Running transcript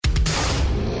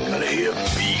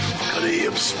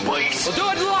spice. We'll do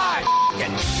it live.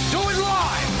 Do it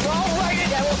live. I'll write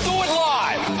it and we'll do it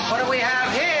live. What do we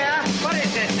have here? What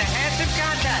is this, the handsome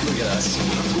contest? Look at us.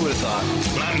 Who would have thought?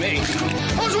 Not me.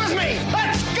 Who's with me?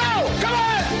 Let's go! Come on!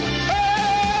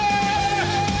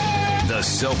 The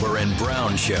Soper and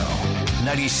Brown Show.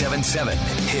 97.7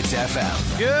 Hits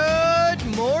FM. Good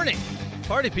morning.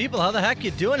 Party people, how the heck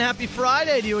you doing? Happy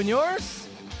Friday to you and yours.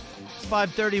 It's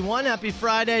 5:31. Happy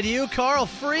Friday to you, Carl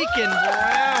freaking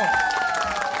Brown.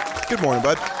 Good morning,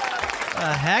 bud.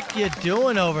 The heck you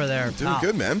doing over there, Doing pal?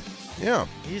 good, man. Yeah.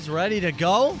 He's ready to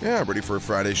go. Yeah, ready for a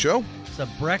Friday show. It's a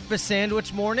breakfast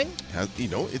sandwich morning.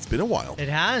 It's been a while. It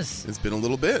has. It's been a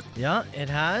little bit. Yeah, it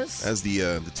has. As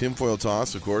the tinfoil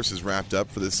toss, of course, is wrapped up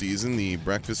for the season, the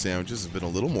breakfast sandwiches have been a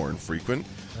little more infrequent.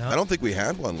 Yeah. I don't think we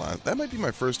had one last. That might be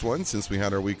my first one since we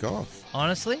had our week off.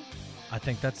 Honestly, I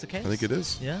think that's the case. I think it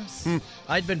is. Yes.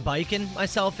 I'd been biking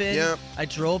myself in. Yeah. I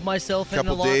drove myself in a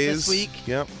Couple lot days. this week.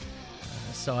 Yep.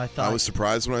 So I thought I was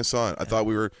surprised when I saw it. I thought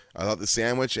the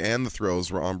sandwich and the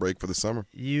throws were on break for the summer.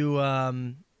 you,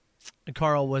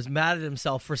 Carl was mad at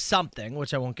himself for something,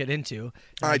 which I won't get into.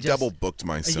 And I just- double booked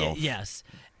myself. Yes.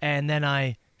 And then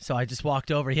I just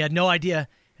walked over. He had no idea.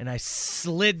 And I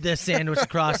slid the sandwich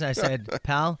across and I said,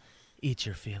 pal, eat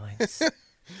your feelings.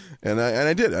 And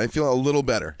I did. I feel a little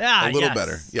better. Ah, a little yes.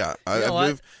 better. Yeah. You know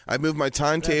what? I moved my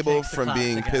timetable takes the from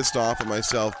being classic pissed off at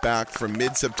myself back from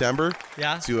mid-September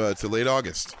Yeah. to late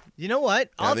August. You know what?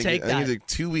 I'll take I that. think I took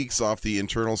 2 weeks off the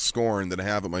internal scorn that I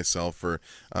have at myself for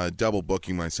double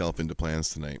booking myself into plans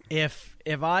tonight.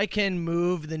 If I can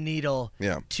move the needle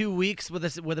Yeah. 2 weeks with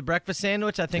a breakfast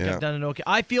sandwich, I think Yeah. I've done it okay.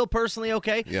 I feel personally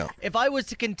okay. Yeah. If I was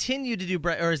to continue to do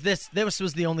or is this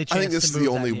was the only chance I think this to is move the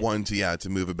that only needle. one to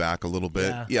move it back a little bit.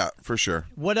 Yeah. Yeah, for sure.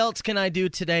 What else can I do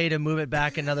today to move it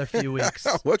back another few weeks?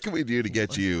 What can we do to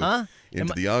get you Huh?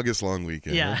 into the August long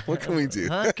weekend? Yeah. What can we do?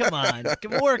 Huh? Come on.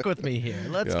 Come work with me here.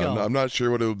 Let's Yeah, go. I'm not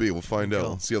sure what it will be. We'll find out.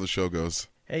 Go. See how the show goes.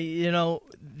 Hey, you know,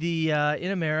 the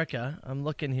in America, I'm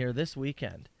looking here this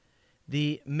weekend,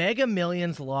 the Mega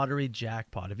Millions lottery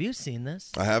jackpot. Have you seen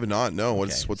this? I have not. No.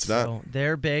 What's that? So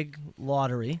their big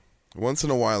lottery Once in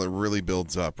a while, it really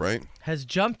builds up, right? has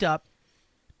jumped up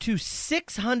to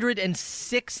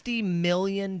 $660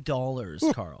 million,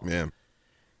 Carl. Man.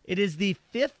 It is the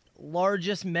fifth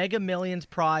largest Mega Millions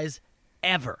prize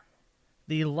ever.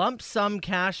 The lump sum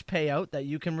cash payout that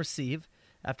you can receive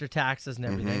after taxes and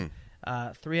everything,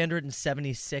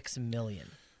 $376 million.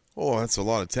 Oh, that's a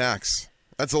lot of tax.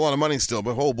 That's a lot of money still,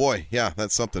 but oh boy, yeah,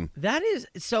 that's something. That is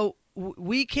so.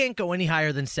 We can't go any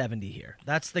higher than 70 here.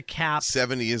 That's the cap.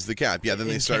 70 is the cap. Yeah, then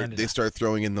In they start Canada.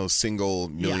 throwing in those single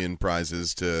million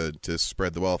prizes to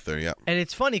spread the wealth there. Yeah. And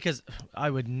it's funny because I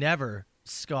would never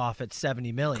scoff at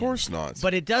 70 million. Of course not.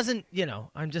 But it doesn't,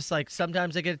 I'm just like,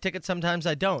 sometimes I get a ticket, sometimes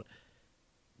I don't.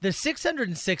 The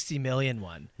 660 million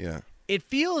one, Yeah. it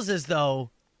feels as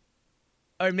though,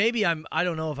 or maybe I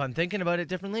don't know if I'm thinking about it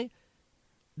differently.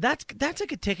 That's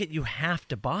like a ticket you have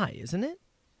to buy, isn't it?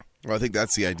 Well, I think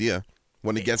that's the idea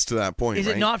when it gets to that point, Is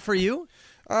right? it not for you?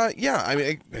 Yeah, I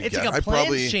mean, It's yeah, like I a plans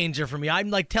probably changer for me. I'm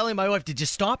like telling my wife, "Did you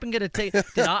stop and get a ticket?"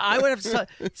 I would have to stop.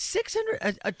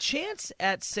 600, a chance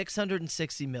at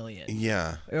 660 million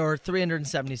Yeah, or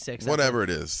 376, whatever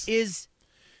it is.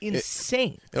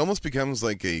 insane. It almost becomes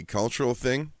like a cultural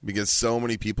thing because so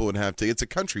many people would have to. It's a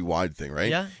countrywide thing, right?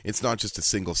 Yeah. It's not just a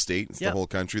single state. It's Yep. the whole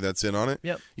country that's in on it.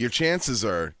 Yep. Your chances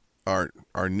are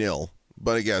nil,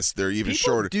 but I guess they're even People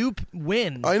shorter. do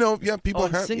win. I know. Yeah, people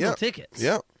on have single yeah, tickets.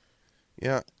 Yeah,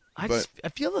 yeah. I but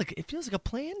feel like it feels like a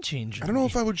plan changer. I don't know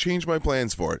if I would change my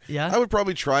plans for it. Yeah? I would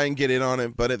probably try and get in on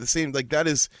it, but at the same, like that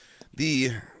is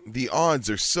the odds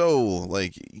are so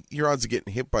like your odds of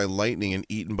getting hit by lightning and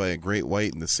eaten by a great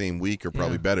white in the same week are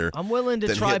probably better. I'm willing to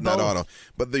than try hitting that both. auto,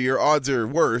 but your odds are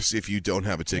worse if you don't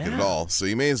have a ticket Yeah. at all. So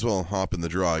you may as well hop in the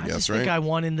draw, I I guess, just right? think I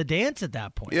won in the dance at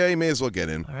that point. Yeah, you may as well get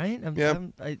in. All right. Yeah.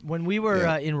 When we were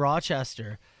Yeah. in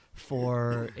Rochester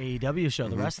for AEW show,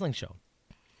 Mm-hmm. the wrestling show,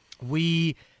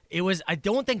 I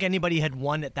don't think anybody had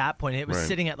won at that point. It was Right.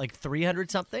 sitting at like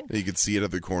 300 something. You could see it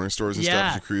at the corner stores and Yeah. stuff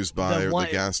as you cruise by, or the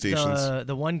gas stations.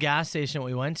 The one gas station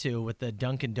we went to with the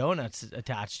Dunkin' Donuts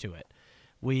attached to it.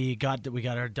 We got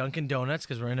our Dunkin' Donuts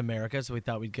because we're in America, so we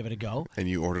thought we'd give it a go. And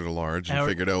you ordered a large and I or-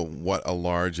 figured out what a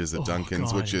large is at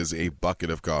Dunkin's, God. which is a bucket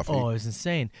of coffee. Oh, it was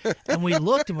insane. And we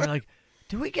looked and we're like,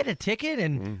 do we get a ticket?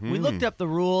 And we looked up the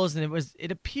rules, and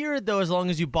it appeared though as long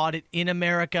as you bought it in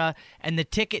America and the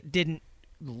ticket didn't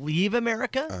leave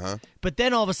America, But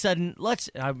then all of a sudden,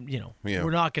 Yeah.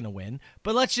 we're not going to win.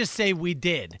 But let's just say we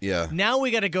did. Yeah. Now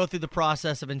we got to go through the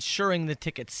process of ensuring the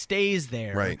ticket stays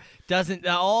there. Right. Doesn't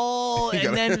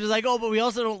and then it's like, but we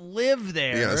also don't live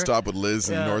there. You gotta stop with Liz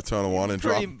in North Tonawanda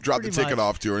and drop the ticket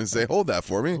off to her and say, "Hold that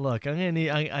for me." Look, I'm gonna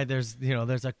need.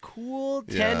 There's a cool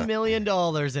 $10 million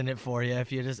in it for you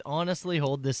if you just honestly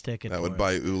hold this ticket. That would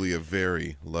buy Uli a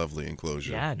very lovely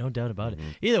enclosure. Yeah, no doubt about it.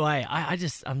 Either way, I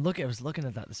was looking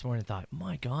at that this morning and thought,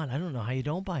 my God, I don't know how you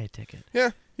don't buy a ticket.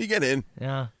 Yeah, you get in.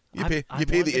 Yeah. You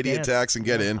pay the idiot tax and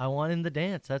get in. I want in the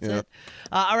dance. That's it.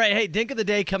 All right. Hey, Dink of the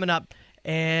Day coming up.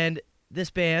 And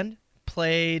this band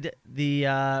played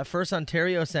the First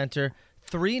Ontario Centre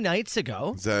 3 nights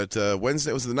ago. Is that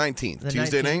Wednesday? Was it the 19th?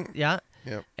 Tuesday 19th, night? Yeah.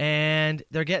 Yep. And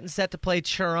they're getting set to play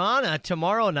Charana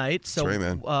tomorrow night. So That's right,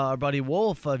 man. Our buddy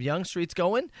Wolf of Yonge Street's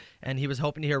going, and he was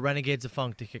hoping to hear Renegades of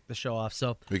Funk to kick the show off.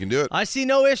 So we can do it. I see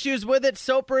no issues with it.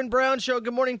 Soper and Brown Show.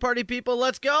 Good morning, party people.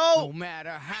 Let's go. No matter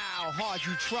how hard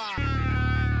you try.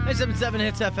 977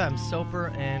 Hits FM, Soper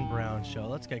and Brown Show.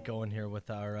 Let's get going here with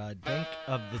our Dink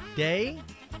of the Day.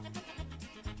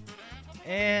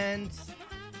 And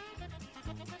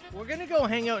we're going to go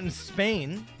hang out in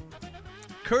Spain,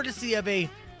 courtesy of a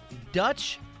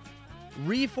Dutch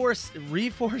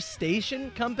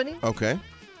reforestation company. Okay.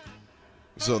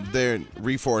 So they're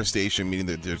reforestation, meaning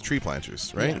that they're tree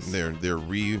planters, right? Yes. They're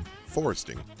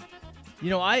reforesting. You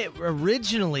know, I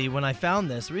originally, when I found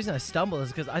this, the reason I stumbled is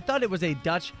because I thought it was a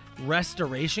Dutch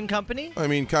restoration company. I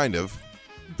mean, kind of.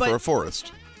 But for a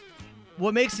forest.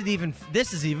 What makes it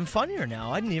this is even funnier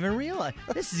now. I didn't even realize.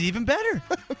 This is even better.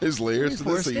 There's layers to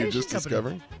this that you're just Reforestation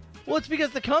company. discovering? Well, it's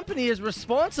because the company is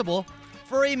responsible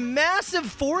for a massive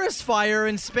forest fire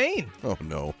in Spain. Oh,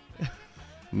 no.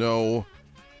 No.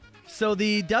 So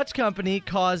the Dutch company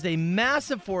caused a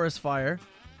massive forest fire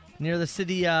near the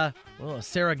city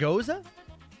Zaragoza.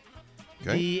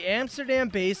 Okay. The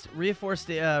Amsterdam-based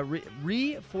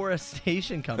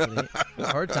reforestation company,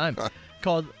 hard time,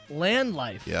 called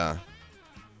Landlife, Yeah.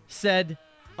 said,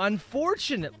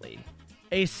 unfortunately,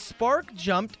 a spark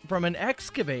jumped from an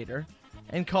excavator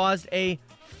and caused a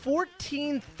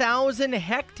 14,000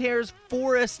 hectares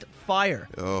forest fire.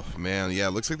 Oh, man. Yeah,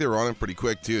 it looks like they were on it pretty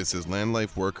quick, too. It says land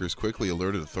life workers quickly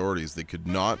alerted authorities they could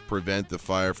not prevent the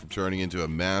fire from turning into a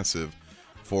massive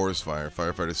forest fire.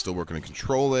 Firefighters still working to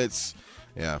control it.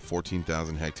 Yeah,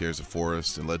 14,000 hectares of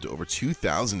forest and led to over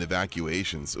 2,000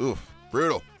 evacuations. Oof,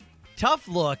 brutal. Tough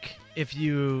look if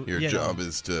Your job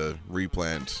is to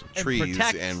replant And trees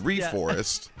protect, and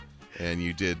reforest, and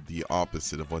you did the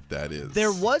opposite of what that is.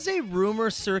 There was a rumor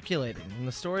circulating in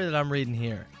the story that I'm reading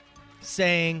here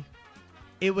saying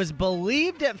it was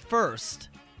believed at first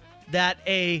that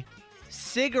a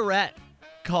cigarette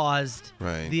caused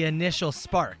the initial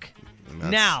spark. And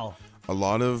that's- Now, a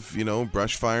lot of,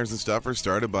 brush fires and stuff are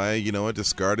started by, a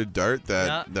discarded dart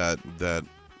that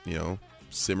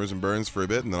simmers and burns for a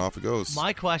bit and then off it goes.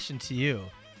 my question to you,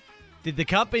 did the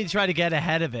company try to get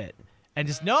ahead of it and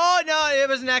just, no, it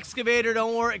was an excavator,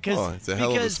 don't worry. It's a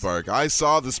hell of a spark. I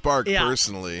saw the spark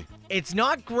personally. It's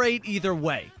not great either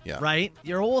way, right?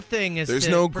 Your whole thing is There's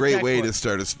to no great protect way what- to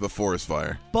start a forest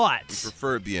fire. But I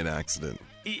prefer it be an accident.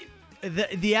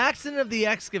 the accident of the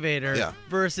excavator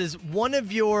versus one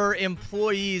of your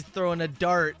employees throwing a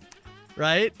dart,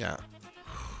 right? Yeah.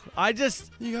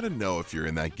 You got to know if you're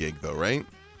in that gig, though, right?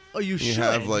 Oh, you should. You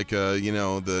have like a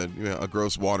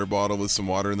gross water bottle with some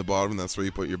water in the bottom, and that's where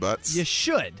you put your butts. You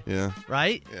should. Yeah.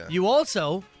 Right? Yeah. You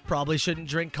also probably shouldn't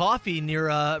drink coffee near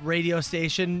a radio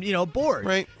station, board.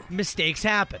 Right. Mistakes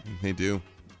happen. They do.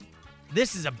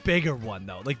 This is a bigger one,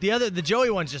 though. Like the Joey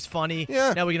one's just funny.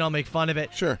 Yeah. Now we can all make fun of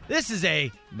it. Sure. This is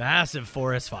a massive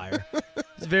forest fire.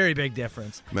 It's a very big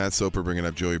difference. Matt Soper bringing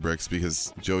up Joey Bricks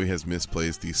because Joey has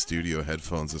misplaced these studio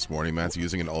headphones this morning. Matt's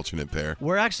using an alternate pair.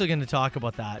 We're actually going to talk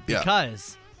about that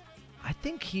because I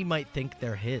think he might think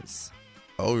they're his.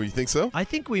 Oh, you think so? I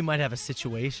think we might have a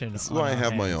situation. This is why I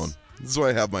have my own. This is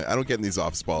why I don't get in these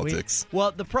office politics.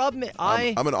 Well, the problem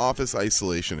I'm an office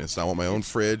isolationist. I want my own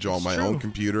fridge. I want my own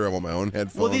computer. I want my own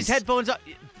headphones. Well, these headphones are...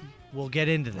 We'll get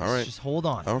into this. All right. Just hold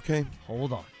on. Okay.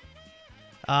 Hold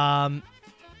on.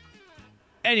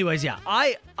 Anyways,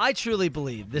 I truly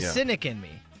believe the cynic in me.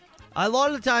 A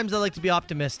lot of the times I like to be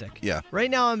optimistic. Yeah.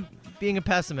 Right now I'm being a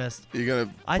pessimist. You're going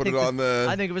to put it think on the...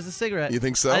 I think it was a cigarette. You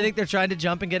think so? I think they're trying to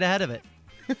jump and get ahead of it.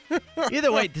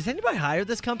 Either way, does anybody hire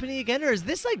this company again, or is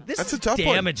this That's a tough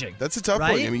damaging? One. That's a tough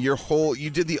right? one. I mean, you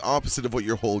did the opposite of what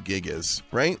your whole gig is,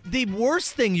 right? The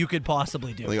worst thing you could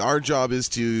possibly do. Like our job is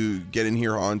to get in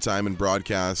here on time and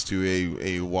broadcast to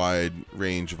a wide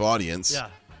range of audience. Yeah.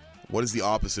 What is the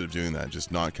opposite of doing that? Just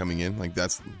not coming in? Like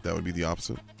that would be the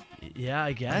opposite? Yeah,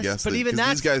 I guess. I guess but even 'cause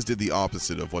these guys did the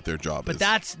opposite of what their job is. But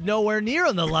that's nowhere near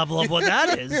on the level of what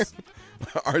that is.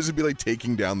 Ours would be like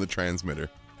taking down the transmitter.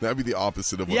 That'd be the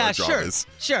opposite of what our job is.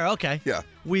 Sure, okay. Yeah.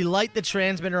 We light the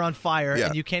transmitter on fire, Yeah.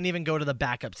 and you can't even go to the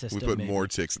backup system. We put maybe. more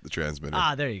ticks at the transmitter.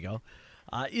 There you go.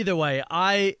 Either way,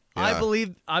 I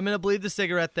believe I'm going to believe the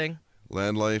cigarette thing.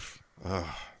 Land life,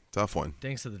 tough one.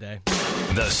 Thanks of the day.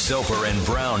 The Soper and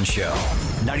Brown Show.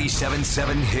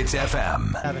 97.7 Hits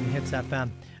FM. 7 Hits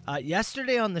FM.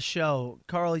 Yesterday on the show,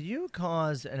 Carl, you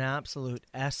caused an absolute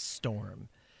S-storm.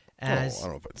 I don't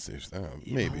know if I'd say that.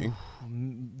 Maybe.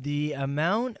 The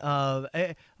amount of...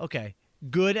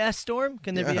 good S-storm?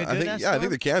 Can there be a good S-storm? Yeah, I think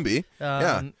there can be.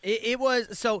 It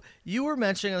was... So you were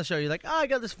mentioning on the show, you're like, I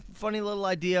got this funny little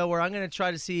idea where I'm going to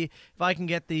try to see if I can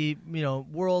get the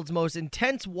world's most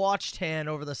intense watch tan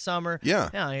over the summer. Yeah.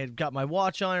 I had got my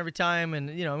watch on every time, and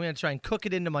I'm going to try and cook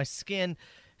it into my skin,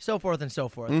 so forth and so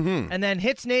forth. Mm-hmm. And then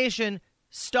Hits Nation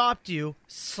stopped you,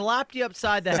 slapped you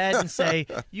upside the head, and say,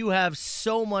 you have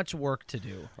so much work to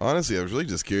do. Honestly, I was really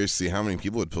just curious to see how many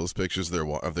people would post pictures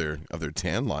of their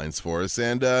tan lines for us,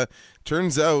 and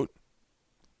turns out,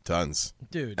 tons,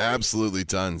 dude, absolutely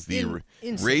tons. The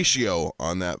ratio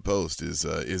on that post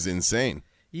is insane.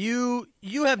 You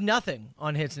have nothing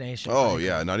on Hits Nation. Oh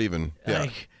yeah, not even. Yeah,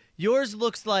 yours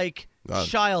looks like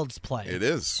child's play. It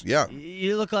is. Yeah,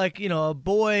 you look like a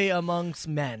boy amongst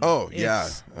men. Oh yeah,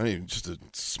 I mean just a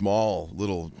small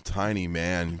little tiny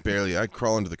man. Barely, I'd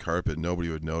crawl into the carpet, nobody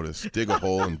would notice. Dig a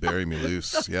hole and bury me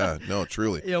loose. Yeah, no,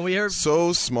 truly. We heard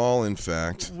so small. In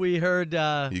fact, we heard.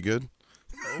 You good?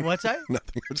 What's that?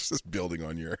 Nothing. It's just building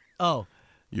on your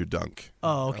dunk.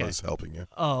 Oh, okay. I was helping you.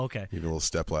 Oh, okay. Even a little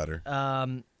stepladder.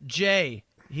 Jay,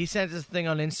 he sent us a thing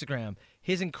on Instagram.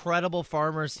 His incredible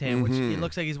farmer's tan, which he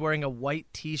looks like he's wearing a white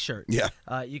T-shirt. Yeah.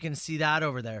 You can see that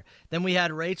over there. Then we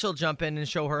had Rachel jump in and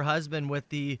show her husband with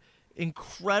the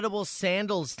incredible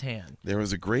sandals tan. There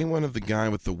was a great one of the guy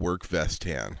with the work vest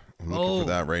tan. I'm looking for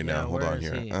that right now. Hold on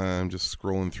here. I'm just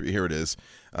scrolling through. Here it is.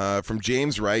 From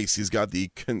James Rice. He's got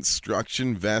the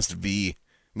construction vest V.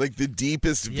 Like the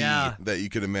deepest V that you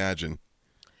could imagine.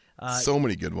 So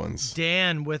many good ones.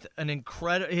 Dan with an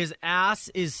incredible... His ass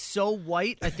is so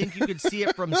white, I think you could see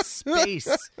it from space.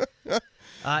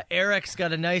 Eric's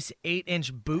got a nice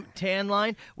 8-inch boot tan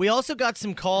line. We also got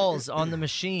some calls on the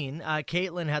machine.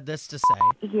 Caitlin had this to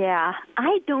say. Yeah,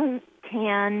 I don't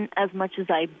tan as much as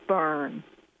I burn.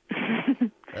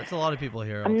 That's a lot of people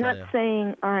here. I'm not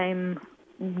saying I'm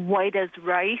white as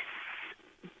rice,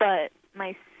 but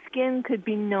my skin could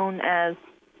be known as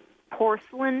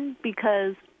porcelain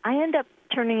because I end up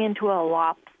turning into a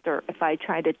lobster if I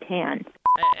try to tan.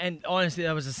 And honestly,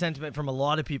 that was a sentiment from a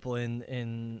lot of people on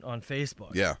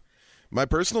Facebook. Yeah. My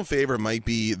personal favorite might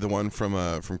be the one from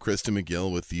Krista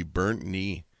McGill with the burnt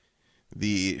knee.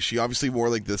 She obviously wore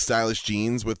like the stylish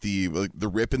jeans with the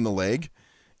rip in the leg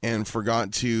and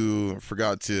forgot to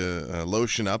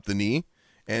lotion up the knee,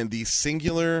 and the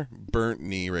singular burnt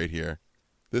knee right here.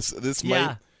 This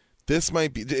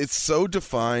might be, it's so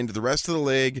defined. The rest of the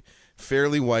leg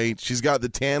fairly white. She's got the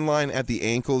tan line at the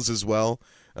ankles as well,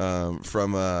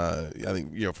 from I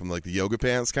think from like the yoga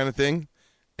pants kind of thing,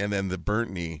 and then the burnt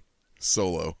knee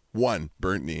solo. One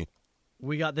burnt knee.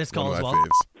 We got this call as well. Faves.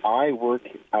 I work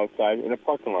outside in a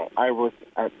parking lot. I work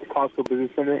at the Costco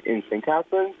Business Center in St.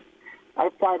 Catharines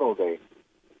outside all day,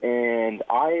 and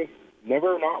I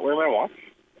never not wear my watch,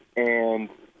 and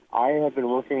I have been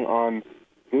working on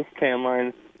this tan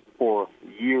line for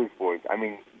years, boys. I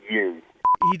mean, years.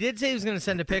 He did say he was going to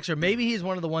send a picture. Maybe he's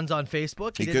one of the ones on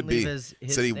Facebook. He didn't leave his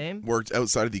Said he name. Worked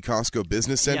outside of the Costco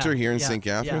Business Center here in St.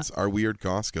 Catharines. Our weird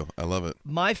Costco. I love it.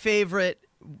 My favorite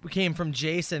came from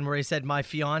Jason, where he said my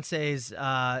fiance's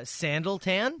sandal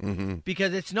tan,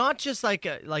 because it's not just like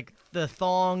the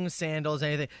thong sandals,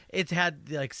 anything. It's had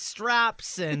like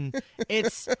straps, and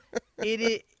it's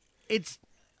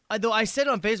though I said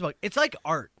on Facebook, it's like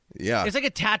art. Yeah. It's like a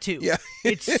tattoo. Yeah.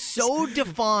 It's so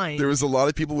defined. There was a lot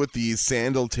of people with the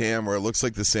sandal tan where it looks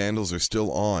like the sandals are still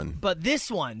on. But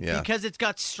this one, because it's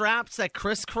got straps that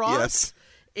crisscross,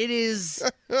 it is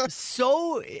it's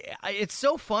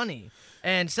so funny.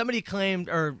 And somebody claimed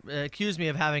or accused me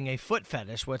of having a foot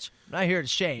fetish, which I'm not here to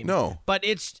shame. No. But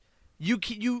it's you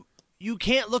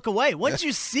can't look away. Once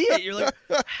you see it, you're like,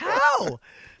 how?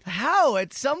 How?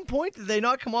 At some point, did they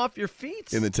not come off your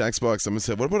feet? In the text box, someone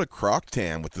said, what about a croc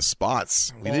tan with the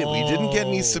spots? We didn't get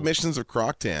any submissions of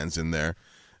croc tans in there.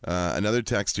 Another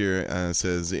text here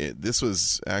says, this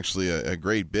was actually a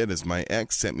great bit as my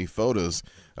ex sent me photos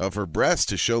of her breasts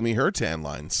to show me her tan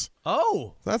lines.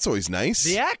 Oh. That's always nice.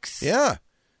 The ex? Yeah.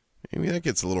 Maybe that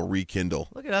gets a little rekindle.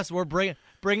 Look at us. We're bringing...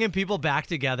 Bringing people back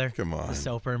together. Come on. The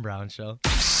Soper and Brown Show.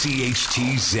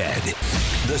 CHTZ,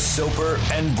 The Soper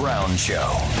and Brown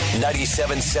Show.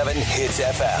 97.7 Hits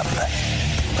FM.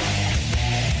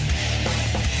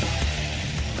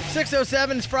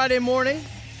 6:07 is Friday morning.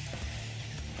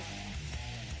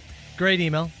 Great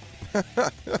email.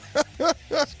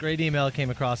 This great email came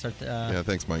across our Yeah,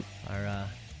 thanks, Mike. our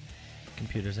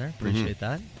computers there. Appreciate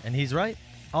that. And he's right.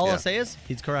 All Yeah. I'll say is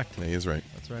he's correct. Yeah, he is right.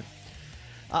 That's right.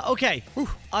 Okay.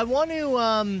 I want to...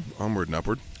 Onward and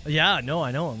upward. Yeah, no,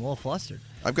 I know. I'm a little flustered.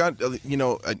 I've got,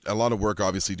 a lot of work,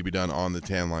 obviously, to be done on the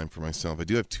tan line for myself. I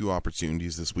do have 2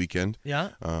 opportunities this weekend. Yeah?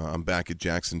 I'm back at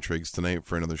Jackson Triggs tonight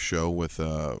for another show with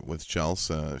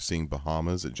Chelsea, seeing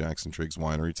Bahamas at Jackson Triggs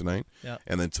Winery tonight. Yeah.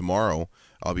 And then tomorrow,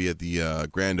 I'll be at the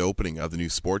grand opening of the new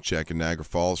Sport Check in Niagara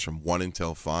Falls from 1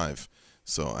 until 5.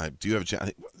 So I do have a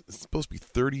chance. It's supposed to be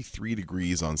 33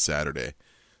 degrees on Saturday.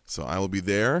 So I will be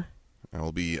there. I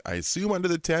will be, I assume, under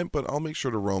the tent, but I'll make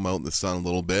sure to roam out in the sun a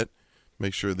little bit.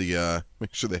 Make sure the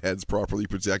head's properly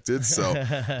protected. So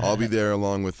I'll be there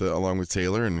along with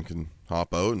Taylor, and can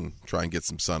hop out and try and get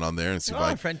some sun on there and see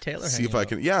friend Taylor. see if I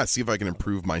can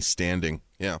improve my standing.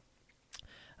 Yeah.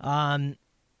 I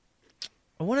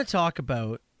want to talk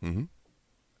about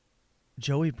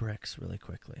Joey Bricks really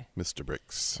quickly. Mr.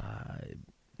 Bricks.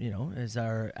 As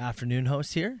our afternoon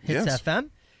host here, Hits Yes. FM,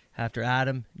 after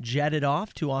Adam jetted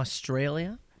off to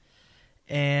Australia.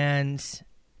 And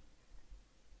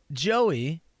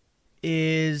Joey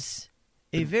is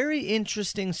a very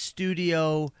interesting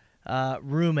studio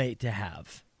roommate to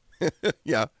have.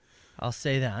 Yeah. I'll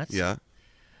say that. Yeah.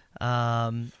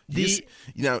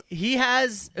 He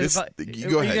has. This- are you you go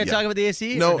going ahead, to yeah. talk about the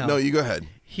AC? No, or no, you go ahead.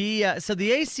 So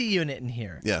the AC unit in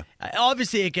here. Yeah.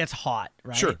 Obviously, it gets hot,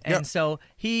 right? Sure, And yeah. so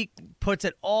he puts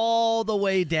it all the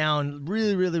way down,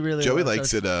 really, really, really. Joey low.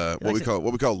 likes So it. it's- What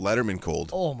we call Letterman cold.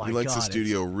 Oh, my He likes the God,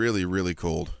 studio really, really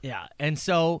cold. Yeah, and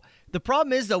so the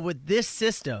problem is though with this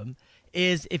system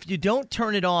is if you don't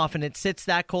turn it off and it sits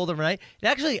that cold overnight, it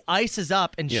actually ices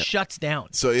up and Yeah. shuts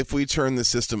down. So if we turn the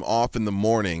system off in the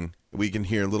morning, we can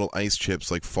hear little ice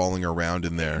chips like falling around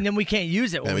in there. And then we can't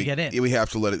use it when And we get in. We have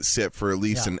to let it sit for at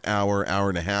least Yeah. an hour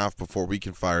and a half before we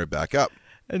can fire it back up.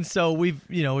 And so we've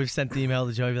sent the email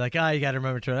to Joey, be like, you got to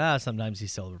remember to turn it off. Sometimes he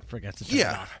still forgets to turn it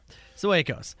off. It's the way it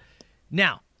goes.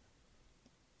 Now,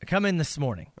 I come in this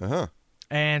morning. Uh-huh.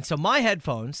 And so my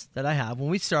headphones that I have, when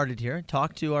we started here,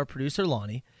 talked to our producer,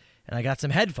 Lonnie, and I got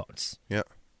some headphones. Yeah.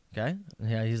 Okay?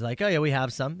 Yeah, he's like, oh, yeah, we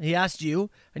have some. He asked you,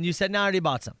 and you said, no, I already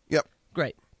bought some. Yep.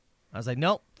 Great. I was like,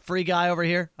 nope, free guy over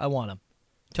here. I want him.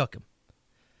 Took him.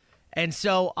 And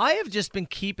so I have just been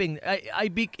keeping,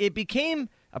 it became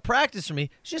a practice for me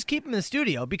to just keep him in the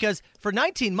studio because for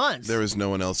 19 months, There was no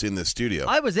one else in the studio.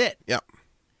 I was it. Yep.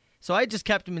 So I just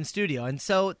kept him in studio. And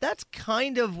so that's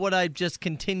kind of what I've just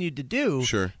continued to do.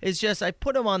 Sure. Is just I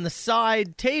put them on the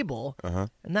side table, Uh-huh.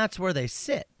 and that's where they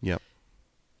sit. Yep.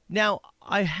 Now,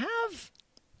 I have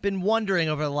been wondering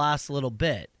over the last little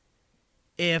bit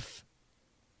if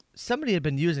somebody had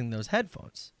been using those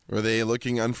headphones. Were they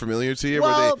looking unfamiliar to you?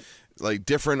 Well- Were they like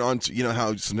different on,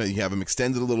 how sometimes you have them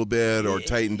extended a little bit or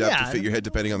tightened up to fit your head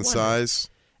depending on the size?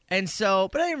 And so,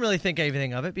 but I didn't really think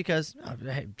anything of it because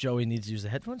hey, Joey needs to use the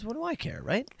headphones. What do I care,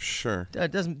 right? Sure.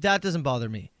 That doesn't bother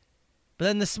me. But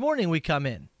then this morning we come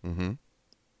in, Mm-hmm.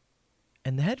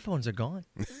 and the headphones are gone.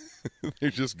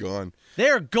 They're just gone.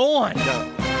 They're gone.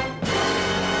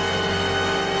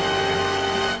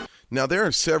 Now, there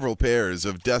are several pairs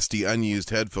of dusty, unused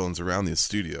headphones around this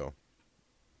studio.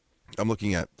 I'm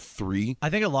looking at 3. I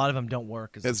think a lot of them don't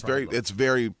work. is the problem. It's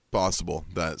very possible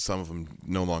that some of them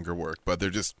no longer work, but they're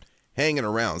just hanging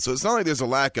around. So it's not like there's a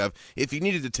lack of. If you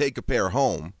needed to take a pair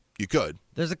home, you could.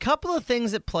 There's a couple of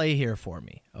things at play here for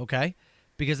me, okay?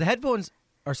 Because the headphones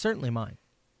are certainly mine.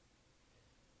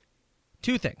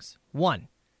 2 things. 1,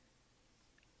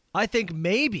 I think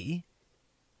maybe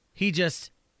he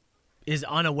just is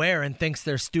unaware and thinks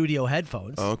they're studio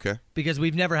headphones. Oh, okay. Because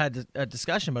we've never had a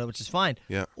discussion about it, which is fine.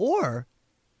 Yeah. Or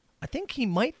I think he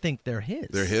might think they're his.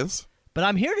 They're his? But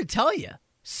I'm here to tell you,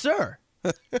 sir,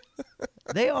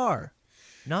 they are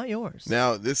not yours.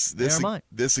 Now, this mine.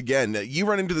 this again, you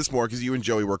run into this more because you and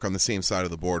Joey work on the same side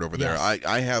of the board over there. Yes.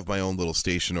 I have my own little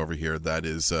station over here that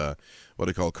is what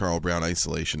I call Carl Brown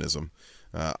isolationism.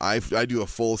 I do a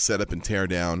full setup and tear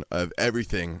down of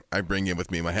everything I bring in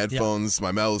with me. My headphones,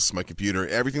 my mouse, my computer,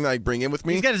 everything that I bring in with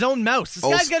me. He's got his own mouse. This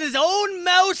Also- guy's got his own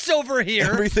mouse over here.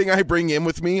 Everything I bring in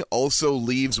with me also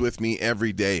leaves with me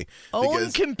every day. Own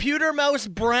Because computer mouse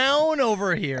Brown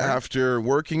over here. after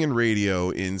working in radio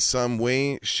in some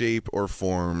way, shape, or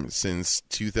form since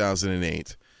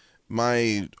 2008,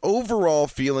 my overall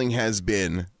feeling has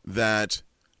been that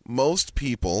most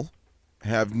people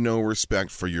have no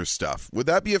respect for your stuff. Would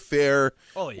that be a fair?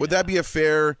 Oh, yeah. Would that be a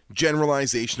fair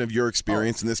generalization of your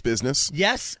experience in this business?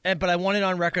 Yes, but I want it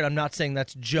on record. I'm not saying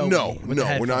that's Joey. No, with the we're not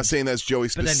headphones. saying that's Joey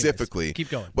But anyways, specifically. keep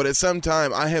going. But at some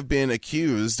time, I have been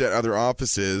accused at other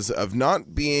offices of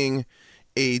not being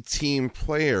a team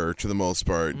player to the most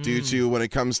part due to when it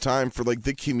comes time for like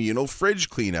the communal fridge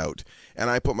clean out.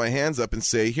 And I put my hands up and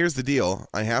say, here's the deal.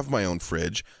 I have my own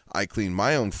fridge. I clean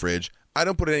my own fridge. I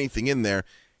don't put anything in there.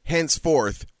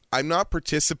 Henceforth, I'm not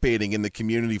participating in the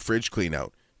community fridge clean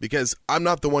out because I'm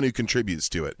not the one who contributes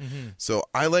to it. So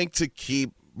I like to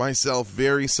keep myself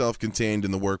very self-contained in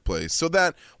the workplace so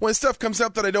that when stuff comes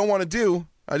up that I don't want to do,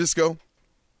 I just go,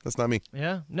 that's not me.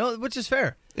 Yeah, no, which is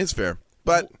fair. It's fair.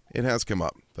 But it has come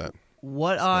up that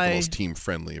What it's not the most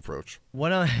team-friendly approach.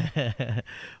 what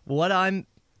I'm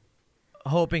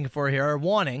hoping for here or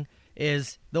wanting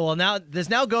is this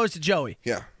now goes to Joey.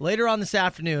 Yeah. Later on this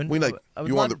afternoon, We like I would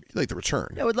you love, want the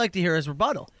return. I would like to hear his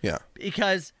rebuttal. Yeah.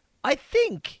 Because I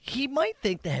think he might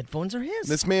think the headphones are his.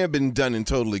 This may have been done in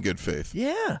totally good faith.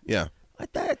 Yeah. Yeah. I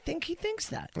think he thinks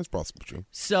that. That's possible, true.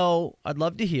 So I'd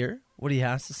love to hear what he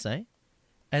has to say,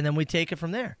 and then we take it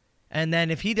from there. And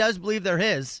then if he does believe they're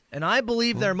his, and I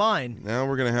believe they're mine, Now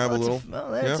we're going to have a little...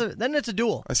 then it's a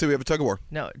duel. I say we have a tug-of-war.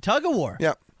 No, tug of war.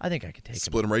 Yeah. I think I could take him.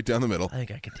 Split them right down the middle. I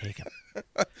think I could take him.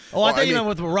 Oh, I thought you meant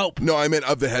with a rope. No, I meant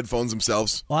of the headphones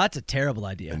themselves. Well, that's a terrible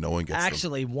idea. And no one gets them.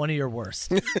 Actually, one of your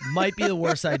worst. Might be the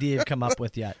worst idea you've come up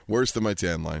with yet. Worse than my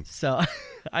tan line. So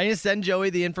I just send Joey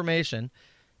the information.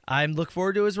 I look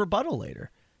forward to his rebuttal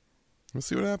later. We'll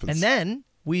see what happens. And then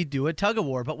we do a tug of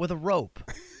war, but with a rope.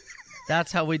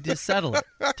 That's how we just settle it.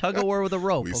 Tug of war with a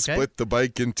rope, we okay? split the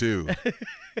bike in two.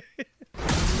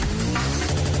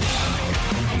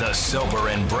 The Soper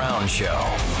and Brown Show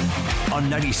on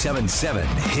 97.7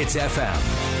 Hits FM.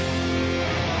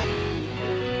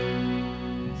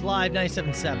 It's live,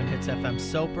 97.7 Hits FM,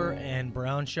 Soper and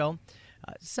Brown Show.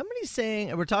 Somebody's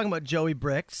saying, we're talking about Joey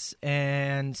Bricks,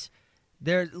 and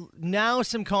there's now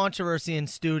some controversy in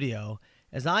studio,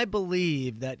 as I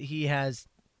believe that he has,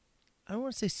 I don't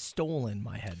want to say stolen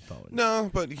my headphones. No,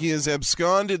 but he has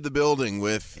absconded the building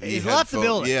with the He's left the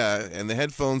building. Yeah, and the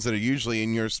headphones that are usually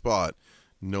in your spot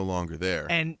no longer there.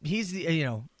 And he's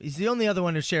the only other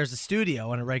one who shares the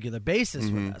studio on a regular basis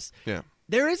with us. Yeah.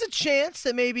 There is a chance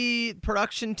that maybe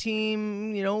production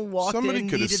team, walked Somebody in,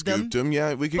 could have needed scooped him.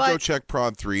 Yeah, we could go check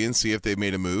Prod 3 and see if they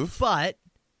made a move. But,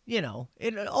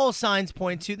 it all signs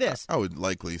point to this. I would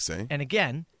likely say. And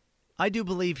again, I do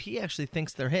believe he actually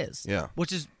thinks they're his. Yeah.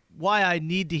 Which is why I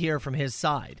need to hear from his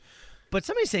side. But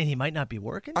somebody's saying he might not be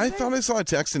working today? I thought I saw a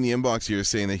text in the inbox here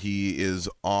saying that he is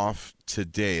off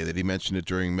today, that he mentioned it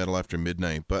during Metal After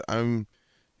Midnight, but I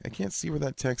can't see where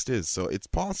that text is, so it's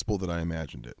possible that I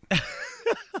imagined it.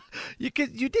 You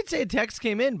did say a text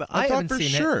came in, but I thought haven't for seen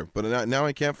sure, but now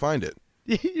I can't find it.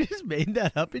 You just made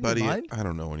that up in Buddy, your mind? I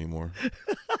don't know anymore.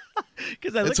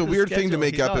 It's a weird thing to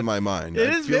make up in my mind. It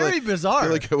is very bizarre. I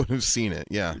feel like I would have seen it,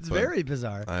 yeah. It's very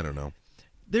bizarre. I don't know.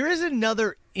 There is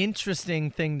another interesting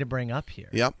thing to bring up here.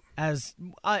 Yep.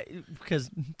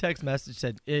 Because text message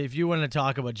said, if you want to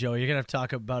talk about Joe, you're going to have to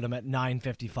talk about him at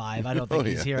 9:55. I don't think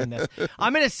he's hearing this.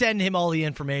 I'm going to send him all the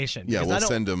information. Yeah, we'll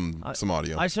send him some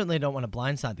audio. I certainly don't want to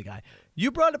blindside the guy.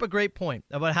 You brought up a great point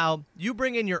about how you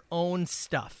bring in your own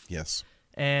stuff. Yes.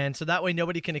 And so that way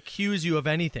nobody can accuse you of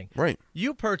anything. Right.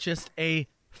 You purchased a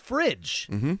fridge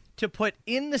to put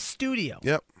in the studio.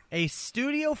 Yep. A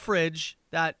studio fridge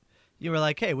that you were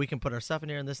like, hey, we can put our stuff in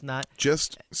here and this and that.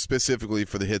 Just specifically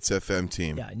for the Hits FM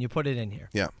team. Yeah, and you put it in here.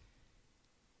 Yeah.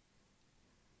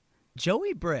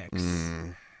 Joey Bricks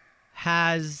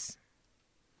has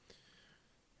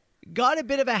got a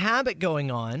bit of a habit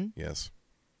going on. Yes.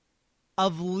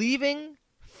 Of leaving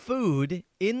food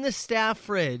in the staff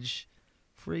fridge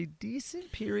for a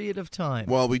decent period of time.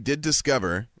 Well, we did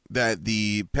discover that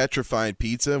the petrified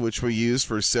pizza, which we used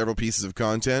for several pieces of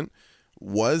content,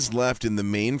 was left in the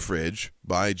main fridge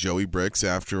by Joey Bricks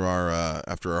after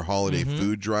our holiday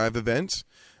food drive event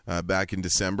back in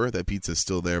December. That pizza's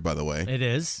still there, by the way. It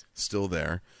is still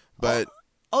there, but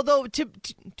although to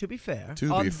be fair,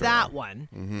 that one,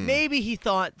 maybe he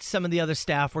thought some of the other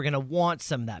staff were going to want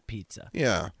some of that pizza.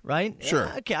 Yeah, right. Sure.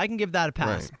 Yeah, okay, I can give that a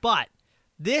pass. Right. But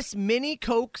this mini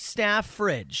Coke staff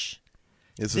fridge,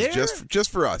 this is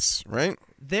just for us, right?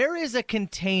 There is a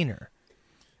container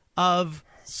of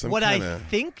what I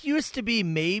think used to be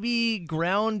maybe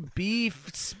ground beef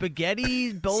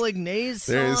spaghetti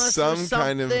bolognese There's sauce some or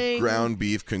kind of something. ground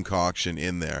beef concoction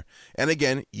in there. And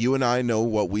again, you and I know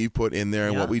what we put in there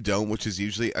and what we don't, which is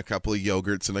usually a couple of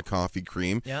yogurts and a coffee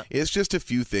cream. Yeah. It's just a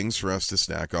few things for us to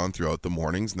snack on throughout the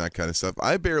mornings and that kind of stuff.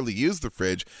 I barely use the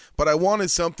fridge, but I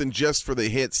wanted something just for the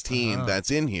Hits team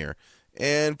that's in here.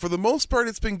 And for the most part,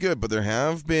 it's been good, but there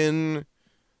have been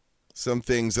some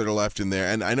things that are left in there.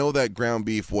 And I know that ground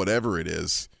beef, whatever it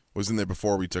is, was in there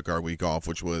before we took our week off,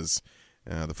 which was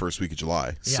the first week of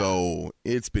July. Yeah. So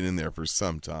it's been in there for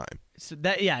some time. So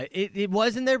that it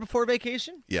was in there before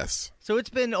vacation? Yes. So it's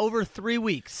been over 3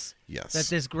 weeks Yes. that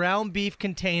this ground beef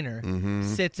container Mm-hmm.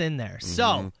 sits in there.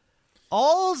 So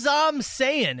all I'm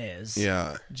saying is,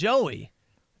 Yeah. Joey,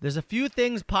 there's a few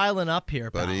things piling up here,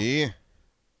 pal. Buddy.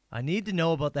 I need to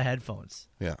know about the headphones.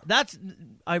 Yeah.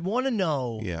 I want to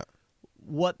know Yeah.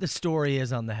 what the story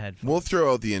is on the headphones. We'll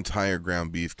throw out the entire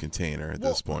ground beef container at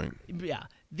this point. Yeah.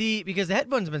 Because the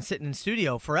headphones have been sitting in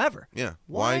studio forever. Yeah.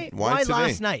 Why today?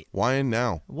 last night? Why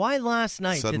now? Why last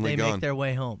night Suddenly did they gone. make their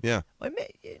way home? Yeah. Well,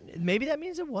 maybe that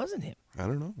means it wasn't him. I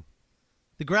don't know.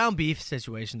 The ground beef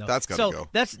situation, though. That's gotta go.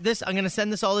 That's this. I'm going to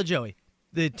send this all to Joey.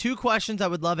 The two questions I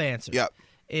would love answered. Yeah.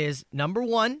 Is number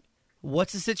one,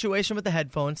 what's the situation with the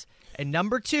headphones? And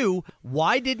number two,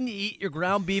 why didn't you eat your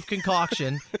ground beef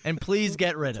concoction? And please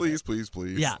get rid of it. Please.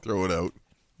 Yeah. Throw it out.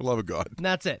 For the love of God. And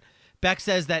that's it. Beck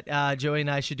says that Joey and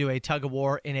I should do a tug of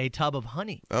war in a tub of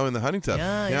honey. Oh, in the honey tub.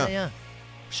 Yeah.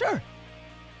 Sure.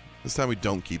 This time we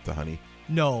don't keep the honey.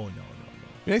 No. It'd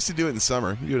be nice to do it in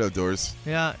summer. You do it outdoors.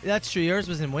 Yeah, that's true. Yours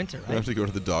was in winter, I right? have to go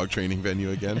to the dog training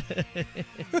venue again.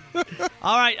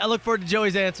 All right, I look forward to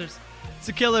Joey's answers. It's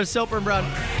the Killers, Soper and Brown.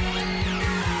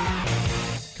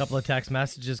 Couple of text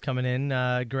messages coming in.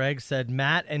 Greg said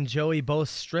Matt and Joey both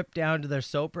stripped down to their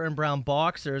Soper and Brown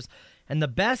boxers, and the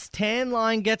best tan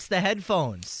line gets the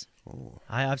headphones. Oh.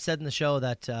 I've said in the show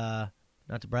that,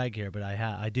 not to brag here, but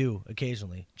I do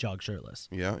occasionally jog shirtless.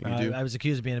 Yeah, you do. I was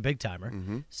accused of being a big timer,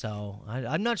 so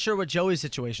I'm not sure what Joey's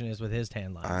situation is with his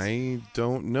tan lines. I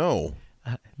don't know.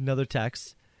 Another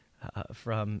text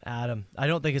from Adam. I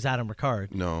don't think it's Adam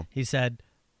Ricard. No. He said,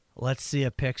 let's see a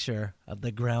picture of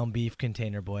the ground beef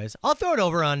container, boys. I'll throw it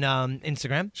over on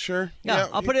Instagram. Sure. Yeah,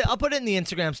 I'll put it in the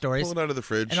Instagram stories. Pull it out of the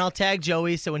fridge. And I'll tag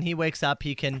Joey so when he wakes up,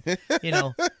 he can,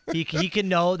 he can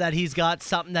know that he's got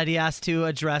something that he has to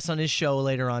address on his show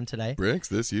later on today. Bricks,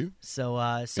 this you?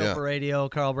 So, Soper Radio,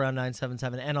 Carl Brown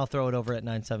 977, and I'll throw it over at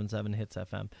 977 Hits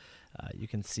FM. You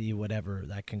can see whatever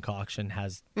that concoction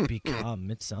has become.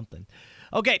 It's something.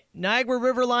 Okay, Niagara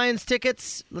River Lions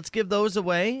tickets. Let's give those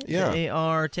away. Yeah. They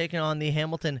are taking on the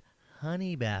Hamilton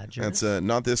Honey Badgers. That's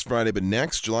not this Friday, but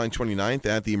next, July 29th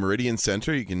at the Meridian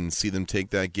Center. You can see them take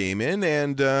that game in,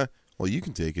 and, you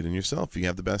can take it in yourself. You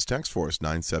have the best text for us,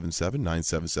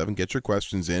 977-977. Get your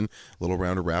questions in. A little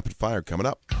round of rapid fire coming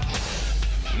up.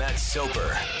 Matt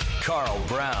Soper, Carl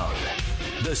Brown.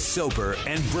 The Soper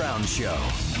and Brown Show.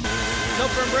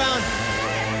 Soper and Brown.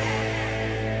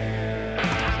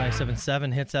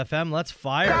 977 Hits FM. Let's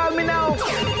fire. Tell me now.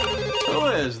 Who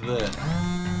is this?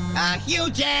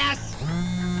 Huge ass.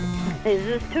 Is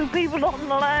this two people on the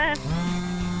line?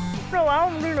 No, I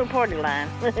don't do no party line.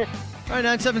 All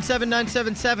right,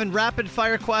 977-977. Rapid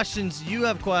fire questions. You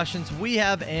have questions. We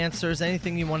have answers.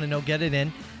 Anything you want to know, get it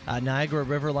in. Niagara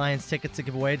River Lions tickets to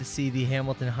give away to see the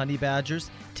Hamilton Honey Badgers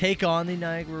take on the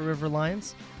Niagara River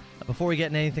Lions. Before we get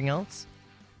into anything else,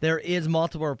 there is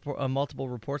multiple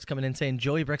reports coming in saying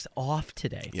Joey Brick's off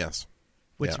today. Yes.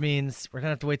 Which means we're going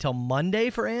to have to wait till Monday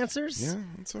for answers. Yeah,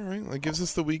 it's all right. That gives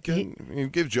us the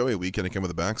weekend. Give Joey a weekend to come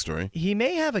with a backstory. He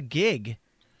may have a gig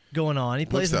going on. He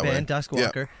plays in the band, Dusk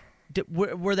Walker. Yeah.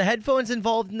 Were the headphones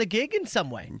involved in the gig in some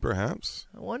way? Perhaps.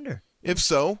 I wonder. If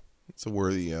so, it's a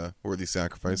worthy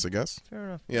sacrifice, I guess. Fair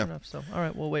enough. Yeah. Fair enough. So, all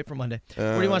right, we'll wait for Monday.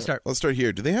 Where do you want to start? Let's start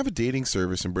here. Do they have a dating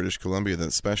service in British Columbia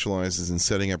that specializes in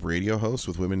setting up radio hosts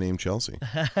with women named Chelsea?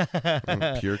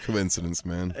 Pure coincidence,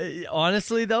 man.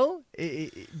 Honestly, though,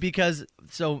 because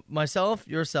myself,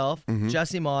 yourself,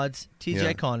 Jesse Mods,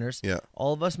 TJ Connors,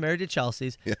 all of us married to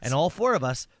Chelsea's, and all four of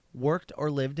us worked or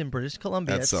lived in British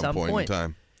Columbia at some point in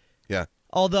time. Yeah.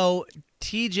 Although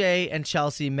TJ and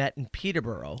Chelsea met in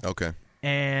Peterborough. Okay.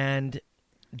 And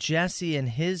Jesse and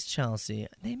his Chelsea,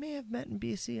 they may have met in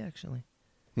BC, actually.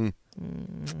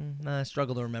 I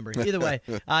struggle to remember. Either way,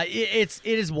 it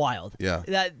is wild. Yeah.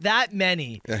 That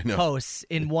many hosts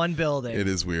in one building. It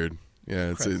is weird.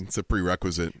 Yeah, it's a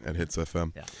prerequisite at Hits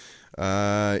FM.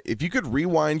 Yeah. If you could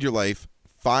rewind your life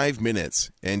 5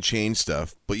 minutes and change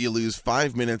stuff, but you lose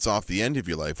 5 minutes off the end of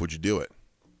your life, would you do it?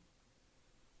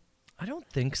 I don't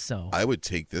think so. I would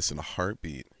take this in a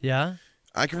heartbeat. Yeah?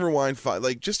 I can rewind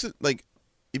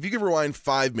if you could rewind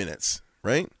 5 minutes,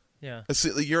 right? Yeah. Let's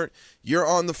see, you're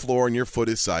on the floor and your foot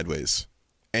is sideways,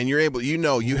 and you're able, you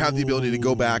have the ability to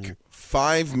go back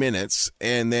 5 minutes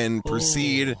and then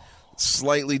proceed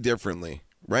slightly differently,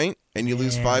 right? And you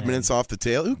lose 5 minutes off the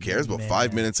tail. Who cares about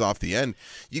 5 minutes off the end?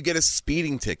 You get a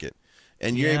speeding ticket.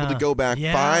 And you're able to go back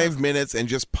 5 minutes and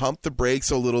just pump the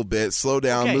brakes a little bit, slow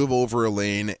down, move over a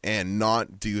lane, and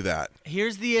not do that.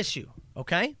 Here's the issue,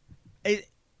 okay?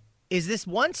 Is this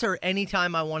once or any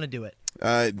time I want to do it?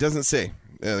 It doesn't say.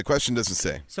 The question doesn't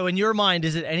say. So in your mind,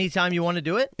 is it any time you want to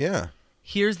do it? Yeah.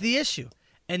 Here's the issue.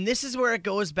 And this is where it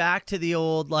goes back to the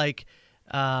old,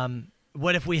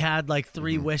 what if we had,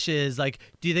 3 wishes? Like,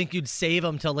 do you think you'd save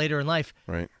them till later in life?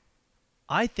 Right.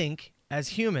 I think, as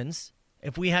humans,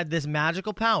 if we had this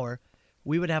magical power,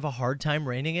 we would have a hard time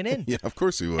reining it in. Yeah, of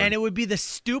course we would. And it would be the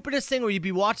stupidest thing where you'd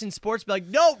be watching sports, be like,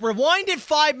 no, rewind it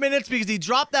 5 minutes because he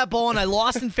dropped that ball and I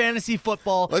lost in fantasy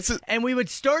football. And we would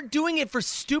start doing it for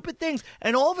stupid things.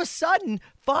 And all of a sudden,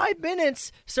 5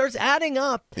 minutes starts adding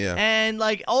up. Yeah. And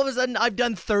all of a sudden, I've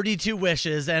done 32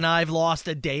 wishes and I've lost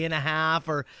a day and a half,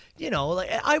 or, we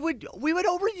would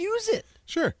overuse it.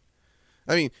 Sure.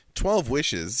 I mean, 12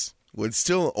 wishes would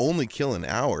still only kill an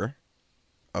hour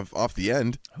off the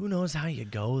end. Who knows how you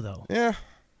go, though? Yeah,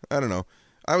 I don't know.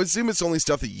 I would assume it's only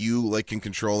stuff that you can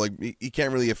control. You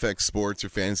can't really affect sports or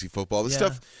fantasy football. The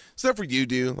stuff where you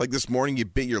do. Like this morning, you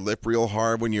bit your lip real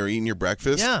hard when you were eating your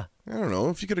breakfast. Yeah. I don't know.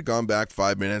 If you could have gone back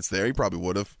 5 minutes there, you probably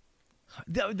would have.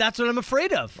 That's what I'm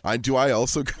afraid of. Do I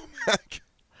also go back?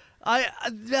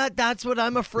 That's what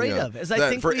I'm afraid of. Is I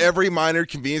think for every minor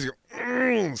convenience,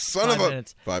 son of a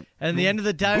minutes. 5. And at the end of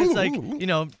the time, it's like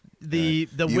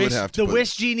the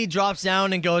wish genie drops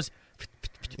down and goes.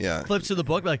 Yeah, flips to the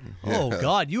book, like, oh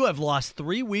God, you have lost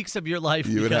 3 weeks of your life.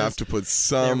 You would have to put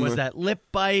some. There was that lip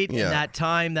bite, and that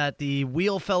time that the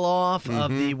wheel fell off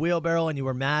of the wheelbarrow, and you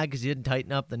were mad because you didn't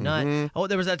tighten up the nut. Oh,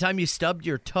 there was that time you stubbed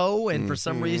your toe, and for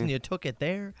some reason you took it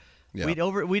there. Yeah.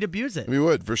 We'd abuse it. We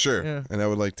would, for sure, and I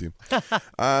would like to.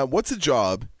 What's a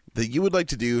job that you would like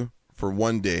to do for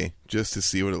one day just to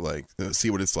see what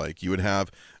it's like? You would have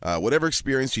whatever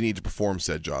experience you need to perform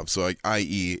said job. So,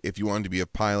 i.e., if you wanted to be a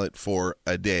pilot for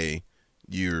a day,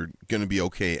 you're going to be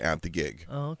okay at the gig.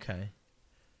 Oh, okay.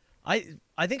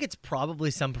 I think it's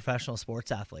probably some professional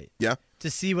sports athlete. Yeah.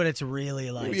 To see what it's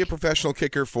really like. Maybe a professional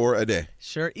kicker for a day.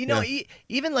 Sure.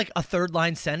 Even like a third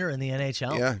line center in the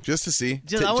NHL. Yeah, just to see.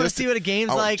 I want to see what a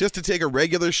game's like. Just to take a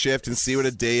regular shift and see what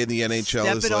a day in the NHL is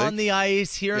like. Step it on the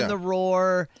ice, hearing the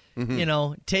roar,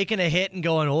 taking a hit and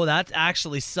going, oh, that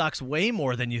actually sucks way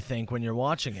more than you think when you're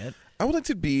watching it. I would like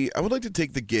to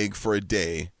take the gig for a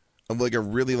day of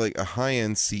a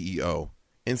high-end CEO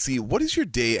and see what is your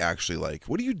day actually like?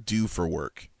 What do you do for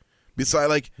work?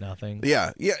 Besides, nothing.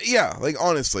 Yeah.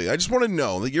 Honestly, I just want to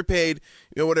know that you're paid,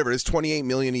 whatever it is, $28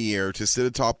 million a year to sit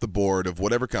atop the board of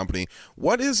whatever company.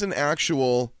 What is an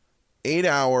actual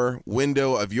 8-hour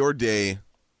window of your day?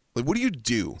 What do you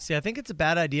do? See, I think it's a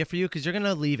bad idea for you because you're going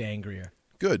to leave angrier.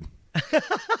 Good.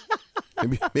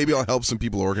 maybe I'll help some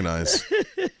people organize.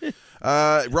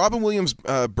 Robin Williams'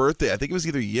 birthday. I think it was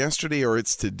either yesterday or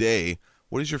it's today.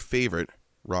 What is your favorite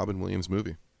Robin Williams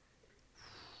movie?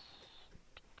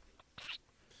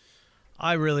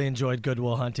 I really enjoyed Good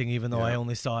Will Hunting, even though I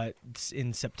only saw it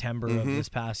in September of this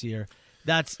past year.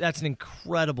 That's an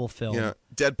incredible film. Yeah,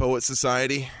 Dead Poets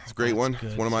Society. It's a great one. Good,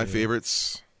 it's one of my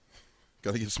favorites.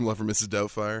 Got to give some love for Mrs.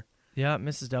 Doubtfire. Yeah,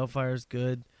 Mrs. Doubtfire's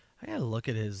good. I got to look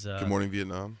at his... Good Morning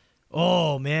Vietnam.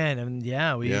 Oh, man.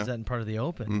 We used that in Part of the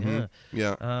Open.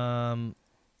 Yeah.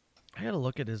 I got to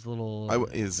look at his little...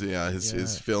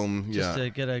 his film. Just to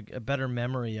get a better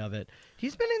memory of it.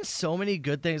 He's been in so many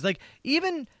good things. Like,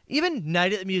 even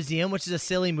Night at the Museum, which is a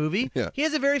silly movie, he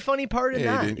has a very funny part in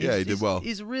that. He did well.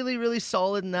 He's really, really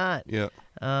solid in that. Yeah.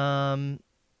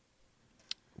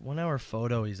 1 Hour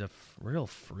Photo, he's a real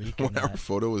freak in 1 Hour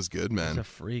Photo was good, man. He's a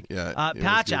freak. Yeah.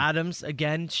 Patch Adams,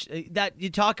 again, that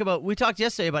you talk about. We talked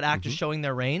yesterday about actors showing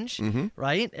their range,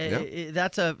 right? Yep.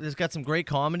 It's got some great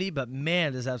comedy, but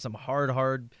man, does it have some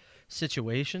hard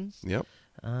situations. Yep.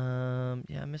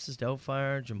 Mrs.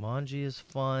 Doubtfire, Jumanji is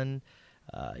fun.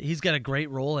 He's got a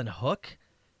great role in Hook.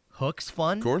 Hook's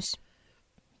fun. Of course.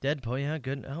 Deadpool,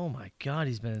 good. Oh my God,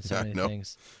 he's been in so many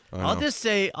things. I'll just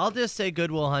say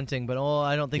Good Will Hunting, but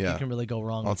I don't think you can really go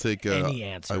wrong. I'll take any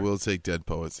answer. I will take Dead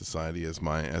Poets Society as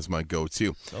my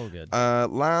go-to. So good.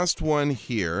 Last one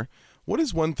here. What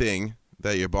is one thing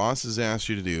that your boss has asked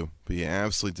you to do, but you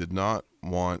absolutely did not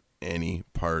want any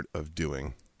part of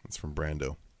doing? It's from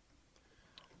Brando.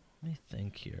 Let me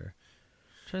think here.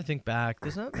 trying to think back.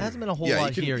 There hasn't been a whole Yeah,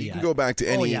 lot here you yet. can go back to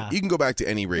any. yeah. You can go back to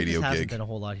any There radio just hasn't gig. been a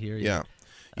whole lot here Yeah. yet.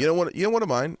 You know what? You know one of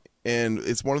mine, and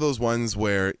it's one of those ones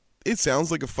where it sounds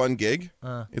like a fun gig.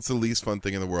 It's the least fun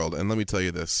thing in the world. And let me tell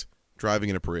you this: driving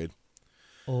in a parade.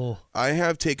 Oh, I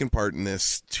have taken part in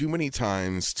this too many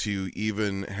times to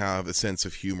even have a sense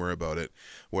of humor about it,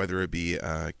 whether it be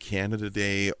Canada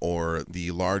Day or the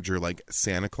larger like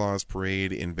Santa Claus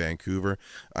parade in Vancouver.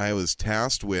 I was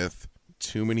tasked with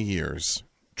too many years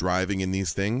driving in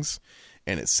these things,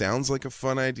 and it sounds like a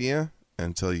fun idea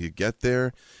until you get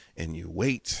there and you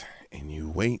wait and you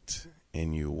wait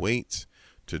and you wait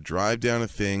to drive down a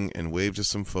thing and wave to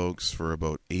some folks for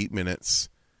about 8 minutes.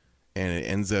 And it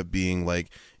ends up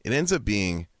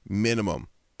being minimum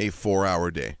a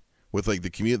 4-hour day with like the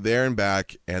commute there and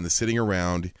back and the sitting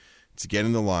around to get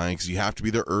in the line because you have to be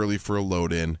there early for a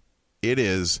load in. It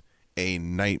is a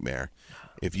nightmare.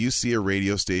 If you see a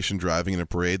radio station driving in a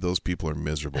parade, those people are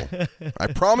miserable. I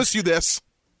promise you this.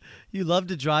 you love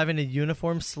to drive in a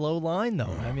uniform slow line,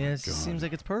 though. I mean, it just seems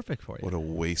like it's perfect for you. What a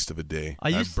waste of a day. I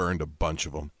I've burned a bunch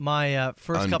of them. My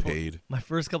first Unpaid.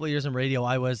 couple of years in radio,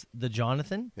 I was the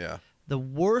Jonathan. Yeah. The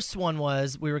worst one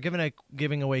was we were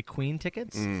giving away Queen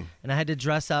tickets, and I had to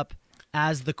dress up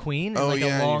as the Queen in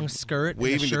a long you skirt, and a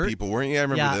waving shirt. to people, weren't you? I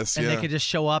remember this. And yeah. they could just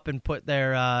show up and put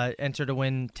their enter to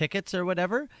win tickets or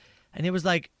whatever. And it was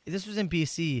like, this was in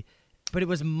BC, but it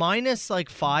was minus like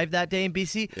 5 that day in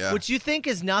BC, Yeah. which you think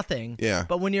is nothing. Yeah.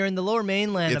 But when you're in the lower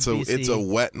mainland it's of a BC, it's a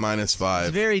wet -5.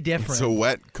 it's very different. It's a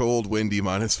wet, cold, windy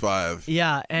 -5.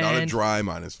 Yeah, and Not a dry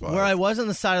 -5. where I was on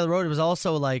the side of the road, it was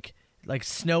also like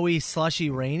snowy, slushy,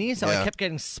 rainy. So I Yeah. kept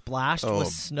getting splashed Oh, with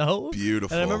snow.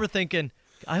 beautiful. And I remember thinking,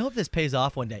 I hope this pays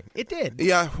off one day. It did.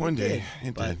 Yeah, one day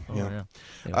it But, did. oh, Yeah.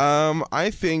 yeah. I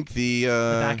think the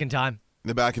Back in time.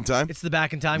 the back in time. It's the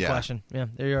back in time Yeah. question. Yeah,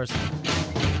 they're yours.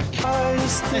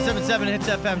 977 Hits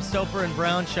FM, Stoper and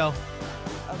Brown Show.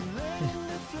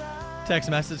 Text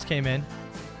message came in.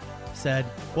 Said,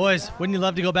 boys, wouldn't you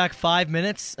love to go back 5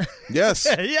 minutes? Yes.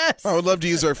 Yes. I would love to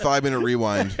use our 5-minute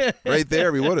rewind right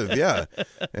there. We would have, yeah,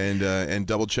 and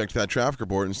double checked that traffic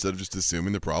report instead of just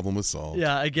assuming the problem was solved.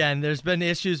 Yeah, again, there's been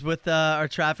issues with our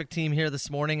traffic team here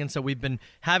this morning, and so we've been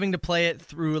having to play it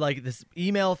through like this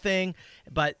email thing,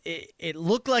 but it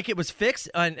looked like it was fixed,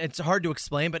 and it's hard to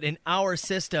explain, but in our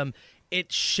system, it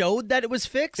showed that it was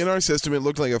fixed. In our system, it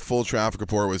looked like a full traffic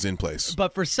report was in place.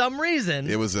 But for some reason,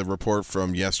 It was a report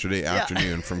from yesterday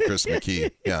afternoon from Chris McKee.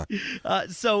 Yeah.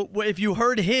 so if you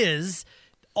heard his,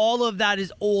 all of that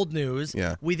is old news.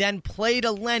 Yeah. We then played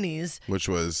a Lenny's. Which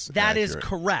was That is accurate.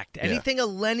 correct. Anything a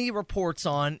Lenny reports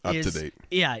on Up is to date.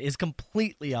 Yeah, is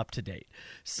completely up to date.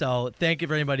 So thank you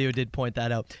for anybody who did point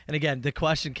that out. And again, the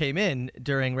question came in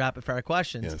during rapid fire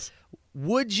questions. Yes.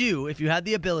 Would you, if you had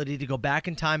the ability to go back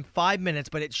in time 5 minutes,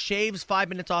 but it shaves 5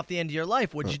 minutes off the end of your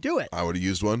life, would you do it? I would have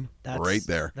used one right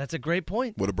there. That's a great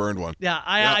point. Would have burned one. Yeah,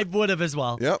 I would have as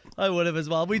well. Yep. I would have as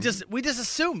well. We just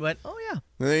assumed, but oh yeah.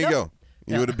 There you Yep. go.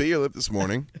 You would have bit your lip this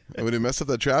morning. I would have messed up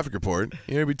that traffic report.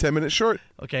 You'd be 10 minutes short.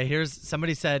 Okay, here's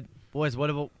somebody said, boys, what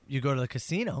about you go to the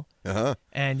casino Uh-huh.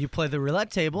 and you play the roulette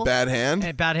table? Bad hand?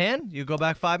 And bad hand, you go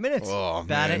back 5 minutes. Oh,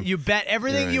 bad man. hand, you bet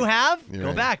everything You're you right. have, You're go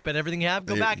right. back. Bet everything you have,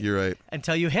 go back. You're right.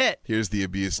 Until you hit. Here's the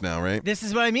abuse now, right? This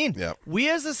is what I mean. Yep. We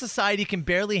as a society can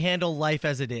barely handle life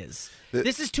as it is. Th-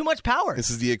 This is too much power. This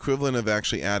is the equivalent of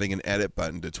actually adding an edit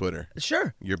button to Twitter.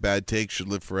 Sure. Your bad takes should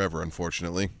live forever,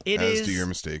 unfortunately. It as is. do your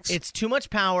mistakes. It's too much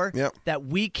power Yep. that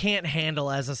we can't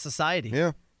handle as a society.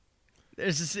 yeah.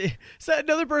 There's just, so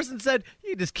another person said,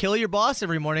 you just kill your boss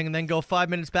every morning and then go 5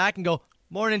 minutes back and go,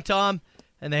 morning, Tom.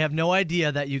 And they have no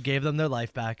idea that you gave them their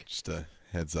life back. Just a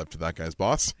heads up to that guy's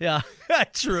boss. Yeah,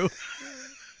 true.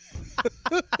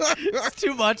 It's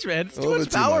too much, man. It's A too little much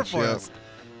bit too power much, for yeah. us.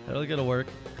 It'll get to work.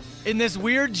 In this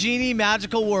weird genie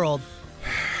magical world,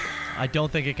 I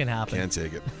don't think it can happen. Can't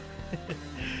take it.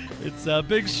 It's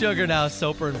Big Sugar now,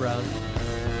 Soper and Brown.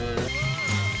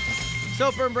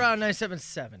 Soper and Brown,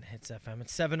 977 Hits FM.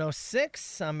 It's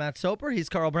 7:06. I'm Matt Soper. He's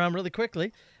Carl Brown. Really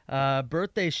quickly,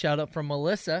 birthday shout out from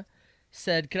Melissa.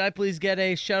 Said, can I please get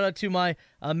a shout out to my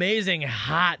amazing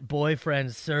hot boyfriend,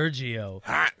 Sergio?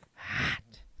 Hot.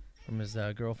 From his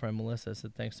girlfriend, Melissa.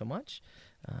 Said, thanks so much.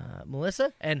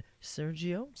 Melissa and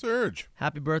Sergio, Serge.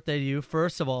 happy birthday to you,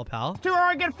 first of all, pal. 2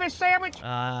 Oregon fish sandwich.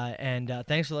 And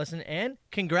thanks for listening. And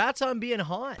congrats on being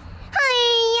hot.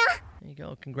 Hi. There you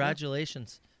go.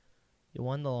 Congratulations. You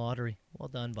won the lottery. Well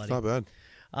done, buddy. It's not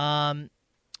bad.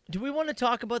 Do we want to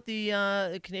talk about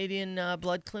the Canadian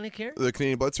Blood Clinic here? The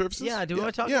Canadian Blood Services? Yeah, do we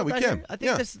want to talk yeah, about we that can. here? I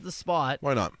think Yeah. this is the spot.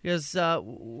 Why not? Because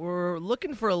we're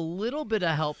looking for a little bit of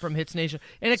help from Hits Nation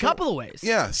in a couple of ways.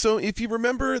 Yeah, so if you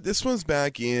remember, this was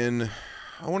back in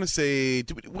I want to say,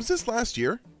 was this last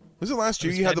year? Was it last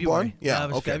year you had the blonde? Yeah, it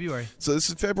was okay. February. So this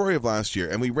is February of last year,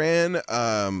 and we ran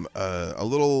a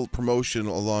little promotion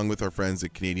along with our friends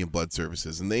at Canadian Blood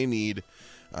Services, and they need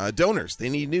donors. They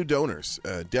need new donors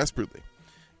desperately.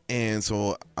 And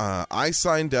so I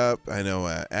signed up. I know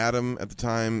Adam at the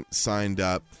time signed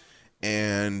up.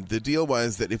 And the deal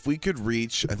was that if we could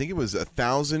reach, I think it was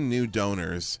 1,000 new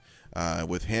donors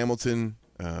with Hamilton,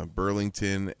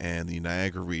 Burlington, and the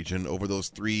Niagara region over those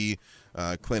 3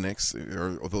 clinics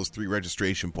or those 3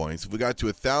 registration points. If we got to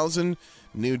 1,000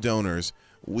 new donors,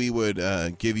 we would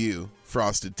give you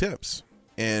frosted tips.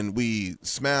 And we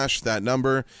smashed that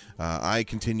number. I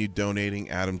continued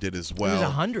donating. Adam did as well. It was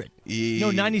 100.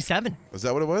 No, 97. Was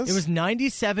that what it was? It was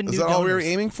 97 new donors. Is that all we were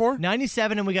aiming for?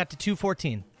 97, and we got to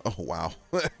 214. Oh, wow.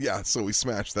 Yeah, so we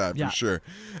smashed that Yeah. for sure.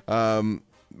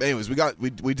 Anyways,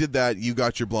 we did that. You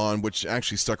got your blonde, which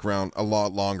actually stuck around a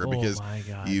lot longer because my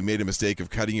God. you made a mistake of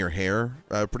cutting your hair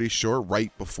pretty short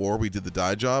right before we did the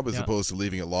dye job as Yeah. opposed to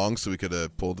leaving it long, so we could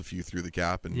have pulled a few through the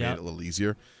cap and Yeah. made it a little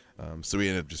easier. So we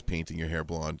ended up just painting your hair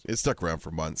blonde. It stuck around for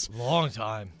months. Long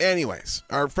time. Anyways,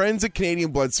 our friends at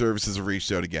Canadian Blood Services have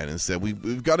reached out again and said,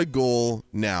 we've got a goal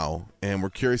now, and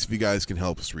we're curious if you guys can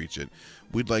help us reach it.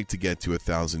 We'd like to get to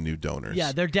 1,000 new donors.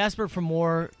 Yeah, they're desperate for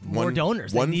more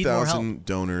donors. They need more help. 1,000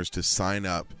 donors to sign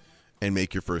up and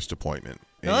make your first appointment.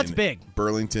 Now, that's in big.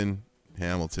 Burlington,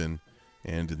 Hamilton,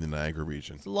 and in the Niagara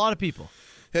region. It's a lot of people.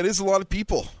 It is a lot of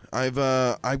people. I've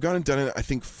gone and done it, I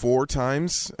think, 4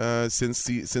 times since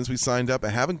we signed up. I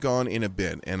haven't gone in a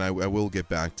bit, and I will get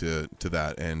back to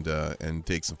that and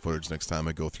take some footage next time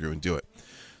I go through and do it.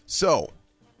 So,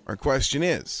 our question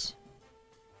is,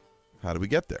 how do we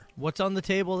get there? What's on the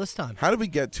table this time? How do we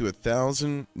get to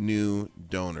 1,000 new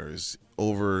donors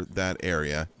over that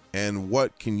area, and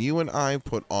what can you and I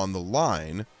put on the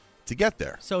line to get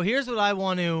there? So here's what I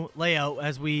want to lay out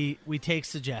as we take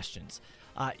suggestions.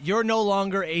 You're no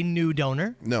longer a new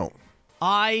donor. No.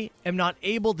 I am not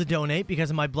able to donate because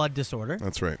of my blood disorder.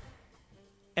 That's right.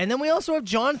 And then we also have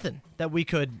Jonathan that we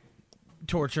could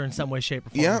torture in some way, shape, or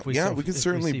form. We can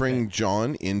certainly bring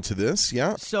John into this.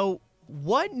 Yeah. So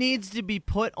what needs to be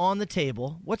put on the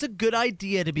table? What's a good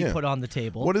idea to be put on the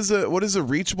table? What is a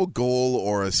reachable goal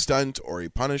or a stunt or a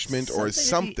punishment or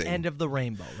something? At the end of the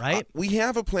rainbow, right? We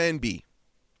have a plan B.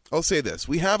 I'll say this.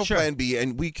 We have a plan B,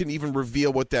 and we can even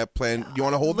reveal what that plan... You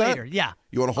want to hold later, that? Yeah.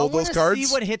 You want to hold those cards?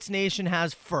 See what Hits Nation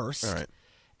has first. All right.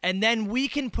 And then we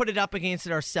can put it up against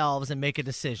it ourselves and make a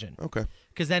decision. Okay.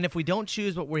 Because then if we don't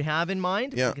choose what we have in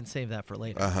mind, we can save that for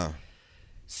later. Uh-huh.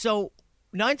 So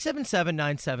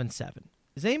 977-977.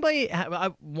 Does anybody... I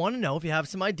want to know if you have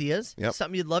some ideas,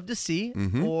 something you'd love to see,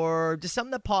 or just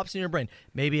something that pops in your brain.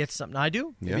 Maybe it's something I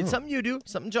do. Maybe it's something you do.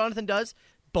 Something Jonathan does.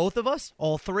 Both of us,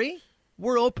 all 3.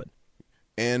 We're open.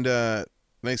 And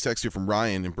nice text here from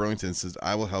Ryan in Burlington says,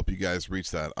 I will help you guys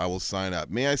reach that. I will sign up.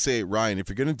 May I say, Ryan, if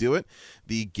you're going to do it,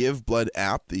 the Give Blood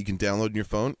app that you can download on your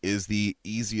phone is the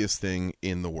easiest thing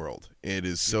in the world. It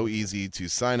is so easy to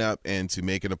sign up and to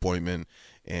make an appointment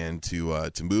and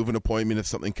to move an appointment if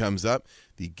something comes up.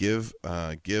 The Give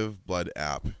Blood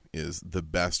app is the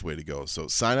best way to go. So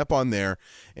sign up on there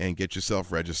and get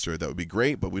yourself registered. That would be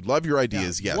great, but we'd love your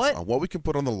ideas, on what we can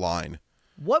put on the line.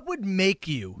 What would make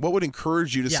you? What would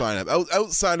encourage you to sign up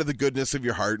outside of the goodness of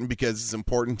your heart, and because it's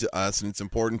important to us and it's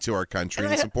important to our country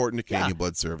and it's important to Canadian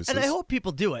Blood Services. And I hope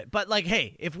people do it. But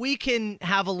hey, if we can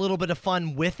have a little bit of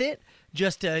fun with it,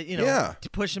 just to to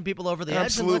push some people over the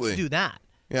edge, then let's do that.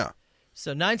 Yeah.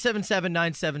 So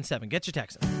 977-977. Get your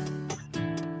text.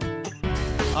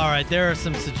 All right, there are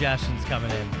some suggestions coming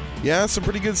in. Yeah, some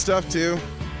pretty good stuff too.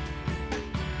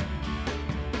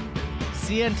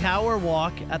 CN Tower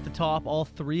walk at the top, all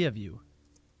 3 of you.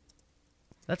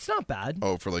 That's not bad.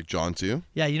 Oh, for John too?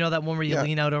 Yeah, you know that one where you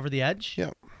lean out over the edge? Yeah.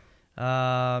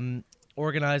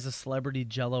 Organize a celebrity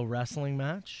Jello wrestling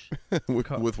match.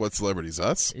 with what celebrities?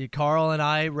 Us? Carl and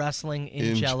I wrestling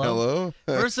in Jello.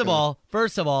 First of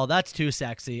all, that's too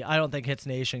sexy. I don't think Hits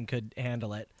Nation could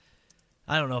handle it.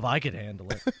 I don't know if I could handle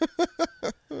it.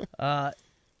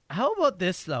 How about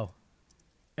this though?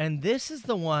 And this is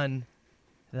the one.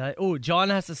 John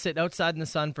has to sit outside in the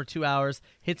sun for 2 hours,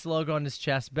 Hits logo on his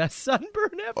chest, best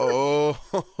sunburn ever.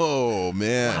 Oh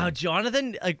man. Wow,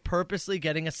 Jonathan purposely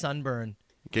getting a sunburn.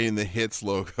 Getting the Hits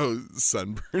logo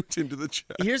sunburned into the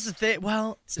chest. Here's the thing,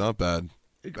 well... It's not bad.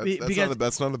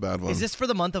 That's not a bad one. Is this for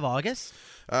the month of August?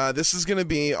 This is going to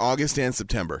be August and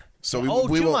September. So we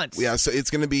 2 won't, months. Yeah, so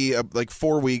it's going to be like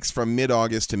 4 weeks from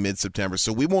mid-August to mid-September.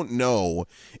 So we won't know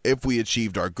if we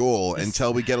achieved our goal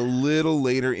until we get a little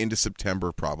later into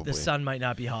September, probably. The sun might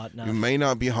not be hot enough. It may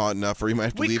not be hot enough, or you might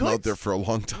have to leave him out there for a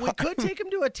long time. We could take him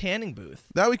to a tanning booth.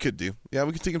 That we could do. Yeah,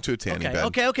 we could take him to a tanning bed.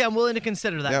 Okay, I'm willing to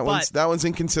consider that. That one's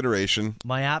in consideration.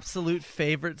 My absolute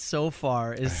favorite so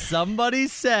far is somebody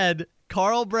said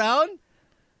Carl Brown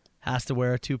has to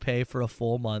wear a toupee for a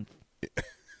full month.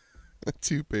 A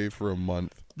toupee for a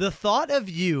month. The thought of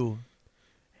you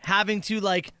having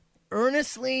to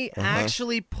earnestly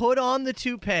actually put on the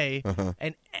toupee,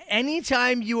 and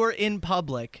anytime you are in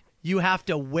public, you have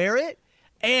to wear it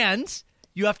and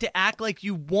you have to act like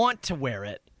you want to wear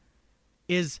it,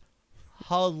 is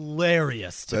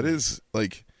hilarious to me. That is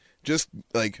just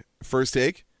first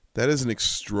take. That is an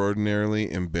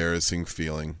extraordinarily embarrassing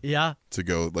feeling. Yeah. To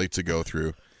go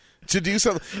through. To do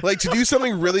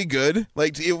something really good,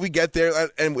 if we get there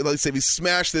and let's say we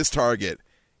smash this target,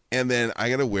 and then I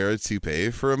gotta wear a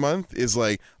toupee for a month, is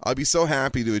I'll be so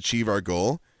happy to achieve our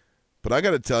goal, but I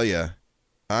gotta tell you,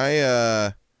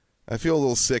 I feel a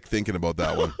little sick thinking about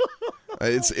that one.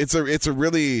 It's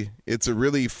a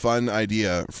really fun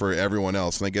idea for everyone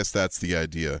else, and I guess that's the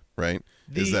idea, right?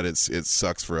 Is that it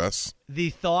sucks for us. The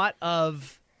thought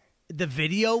of the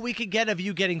video we could get of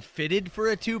you getting fitted for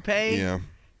a toupee. Yeah.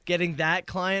 Getting that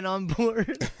client on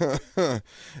board.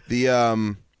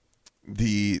 The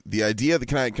idea that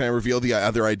can I reveal the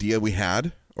other idea we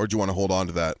had, or do you want to hold on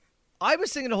to that? I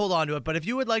was thinking to hold on to it, but if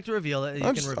you would like to reveal it,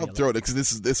 I'll throw it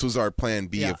because this was our plan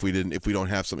B. Yeah. If we don't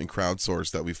have something crowdsourced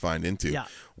that we find into. Yeah.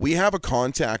 We have a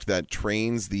contact that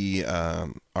trains the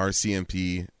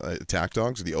RCMP attack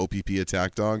dogs, or the OPP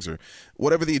attack dogs, or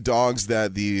whatever the dogs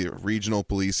that the regional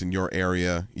police in your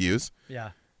area use.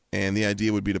 Yeah. And the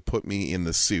idea would be to put me in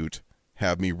the suit,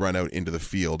 have me run out into the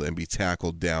field, and be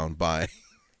tackled down by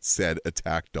said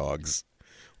attack dogs,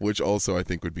 which also I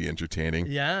think would be entertaining.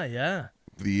 Yeah.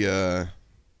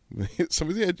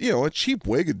 Somebody, a cheap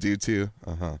way could do too.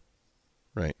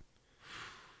 Right.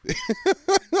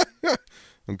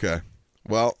 Okay.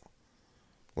 Well,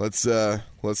 let's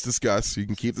discuss. You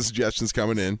can keep the suggestions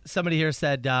coming in. Somebody here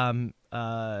said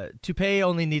toupee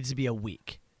only needs to be a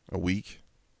week. A week?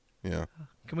 Yeah.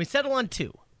 Can we settle on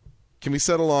 2? Can we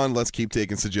settle on let's keep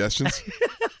taking suggestions?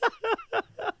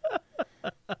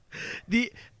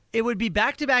 It would be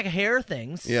back-to-back hair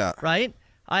things. Yeah. Right?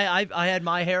 I had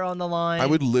my hair on the line. I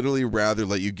would literally rather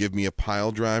let you give me a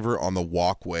pile driver on the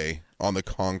walkway, on the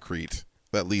concrete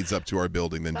that leads up to our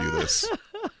building than do this.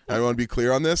 I want to be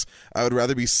clear on this. I would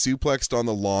rather be suplexed on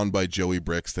the lawn by Joey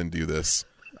Bricks than do this.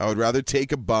 I would rather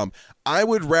take a bump. I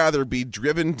would rather be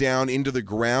driven down into the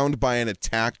ground by an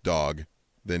attack dog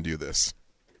than do this.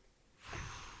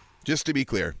 Just to be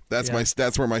clear, that's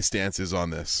where my stance is on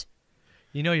this.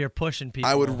 You know you're pushing people.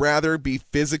 I would rather be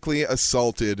physically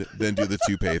assaulted than do the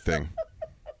toupee thing.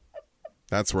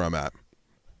 That's where I'm at.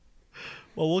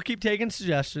 Well, we'll keep taking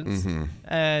suggestions,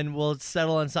 and we'll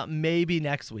settle on something maybe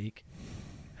next week.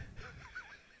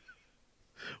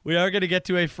 We are going to get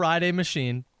to a Friday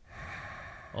machine.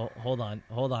 Oh, hold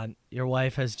on. Your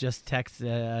wife has just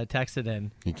texted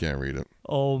in. You can't read it.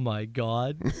 Oh, my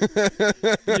God.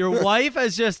 Your wife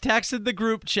has just texted the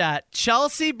group chat.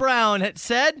 Chelsea Brown had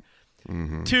said,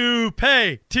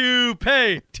 toupee.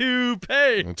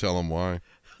 I'll tell him why.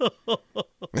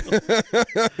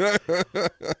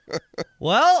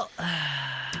 Well.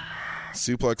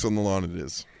 Suplex on the lawn it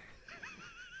is.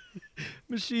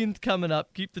 Machine's coming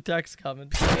up. Keep the text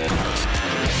coming.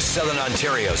 Southern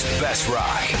Ontario's best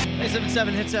rock.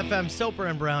 877 Hits FM, Soper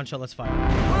and Brown Show. Let's fire.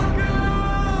 Welcome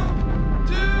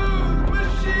to the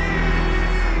machine.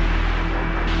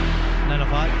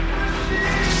 905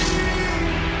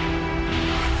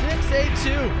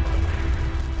 682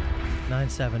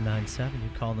 9797. You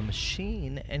call the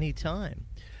machine anytime.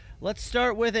 Let's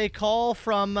start with a call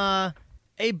from a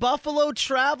Buffalo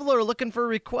traveler looking for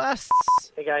requests.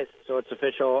 Hey guys, so it's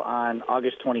official. On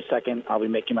August 22nd, I'll be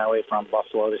making my way from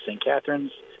Buffalo to St.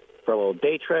 Catharines for a little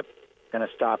day trip. Going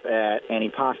to stop at Annie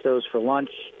Pasto's for lunch.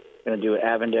 Going to do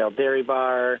Avondale Dairy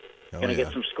Bar. Going to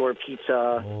get some Score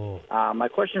Pizza. My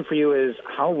question for you is,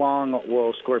 how long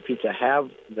will Score Pizza have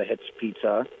the Hits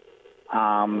Pizza?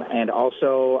 And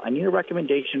also, I need a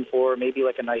recommendation for maybe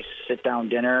like a nice sit-down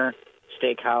dinner,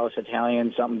 steakhouse,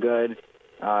 Italian, something good.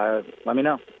 Let me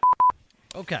know.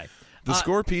 Okay. The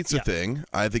Score Pizza thing,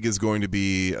 I think it's going to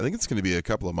be a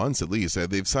couple of months at least.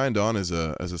 They've signed on as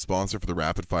a sponsor for the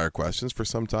rapid fire questions for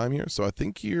some time here, so I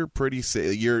think you're pretty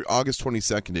safe. Your August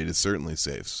 22nd date is certainly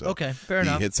safe. So okay, fair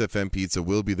enough. The Hits FM Pizza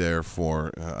will be there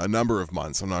for a number of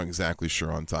months. I'm not exactly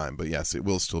sure on time, but yes, it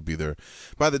will still be there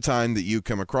by the time that you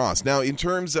come across. Now, in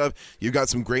terms of, you've got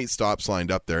some great stops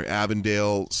lined up there.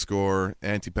 Avondale, Score,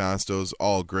 Antipastos,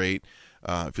 all great.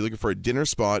 If you're looking for a dinner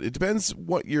spot, it depends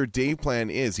what your day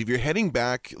plan is. If you're heading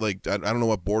back, like, I don't know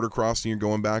what border crossing you're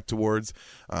going back towards,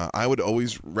 I would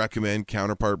always recommend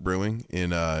Counterpart Brewing in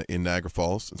Niagara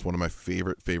Falls. It's one of my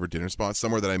favorite dinner spots,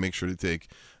 somewhere that I make sure to take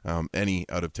any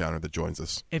out-of-towner that joins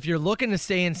us. If you're looking to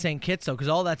stay in St. Kitts, though, because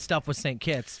all that stuff was St.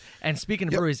 Kitts, and speaking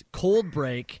of breweries, Cold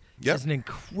Break is an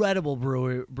incredible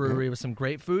brewery with some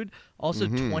great food. Also,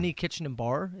 20 Kitchen and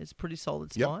Bar is a pretty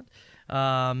solid spot.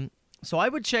 So I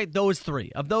would check those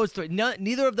three. Of those three,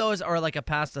 neither of those are like a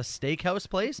pasta steakhouse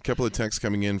place. A couple of texts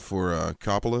coming in for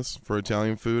Coppolas for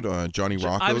Italian food. Johnny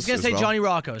Rocco's. I was going to say Johnny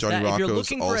Rocco's. Rocco's. If you're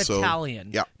looking for also,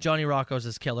 Italian, Johnny Rocco's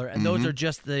is killer. And those are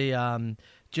just the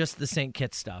St.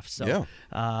 Kitts stuff. So,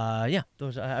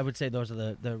 those I would say those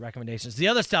are the recommendations. The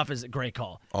other stuff is a great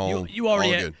call. You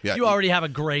already have a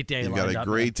great day. You've got a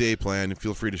great day planned.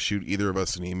 Feel free to shoot either of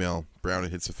us an email.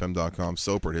 Brown@hitsfm.com,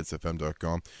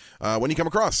 Soper@hitsfm.com. When you come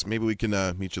across, maybe we can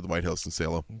meet you at the White House and say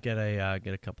hello. Get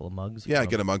a couple of mugs. Yeah,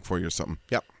 get a mug for you or something.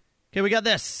 Yep. Okay, we got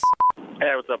this.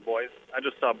 Hey, what's up, boys? I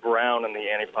just saw Brown in the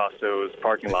Antipastos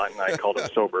parking lot, and I called him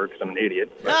Sober because I'm an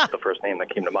idiot. That's the first name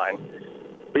that came to mind.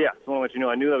 But yeah, just want to let you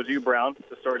know I knew that was you, Brown.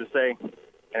 Just sorry to say.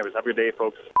 Anyways, have a good day,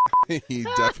 folks. He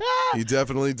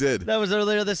definitely did. That was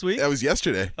earlier this week? That was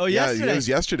yesterday. Oh, yesterday? Yeah, it was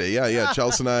yesterday. Yeah.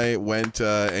 Chelsea and I went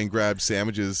and grabbed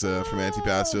sandwiches from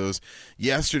Antipastos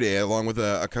yesterday, along with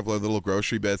a couple of little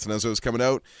grocery bits. And as I was coming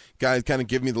out, guy kind of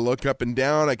gave me the look up and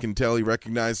down. I can tell he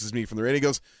recognizes me from the radio. He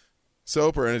goes,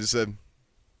 Soper. And I just said,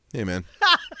 hey, man,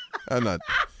 I'm not...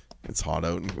 It's hot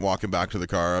out, and walking back to the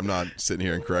car, I'm not sitting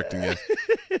here and correcting you.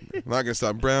 I'm not going to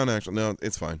stop. Brown, actually. No,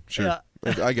 it's fine. Sure.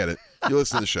 Yeah. I get it. You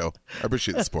listen to the show. I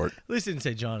appreciate the support. At least he didn't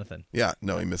say Jonathan. Yeah,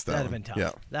 no, he missed that. That'd have been tough.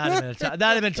 Yeah. That'd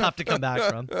have been tough to come back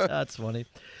from. That's funny.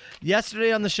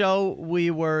 Yesterday on the show, we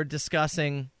were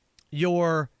discussing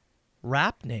your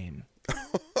rap name.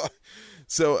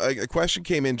 So a question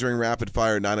came in during Rapid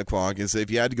Fire at 9 o'clock is if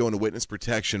you had to go into witness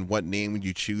protection, what name would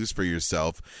you choose for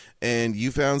yourself? And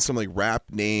you found some like rap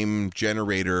name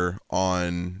generator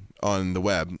on the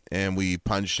web, and we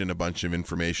punched in a bunch of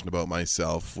information about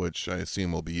myself, which I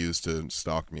assume will be used to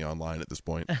stalk me online at this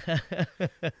point.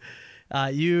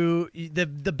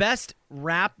 The best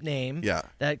rap name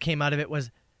that came out of it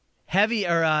was Heavy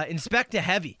or Inspecta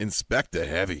Heavy. Inspecta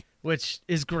Heavy. Which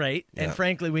is great, and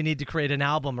frankly, we need to create an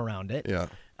album around it. Yeah.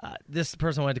 This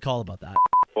person wanted to call about that.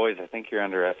 Boys, I think you're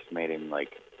underestimating,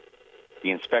 like, the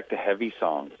Inspecta Heavy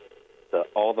songs.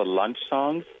 All the lunch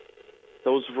songs,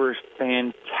 those were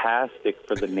fantastic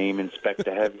for the name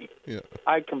Inspecta Heavy. Yeah.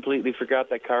 I completely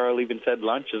forgot that Carl even said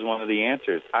lunch is one of the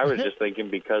answers. I was just thinking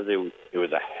because it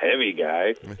was a heavy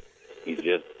guy, he's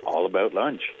just all about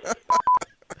lunch.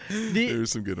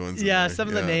 There's some good ones. Yeah, some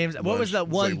of the names. What was that?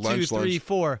 1, 2, 3,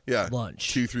 4. Yeah,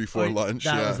 lunch. 2, 3, 4 lunch.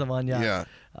 That was the one. Yeah.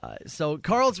 So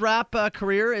Carl's rap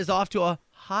career is off to a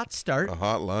hot start. A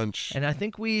hot lunch. And I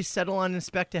think we settle on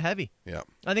Inspecta Heavy. Yeah.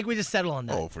 I think we just settle on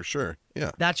that. Oh, for sure.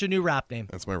 Yeah. That's your new rap name.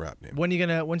 That's my rap name.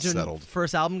 When's your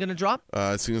first album gonna drop?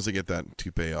 As soon as I get that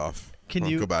toupee off.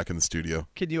 I'll go back in the studio.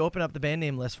 Can you open up the band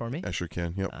name list for me? I sure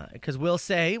can. Yep. Because we'll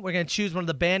say we're gonna choose one of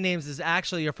the band names is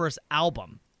actually your first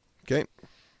album. Okay.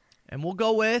 And we'll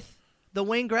go with the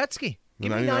Wayne Gretzky.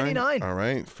 Give me 99. All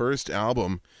right. First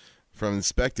album from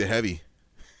Inspecta Heavy.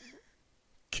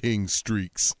 King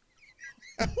Streaks.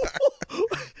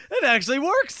 It actually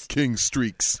works. King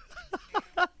Streaks.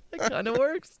 It kind of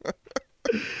works.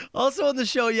 Also on the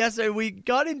show yesterday, we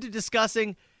got into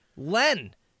discussing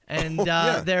Len and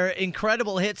their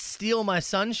incredible hit, Steal My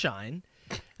Sunshine.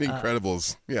 The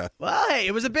Incredibles, yeah. Well, hey,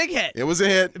 it was a big hit. It was a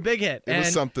hit. A big hit. It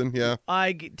was something, yeah.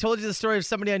 I told you the story of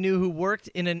somebody I knew who worked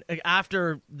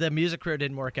after the music career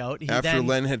didn't work out. After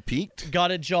Len had peaked?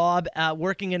 Got a job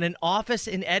working in an office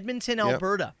in Edmonton,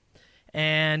 Alberta.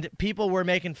 And people were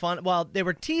making fun. Well, they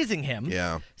were teasing him,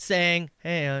 saying,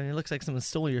 hey, it looks like someone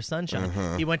stole your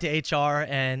sunshine. He went to HR,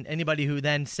 and anybody who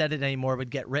then said it anymore would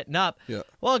get written up. Yeah.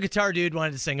 Well, Guitar Dude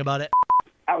wanted to sing about it.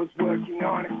 I was working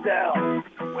on Excel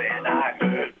when I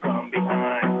heard from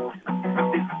behind.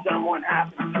 Did someone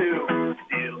happen to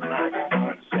steal my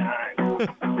sunshine?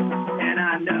 And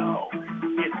I know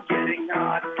it's getting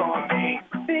hard for me.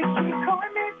 They keep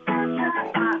calling me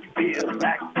sunshine. I feel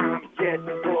like I'm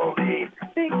getting bullied.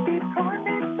 They keep calling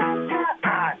me sunshine. I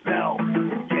know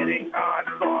it's getting hard.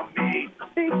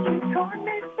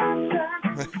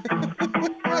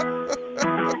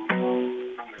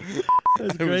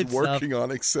 great stuff. Working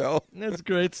on Excel. That's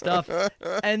great stuff.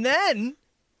 And then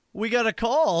we got a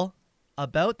call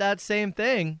about that same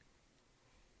thing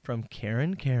from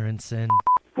Karen Carenson.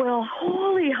 Well,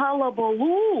 holy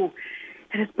hullabaloo.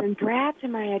 It has been brought to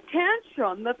my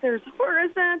attention that there's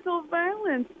horizontal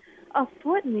violence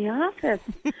afoot in the office.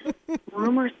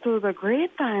 Rumors through the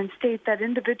grapevine state that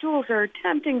individuals are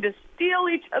attempting to steal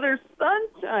each other's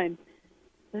sunshine.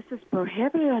 This is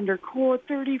prohibited under Code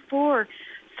 34,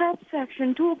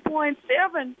 subsection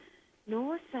 2.7.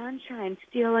 No sunshine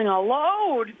stealing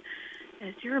allowed.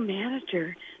 As your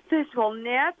manager, this will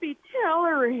not be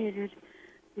tolerated.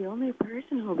 The only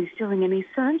person who will be stealing any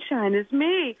sunshine is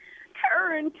me,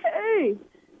 Karen K.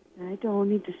 I don't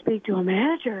need to speak to a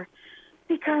manager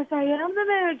because I am the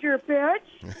manager,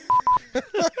 bitch.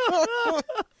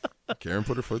 Karen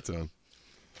put her foot down.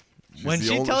 When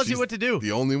she tells you what to do.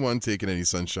 The only one taking any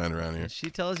sunshine around here. She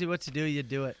tells you what to do, you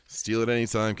do it. Steal it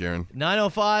anytime, Karen.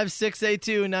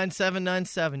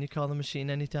 905-682-9797. You call the machine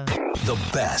anytime. The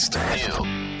best.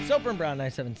 Soper and Brown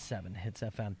 977 Hits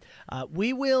FM.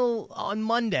 We will, on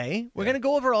Monday, we're going to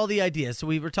go over all the ideas. So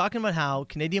we were talking about how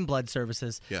Canadian Blood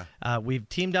Services, we've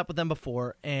teamed up with them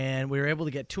before, and we were able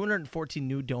to get 214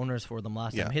 new donors for them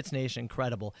last time. Hits Nation,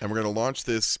 incredible. And we're going to launch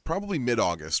this probably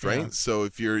mid-August, right? Yeah. So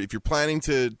if you're planning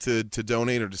to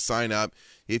donate or to sign up,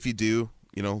 if you do,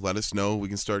 let us know. We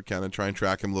can start kind of try and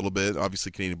track them a little bit.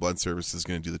 Obviously, Canadian Blood Services is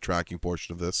going to do the tracking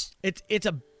portion of this. It's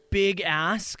a big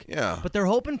ask. Yeah. But they're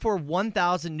hoping for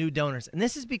 1,000 new donors. And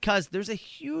this is because there's a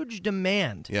huge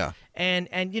demand. Yeah. And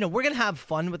we're going to have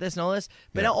fun with this and all this.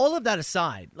 But now all of that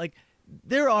aside, like,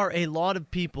 there are a lot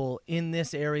of people in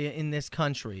this area, in this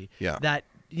country, that,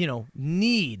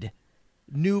 need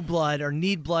new blood or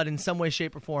need blood in some way,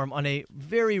 shape, or form on a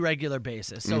very regular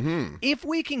basis. So if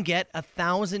we can get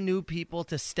 1,000 new people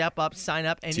to step up, sign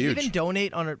up, and even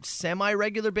donate on a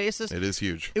semi-regular basis, it is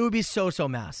huge. It would be so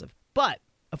massive. But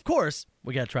of course,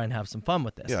 we got to try and have some fun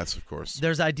with this. Yes, of course.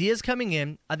 There's ideas coming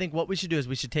in. I think what we should do is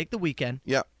we should take the weekend.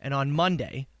 Yeah. And on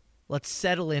Monday, let's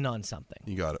settle in on something.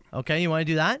 You got it. Okay, you want to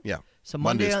do that? Yeah. So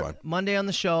Monday's fine. Monday on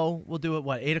the show, we'll do it,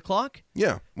 8 o'clock?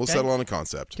 Yeah, we'll settle on a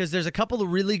concept. Because there's a couple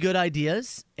of really good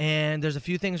ideas, and there's a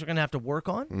few things we're going to have to work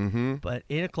on. Mm-hmm. But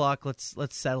 8 o'clock, let's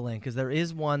settle in, because there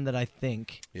is one that I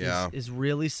think is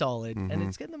really solid, and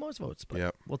it's getting the most votes.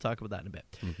 But we'll talk about that in a bit.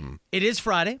 Mm-hmm. It is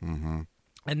Friday, mm-hmm.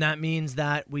 and that means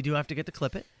that we do have to get to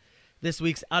Clip It. This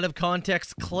week's Out of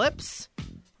Context Clips.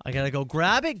 I got to go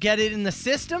grab it, get it in the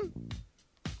system,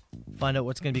 find out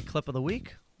what's going to be Clip of the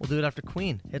Week. We'll do it after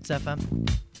Queen Hits FM.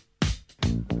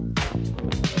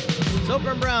 Soper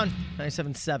and Brown,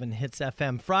 97.7 Hits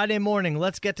FM. Friday morning,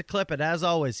 let's get to Clip It. As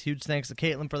always, huge thanks to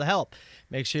Caitlin for the help.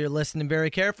 Make sure you're listening very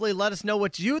carefully. Let us know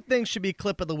what you think should be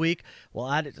Clip of the Week.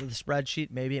 We'll add it to the spreadsheet.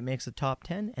 Maybe it makes the top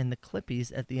 10 and the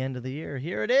Clippies at the end of the year.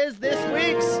 Here it is, this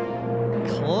week's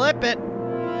Clip It.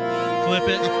 Clip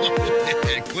it.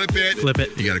 Clip it. Clip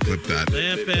it. You got to clip that.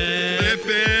 Clip it. Clip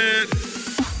it.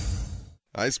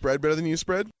 I spread better than you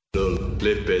spread?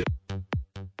 Clip it.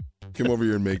 Come over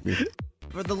here and make me.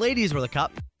 For the ladies with a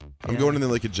cup. I'm going in there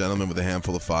like a gentleman with a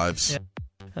handful of fives.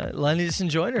 Yeah. Lenny just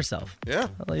enjoying herself. Yeah.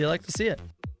 Well, you like to see it.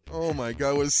 Oh my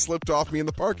God, what slipped off me in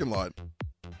the parking lot.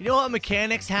 You know what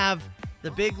mechanics have?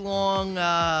 The big long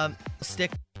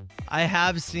stick. I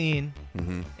have seen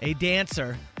a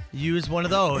dancer use one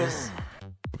of those.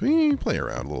 We play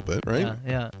around a little bit, right?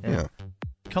 Yeah.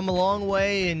 Come a long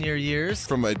way in your years.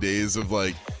 From my days of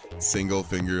single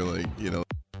finger,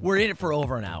 We're in it for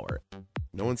over an hour.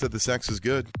 No one said the sex is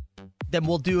good. Then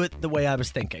we'll do it the way I was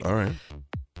thinking. All right.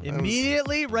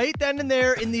 Immediately, right then and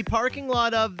there, in the parking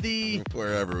lot of the...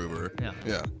 Wherever we were.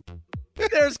 Yeah.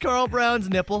 There's Carl Brown's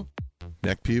nipple.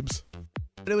 Neck pubes.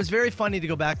 But it was very funny to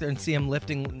go back there and see him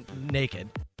lifting naked.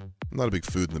 I'm not a big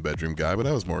food in the bedroom guy, but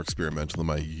I was more experimental in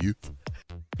my youth.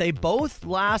 They both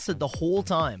lasted the whole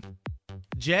time.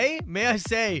 Jay, may I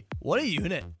say, what a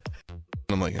unit.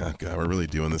 I'm like, oh God, we're really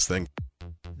doing this thing.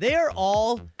 They are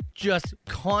all just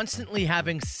constantly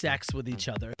having sex with each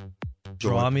other.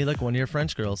 Draw me like one of your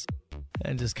French girls.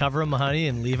 And just cover them, honey,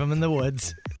 and leave them in the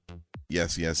woods.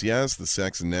 Yes. The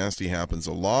sex and nasty happens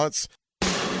a lot.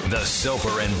 The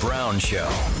Soper and Brown Show.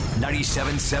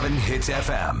 97.7 Hits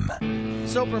FM.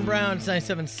 Soper and Brown's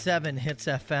 97.7 Hits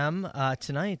FM.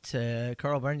 Tonight,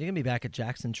 Carl Brown, you're going to be back at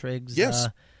Jackson Triggs. Yes.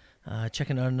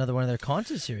 Checking out another one of their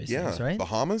concert series things, right?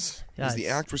 Bahamas is the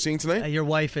act we're seeing tonight. Your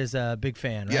wife is a big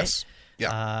fan, right? Yes.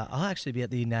 Yeah. I'll actually be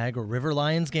at the Niagara River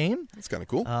Lions game. That's kind of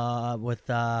cool. With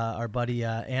our buddy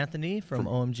Anthony from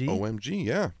OMG. OMG,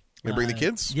 yeah. Gonna bring the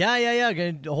kids? Yeah.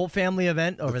 Gonna do a whole family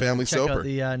event over there. Family Check Soper. out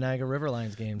the Niagara River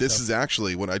Lions game. This is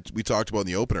actually what we talked about in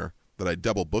the opener. that I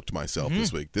double booked myself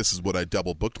this week. This is what I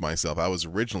double booked myself. I was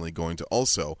originally going to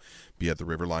also be at the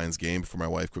River Lions game before my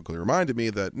wife quickly reminded me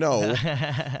that, no,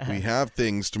 we have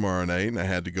things tomorrow night, and I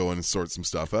had to go in and sort some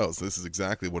stuff out. So this is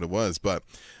exactly what it was. But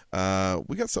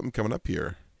we got something coming up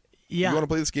here. Yeah. You want to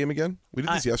play this game again? We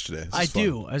did this yesterday. I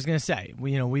do. I was going to say,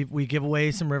 we give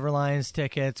away some River Lions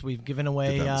tickets. We've given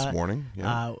away Did that this morning.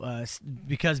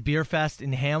 because Beer Fest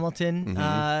in Hamilton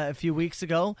a few weeks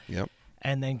ago. Yep.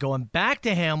 And then going back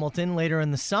to Hamilton later in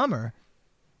the summer,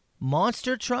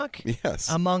 Monster Truck,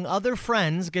 among other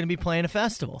friends, going to be playing a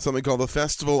festival. Something called the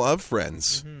Festival of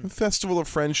Friends. The Festival of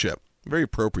Friendship. Very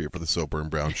appropriate for the Soper and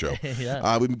Brown Show.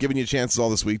 Yeah. We've been giving you chances all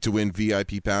this week to win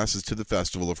VIP passes to the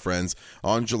Festival of Friends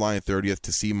on July 30th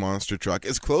to see Monster Truck.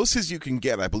 As close as you can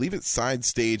get. I believe it's side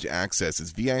stage access. It's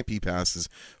VIP passes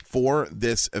for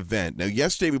this event. Now,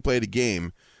 yesterday we played a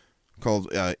game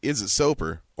called Is It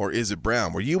Soper or Is It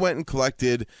Brown, where you went and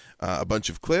collected a bunch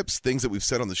of clips, things that we've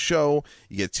said on the show.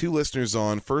 You get 2 listeners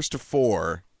on, first to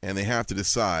 4, and they have to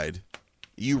decide.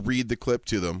 You read the clip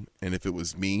to them, and if it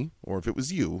was me or if it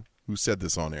was you who said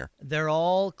this on air. They're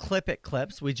all Clip It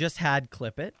clips. We just had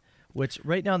Clip It, which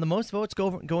right now the most votes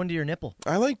go into your nipple.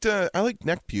 I like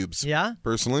neck pubes. Yeah,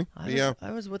 personally.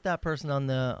 I was with that person on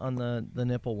the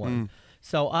nipple one.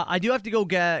 So I do have to go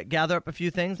gather up a few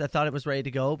things. I thought it was ready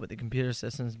to go, but the computer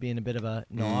system's being a bit of a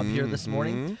knob here this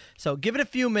morning. So give it a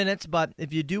few minutes, but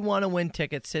if you do want to win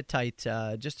tickets, sit tight.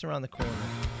 Just around the corner,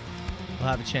 we'll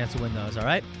have a chance to win those, all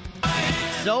right?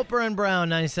 Soper and Brown,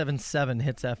 97.7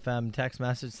 Hits FM. Text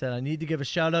message said, I need to give a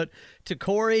shout-out to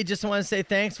Corey. Just want to say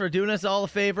thanks for doing us all a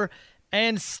favor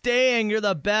and staying. You're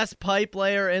the best pipe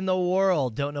layer in the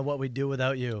world. Don't know what we'd do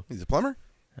without you. He's a plumber?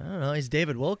 I don't know. He's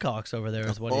David Wilcox over there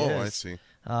is what he is. Oh, I see.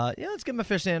 Yeah, let's give him a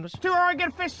fish sandwich. 2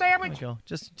 Oregon fish sandwich. There we go.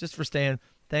 Just for staying.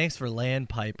 Thanks for laying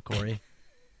pipe, Corey.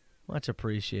 Much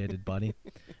appreciated, buddy.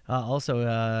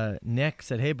 Also, Nick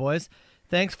said, hey, boys.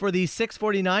 Thanks for the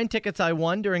 649 tickets I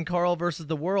won during Carl versus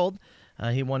the World.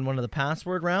 He won one of the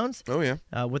password rounds. Oh,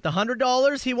 yeah. With the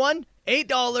 $100, he won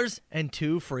 $8 and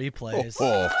 2 free plays.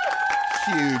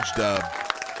 Huge dub.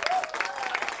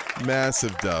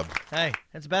 Massive dub. Hey,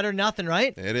 that's better than nothing,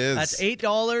 right? It is. That's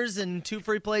 $8 and 2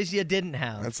 free plays you didn't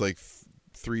have. That's like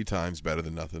 3 times better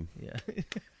than nothing. Yeah.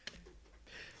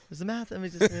 Was the math? I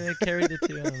mean, just carried it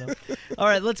too. I don't know. All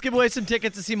right, let's give away some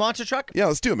tickets to see Monster Truck. Yeah,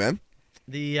 let's do it, man.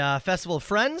 The Festival of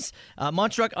Friends.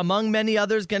 Monster Truck, among many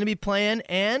others, going to be playing.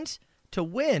 And to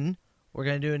win, we're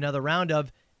going to do another round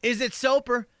of Is It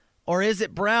Soper or Is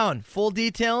It Brown? Full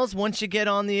details once you get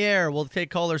on the air. We'll take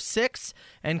caller 6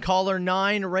 and caller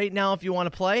 9 right now if you want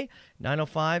to play.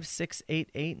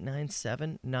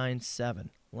 905-688-9797.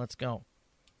 Let's go.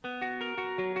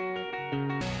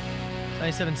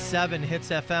 97.7 Hits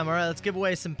FM. All right, let's give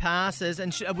away some passes.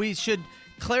 And we should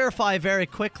clarify very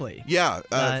quickly. Yeah,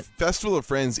 Festival of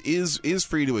Friends is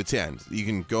free to attend. You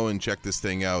can go and check this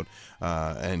thing out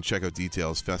and check out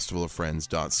details,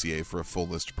 festivalofriends.ca for a full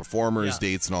list of performers,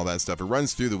 dates, and all that stuff. It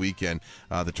runs through the weekend,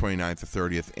 the 29th, the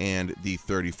 30th, and the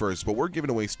 31st. What we're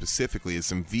giving away specifically is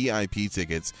some VIP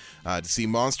tickets to see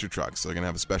Monster Trucks. So they're going to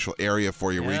have a special area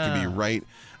for you where you can be right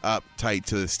up tight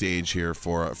to the stage here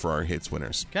for our hits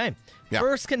winners. Okay. Yeah.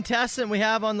 First contestant we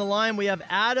have on the line, we have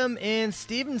Adam in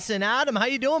Stevenson. Adam, how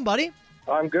you doing, buddy?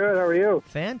 I'm good. How are you?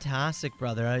 Fantastic,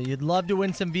 brother. You'd love to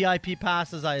win some VIP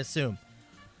passes, I assume.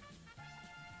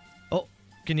 Oh,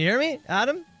 can you hear me,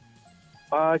 Adam?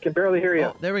 I can barely hear you.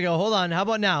 Oh, there we go. Hold on. How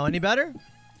about now? Any better? A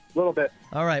little bit.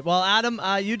 All right. Well, Adam,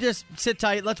 you just sit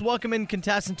tight. Let's welcome in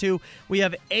contestant 2. We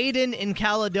have Aiden in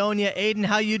Caledonia. Aiden,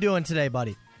 how you doing today,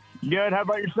 buddy? Good. How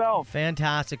about yourself?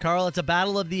 Fantastic. Carl, it's a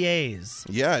battle of the A's.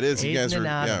 Yeah, it is. Aiden you guys are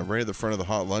Adam. right at the front of the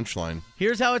hot lunch line.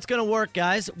 Here's how it's going to work,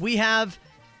 guys. We have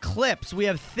clips. We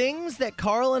have things that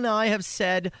Carl and I have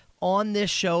said on this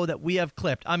show that we have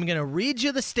clipped. I'm going to read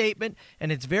you the statement,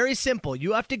 and it's very simple.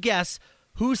 You have to guess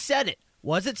who said it.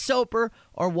 Was it Soper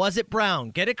or was it Brown?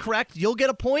 Get it correct, you'll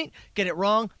get a point. Get it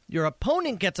wrong, your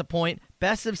opponent gets a point.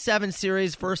 Best of 7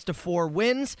 series, first to 4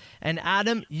 wins. And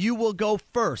Adam, you will go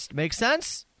first. Make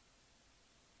sense?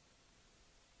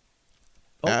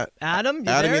 Oh, Adam, you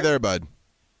Adam, there? you there, bud?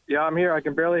 Yeah, I'm here. I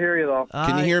can barely hear you, though.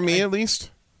 Can you hear me at least?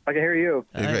 I can hear you.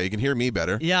 Okay, you can hear me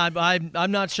better. Yeah,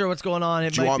 I'm not sure what's going on.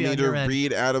 It Do you might want be me on to your end.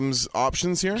 read Adam's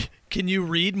options here? Can you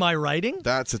read my writing?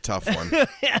 That's a tough one.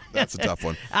 That's a tough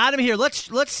one. Adam, here, let's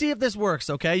see if this works,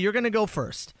 okay? You're going to go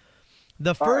first.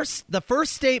 The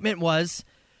first statement was,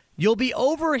 "You'll be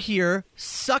over here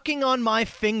sucking on my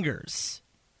fingers."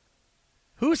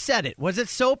 Who said it? Was it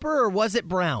Soper or was it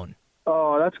Brown?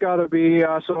 Oh, that's got to be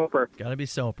Soper. Got to be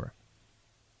Soper.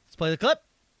 Let's play the clip.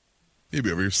 He'd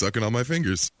be over here sucking on my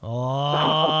fingers.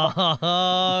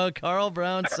 Oh, Carl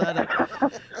Brown said it.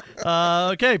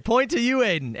 Okay, point to you,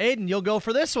 Aiden. Aiden, you'll go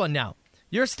for this one now.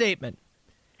 Your statement.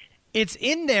 It's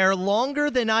in there longer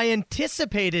than I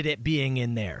anticipated it being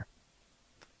in there.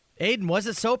 Aiden, was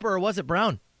it Soper or was it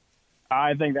Brown?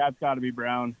 I think that's got to be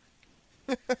Brown.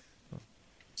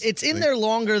 It's in there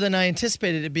longer than I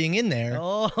anticipated it being in there.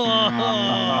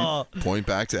 Oh. Point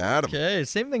back to Adam. Okay,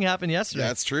 same thing happened yesterday.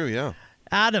 That's true, yeah.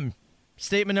 Adam,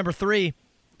 statement number 3.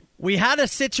 We had a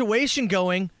situation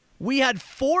going. We had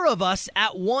 4 of us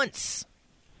at once.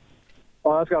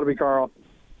 Oh, that's got to be Carl.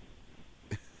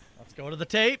 Let's go to the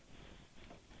tape.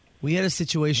 We had a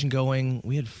situation going.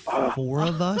 We had 4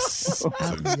 of us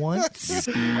at once.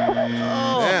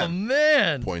 Oh,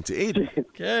 man. Point to Aiden.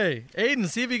 Okay. Aiden,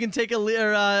 see if you can take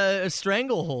a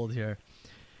stranglehold here.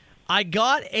 I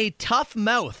got a tough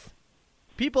mouth.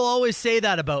 People always say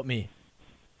that about me.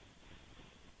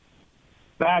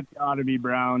 That's got to be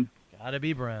Brown. Gotta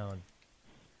be Brown.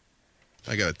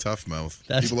 I got a tough mouth.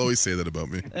 That's- People always say that about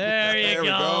me. There you we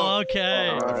go.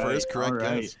 Okay. The first correct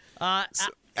right. guess. Uh,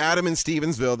 Adam in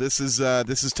Stevensville, this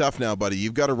is tough now, buddy.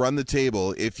 You've got to run the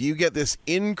table. If you get this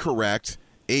incorrect,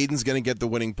 Aiden's going to get the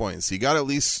winning points. So you got to at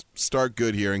least start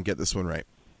good here and get this one right.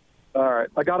 All right.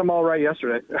 I got them all right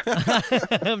yesterday.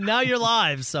 now you're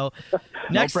live. So,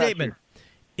 next pressure. statement.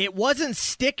 It wasn't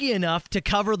sticky enough to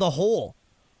cover the hole.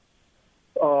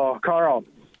 Oh, Carl.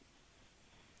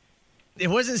 It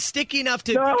wasn't sticky enough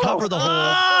to No. cover the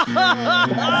hole.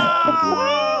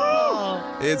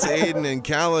 It's Aiden in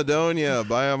Caledonia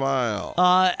by a mile.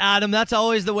 Adam, that's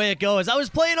always the way it goes. I was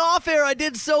playing off air. I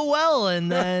did so well.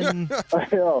 And then, I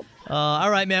know. all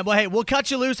right, man. Well, hey, we'll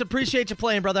cut you loose. Appreciate you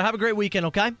playing, brother. Have a great weekend,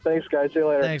 okay? Thanks, guys. See you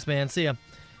later. Thanks, man. See ya.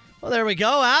 Well, there we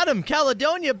go. Adam,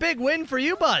 Caledonia, big win for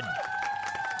you, bud.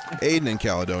 Aiden in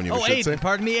Caledonia, we should Aiden. say.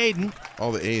 Pardon me, Aiden.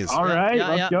 All the A's. All right,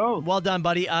 let's go. Well done,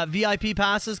 buddy. VIP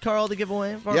passes, Carl, to give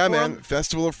away? Yeah, man.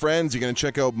 Festival of Friends. You're going to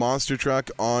check out Monster Truck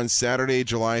on Saturday,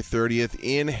 July 30th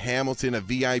in Hamilton, a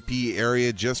VIP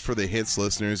area just for the hits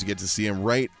listeners. You get to see him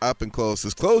right up and close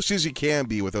as you can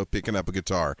be without picking up a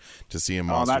guitar to see him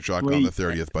Monster Truck on the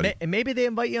 30th, buddy. And maybe they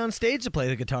invite you on stage to play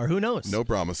the guitar. Who knows? No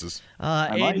promises.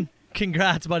 Aiden,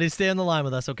 congrats, buddy. Stay on the line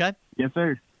with us, okay? Yes,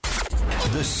 sir.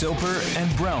 The Soper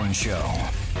and Brown Show.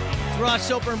 Raj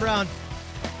Soper and Brown.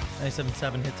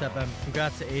 97.7 Hits FM.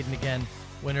 Congrats to Aiden again,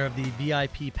 winner of the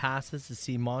VIP passes to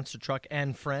see Monster Truck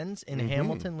and Friends in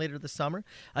Hamilton later this summer.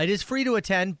 It is free to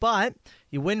attend, but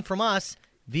you win from us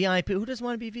VIP. Who doesn't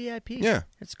want to be VIP? Yeah.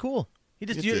 It's cool.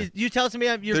 You tell us to me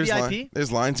you're There's VIP?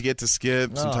 There's lines you get to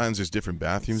skip. Oh. Sometimes there's different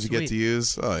bathrooms you get Sweet. to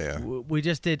use. Oh, yeah. We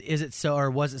just did. Is it so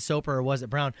or was it Soper or was it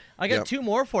Brown? I got Yep. 2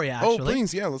 more for you. Actually. Oh,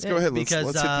 please, yeah. Let's go ahead. Let's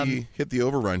hit the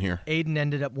overrun here. Aiden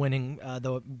ended up winning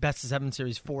the Best of 7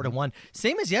 series 4-1.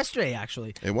 Same as yesterday,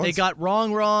 actually. It was. They got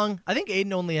wrong. I think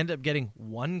Aiden only ended up getting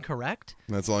 1 correct.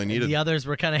 That's all I needed. The others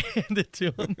were kind of handed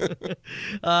to him.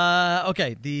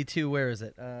 Okay, the 2. Where is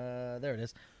it? There it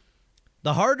is.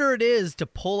 The harder it is to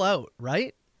pull out,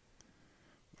 right?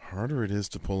 Harder it is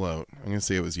to pull out. I'm going to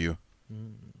say it was you.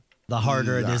 The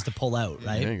harder it is to pull out,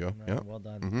 right? There you go. Right, Yeah. well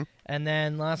done. Mhm. And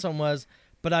then last one was,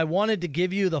 but I wanted to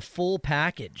give you the full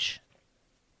package.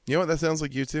 You know what? That sounds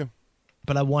like you, too.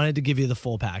 But I wanted to give you the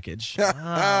full package. Look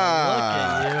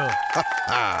at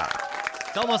you.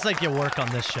 It's almost like you work on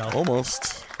this show.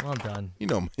 Almost. Well done. You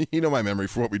know my memory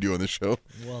for what we do on this show.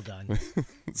 Well done.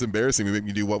 It's embarrassing. We make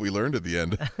me do what we learned at the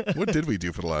end. What did we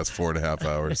do for the last 4.5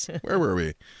 hours? Where were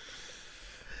we?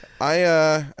 I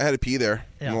had a pee there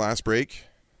in the last break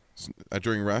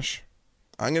during Rush.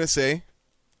 I'm going to say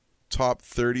top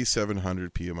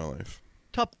 3,700 pee of my life.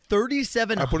 Top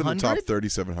 3,700? I put it in the top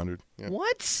 3,700. Yeah.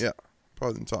 What? Yeah.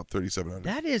 Probably in the top 3,700.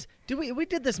 That is. We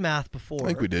did this math before. I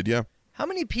think we did, yeah. How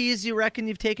many pees do you reckon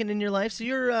you've taken in your life? So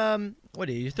you're, what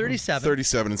are you, 37?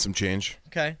 37 and some change.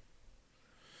 Okay.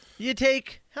 You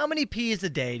take, how many pees a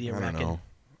day do you reckon? I don't know.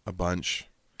 A bunch.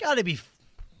 Gotta be,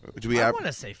 I want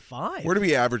to say 5. Where do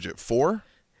we average it? 4?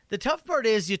 The tough part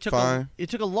is you took 5. you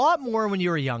took a lot more when you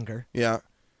were younger. Yeah.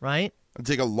 Right? I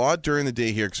take a lot during the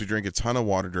day here because we drink a ton of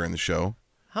water during the show.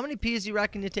 How many pees do you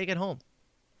reckon you take at home?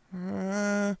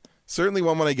 Certainly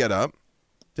one when I get up.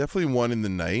 Definitely one in the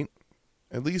night.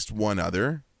 At least one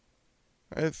other.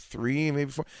 I have 3, maybe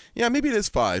 4. Yeah, maybe it is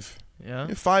 5. Yeah.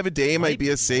 5 a day might be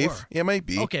as safe. more. Yeah, it might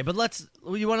be. Okay, but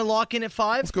you want to lock in at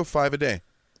 5? Let's go 5 a day.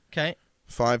 Okay.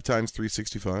 5 times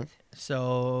 365.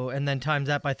 So, and then times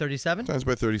that by 37? Times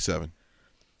by 37.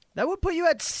 That would put you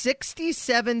at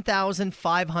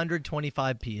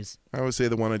 67,525 Ps. I would say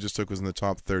the one I just took was in the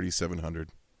top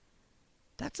 3,700.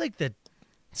 That's like the...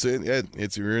 So yeah,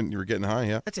 you're getting high,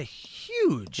 yeah. That's a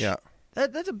huge... Yeah.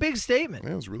 That's a big statement.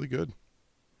 Yeah, it was really good.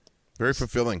 Very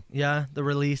fulfilling. Yeah, the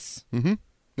release. Mm-hmm.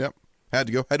 Yep. Had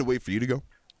to go. Had to wait for you to go.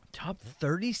 Top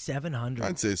 3,700.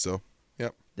 I'd say so.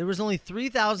 Yep. There was only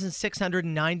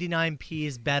 3,699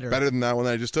 P's better. Better than that one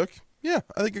that I just took? Yeah,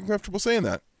 I think I'm comfortable saying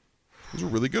that. It was a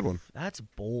really good one. That's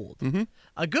bold. Mm-hmm.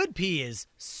 A good P is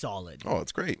solid. Oh,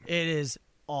 it's great. It is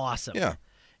awesome. Yeah.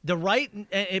 But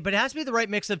it has to be the right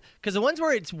mix of, because the ones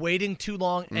where it's waiting too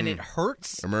long and it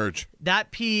hurts, Emerge. that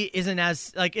P isn't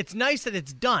as, like, it's nice that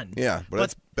it's done. Yeah, but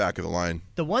it's back of the line.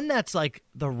 The one that's like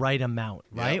the right amount,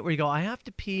 right? Yeah. Where you go, I have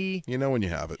to pee. You know when you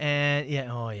have it. And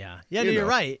yeah. Yeah, You you're know.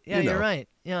 right. Yeah, You know. you're right.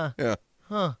 Yeah. Yeah.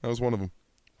 Huh. That was one of them.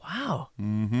 Wow.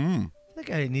 Mm-hmm. I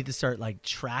think I need to start like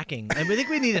tracking. I think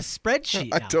we need a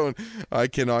spreadsheet now. I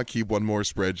cannot keep one more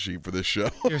spreadsheet for this show.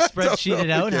 You're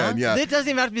spreadsheeted out, huh? Yeah. It doesn't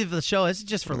even have to be for the show. This is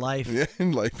just for life. Yeah,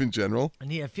 in life in general.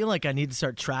 I feel like I need to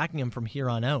start tracking them from here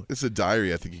on out. It's a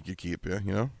diary I think you could keep, yeah,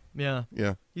 you know? Yeah.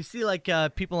 Yeah. You see, like,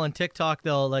 people on TikTok,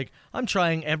 they'll, like, I'm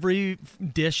trying every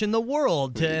dish in the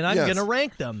world, and I'm Yes. going to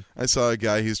rank them. I saw a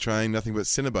guy who's trying nothing but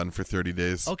Cinnabon for 30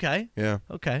 days. Okay. Yeah.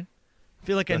 Okay. I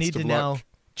feel like I Best need of to luck. now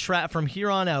trap from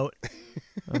here on out.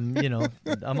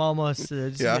 I'm almost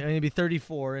just Yeah. I'm going to be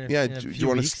 34 in a, Yeah, in a do few you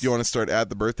want weeks. to start at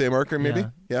the birthday marker maybe?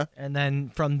 Yeah. And then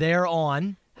from there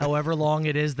on, however long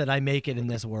it is that I make it in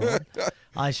this world,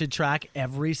 I should track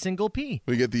every single P.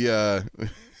 We get the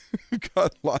we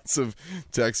got lots of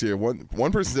texts here. One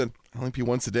person said, I only pee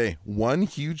once a day. One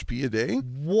huge pee a day?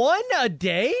 One a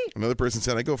day? Another person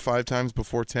said, I go 5 times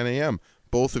before 10 a.m.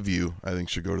 Both of you, I think,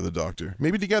 should go to the doctor.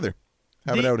 Maybe together.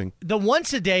 Have an outing. The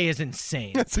once a day is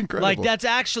insane. That's incredible. Like, that's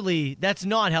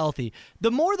not healthy.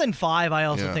 The more than 5, I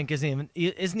also think isn't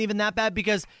even that bad,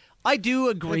 because I do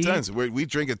agree. It does. We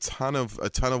drink a ton of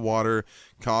water,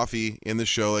 coffee in the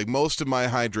show. Like, most of my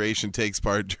hydration takes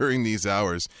part during these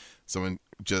hours.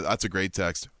 That's a great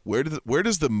text. Where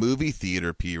does the movie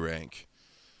theater pee rank?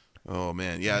 Oh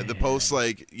man, yeah. The post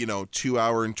 2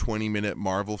 hour and 20-minute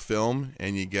Marvel film,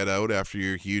 and you get out after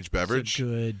your huge beverage. It's a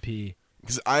good pee.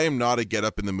 Because I am not a get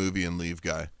up in the movie and leave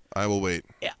guy. I will wait.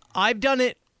 Yeah, I've done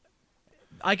it.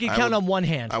 I can count on one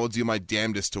hand. I will do my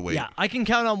damnedest to wait. Yeah, I can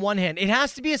count on one hand. It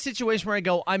has to be a situation where I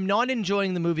go, I'm not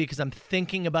enjoying the movie because I'm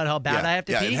thinking about how bad I have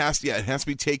to pee. It has to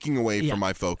be taking away from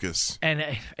my focus. And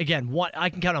again,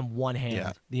 I can count on one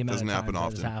hand the amount doesn't of happen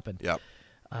times that often. has happened. Yep.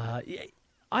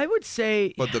 I would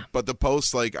say, but the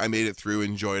post, like, I made it through,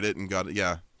 enjoyed it, and got it.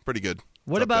 Yeah, pretty good.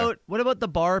 What about the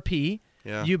bar pee?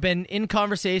 Yeah. You've been in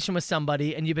conversation with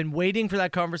somebody, and you've been waiting for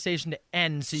that conversation to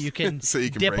end so you can,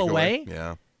 dip break away.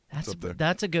 Yeah,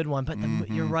 that's a good one. But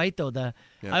you're right though. Yeah.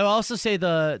 I also say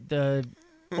the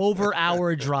over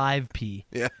hour drive pee.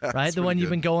 Yeah, right. The one you've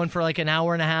been going for like an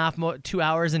hour and a half, 2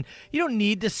 hours, and you don't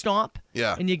need to stop.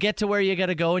 Yeah. And you get to where you got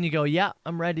to go, and you go, yeah,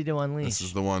 I'm ready to unleash. This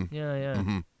is the one. Yeah.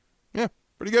 Mm-hmm. Yeah,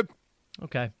 pretty good.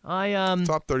 Okay.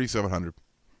 Top 3,700.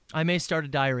 I may start a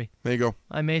diary. There you go.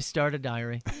 I may start a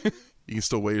diary. You can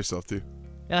still weigh yourself too.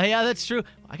 Yeah, that's true.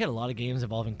 I got a lot of games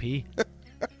involving pee.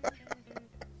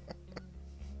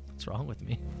 What's wrong with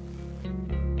me?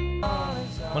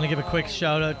 I want to give a quick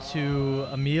shout out to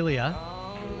Amelia,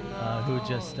 who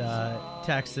just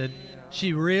texted.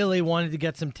 She really wanted to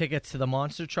get some tickets to the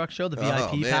Monster Truck Show, the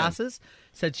VIP passes.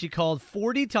 Said she called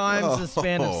 40 times in the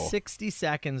span of 60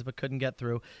 seconds, but couldn't get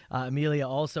through. Amelia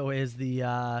also is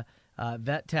the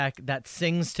vet tech that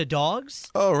sings to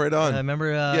dogs. Oh, right on.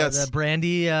 Remember yes. the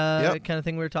Brandy kind of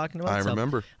thing we were talking about? I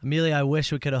remember. Amelia, I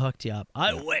wish we could have hooked you up.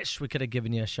 I wish we could have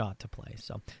given you a shot to play.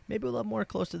 So maybe we'll have more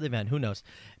close to the event. Who knows?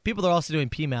 People are also doing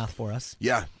P-Math for us.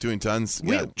 Yeah, doing tons.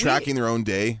 Tracking their own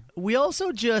day. We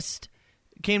also just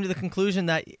came to the conclusion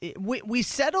that we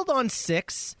settled on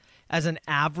 6 as an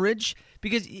average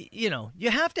because,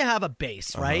 you have to have a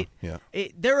base, right? Yeah.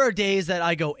 There are days that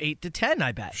I go 8 to 10,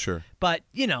 I bet. Sure. But,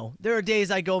 there are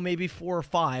days I go maybe 4 or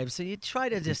 5. So you try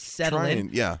to just settle in.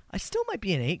 Yeah. I still might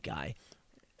be an 8 guy.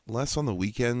 Less on the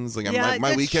weekends. Like Yeah, my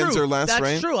that's weekends true. are less, That's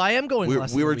right? true. I am going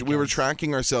less on We the were weekends.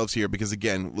 tracking ourselves here because,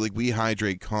 again, like, we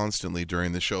hydrate constantly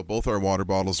during the show. Both our water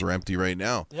bottles are empty right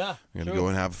now. Yeah, we're gonna go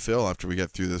and have a fill after we get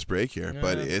through this break here. Yeah.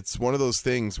 But it's one of those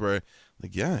things where,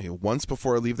 like, once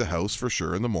before I leave the house for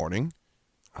sure in the morning,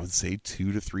 I would say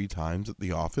 2 to 3 times at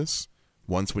the office.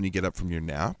 Once when you get up from your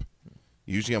nap.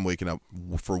 Usually I'm waking up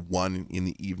for 1 in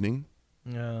the evening.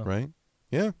 Yeah. Right?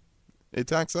 Yeah. It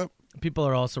tacks up. People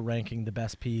are also ranking the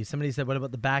best pee. Somebody said, what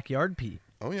about the backyard pee?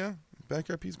 Oh, yeah.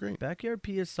 Backyard pee is great. Backyard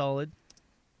pee is solid.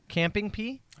 Camping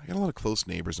pee? I got a lot of close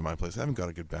neighbors in my place. I haven't got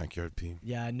a good backyard pee.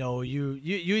 Yeah, no, you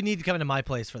need to come into my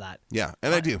place for that. Yeah,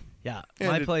 and I do. Yeah, And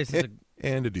my place is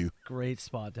and I do. great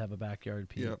spot to have a backyard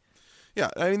pee. Yeah. Yeah,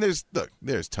 I mean,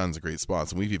 there's tons of great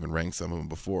spots, and we've even ranked some of them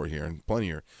before here, and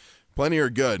plenty are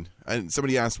good. And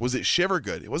somebody asked, was it Shiver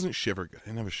good? It wasn't Shiver good. I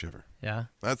didn't have a Shiver. Yeah.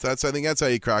 That's I think that's how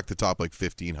you crack the top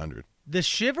 1,500. The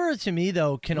shiver to me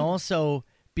though can also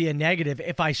be a negative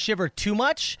if I shiver too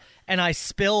much and I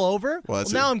spill over. Well,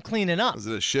 now I'm cleaning up. Is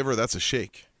it a shiver? That's a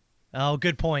shake. Oh,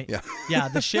 good point. Yeah. Yeah,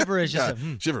 the shiver is just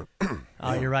shiver.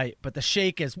 Oh, you're right. But the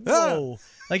shake is whoa.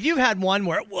 Like you've had one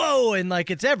where whoa and like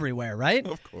it's everywhere, right?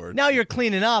 Of course. Now you're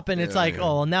cleaning up and it's like,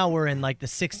 oh, now we're in like the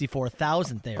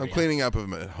 64,000th area. I'm cleaning up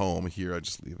at home. Here, I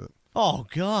just leave it. Oh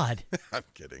God. I'm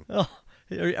kidding. Oh,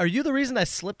 are you the reason I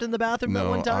slipped in the bathroom that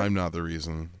one time? No, I'm not the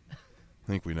reason. I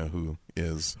think we know who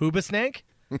is. Hoobasnake?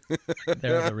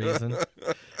 They're the reason.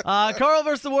 Carl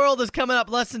versus the World is coming up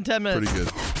less than 10 minutes. Pretty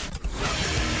good.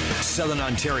 Southern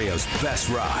Ontario's best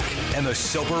rock and the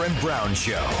Soper and Brown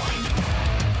Show.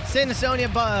 St. Ansonia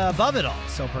above it all.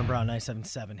 Soper and Brown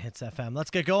 977 Hits FM. Let's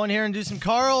get going here and do some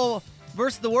Carl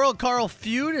versus the World. Carl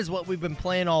Feud is what we've been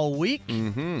playing all week.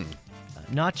 Mm-hmm.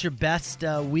 Not your best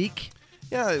week.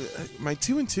 Yeah, my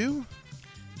 2-2.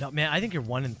 No, man, I think you're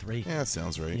 1-3. Yeah, that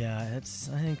sounds right. Yeah, I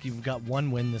think you've got one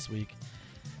win this week.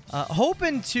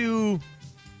 Hoping to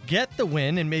get the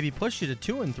win and maybe push you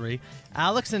to 2-3.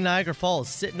 Alex in Niagara Falls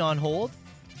sitting on hold.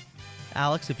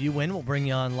 Alex, if you win, we'll bring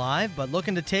you on live. But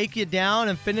looking to take you down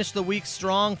and finish the week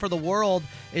strong for the World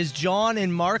is John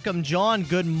in Markham. John,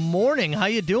 good morning. How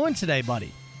you doing today,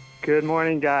 buddy? Good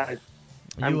morning, guys.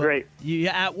 I'm great. You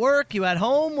at work? You at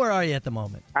home? Where are you at the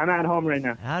moment? I'm at home right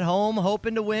now. At home,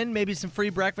 hoping to win maybe some free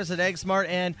breakfast at Egg Smart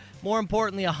and, more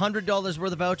importantly, $100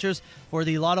 worth of vouchers for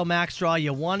the Lotto Max draw.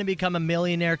 You want to become a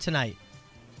millionaire tonight.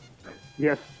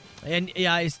 Yes. And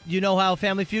you know how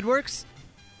Family Feud works?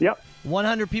 Yep.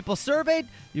 100 people surveyed.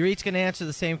 You're each going to answer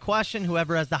the same question.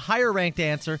 Whoever has the higher ranked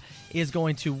answer is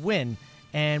going to win.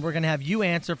 And we're going to have you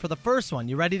answer for the first one.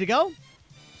 You ready to go?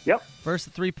 Yep. First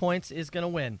 3 points is going to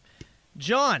win.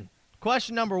 John,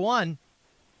 question number 1.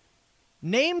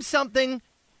 Name something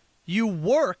you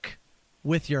work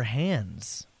with your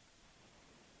hands.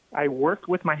 I work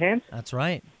with my hands? That's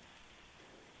right.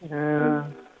 Oh,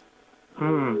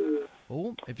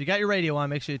 if you got your radio on,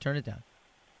 make sure you turn it down.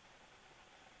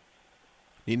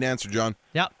 Need an answer, John?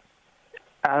 Yep.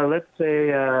 Let's say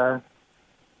a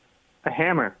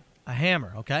hammer. A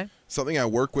hammer, okay. Something I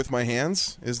work with my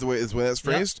hands is the way that's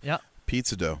phrased? Yep.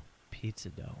 Pizza dough. Pizza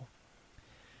dough.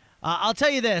 I'll tell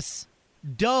you this.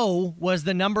 Dough was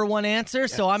the number one answer,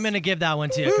 so I'm going to give that one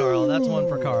to you, Carl. That's one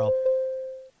for Carl.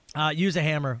 Use a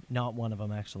hammer. Not one of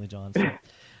them, actually, John. So.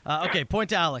 Okay, point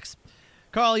to Alex.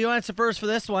 Carl, you answer first for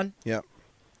this one. Yep.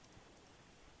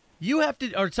 You have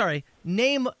to,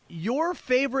 name your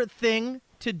favorite thing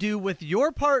to do with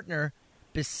your partner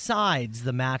besides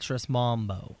the mattress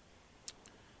mambo.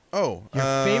 Oh.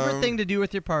 Your favorite thing to do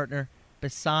with your partner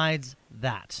besides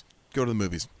that. Go to the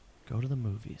movies. Go to the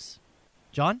movies.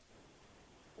 John?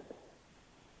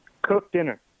 Cook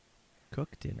dinner.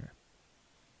 Cook dinner.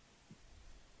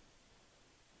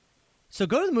 So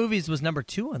go to the movies was number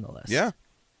 2 on the list. Yeah.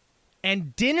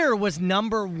 And dinner was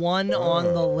number 1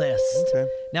 on the list. Okay.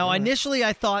 Now, initially,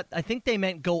 I think they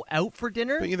meant go out for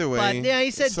dinner. But either way. But yeah, he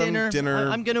said some dinner.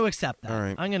 I'm going to accept that. All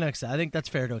right. I'm going to accept. I think that's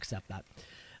fair to accept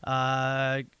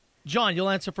that. John, you'll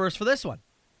answer first for this one.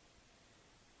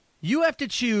 You have to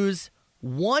choose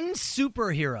one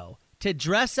superhero to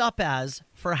dress up as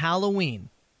for Halloween.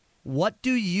 What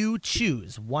do you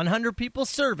choose? 100 people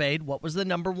surveyed. What was the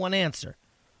number 1 answer?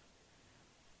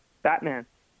 Batman.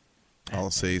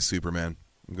 I'll say Superman.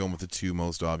 I'm going with the 2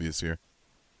 most obvious here.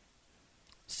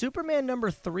 Superman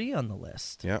number 3 on the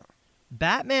list. Yeah.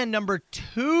 Batman number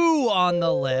 2 on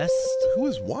the list. Who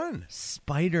is 1?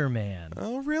 Spider-Man.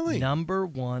 Oh, really? Number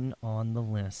 1 on the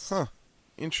list. Huh.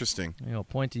 Interesting.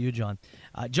 Point to you, John.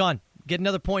 John, get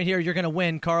another point here. You're going to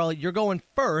win. Carl, you're going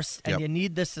first, and you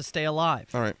need this to stay alive.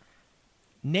 All right.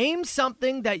 Name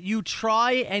something that you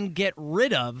try and get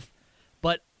rid of,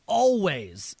 but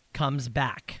always comes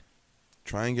back.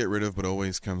 Try and get rid of, but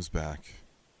always comes back.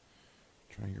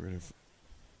 Try and get rid of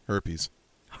herpes.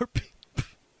 Herpes.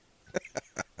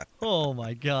 Oh,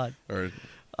 my God. Or,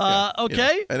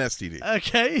 okay. An STD.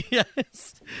 Okay,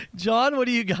 yes. John, what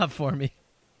do you got for me?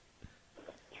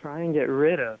 Try and get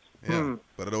rid of. Yeah,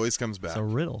 but it always comes back. It's a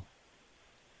riddle.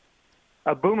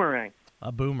 A boomerang.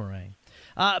 A boomerang.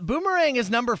 Boomerang is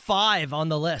number 5 on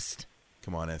the list.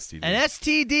 Come on, STD. And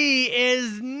STD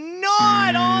is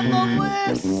not on the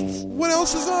list. What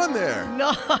else is on there?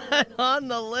 Not on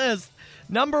the list.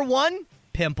 Number 1,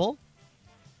 pimple.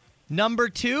 Number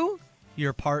 2,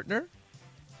 your partner.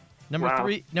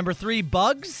 Number 3,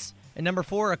 bugs. And number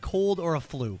 4, a cold or a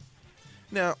flu.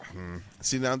 Now,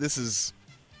 see, now this is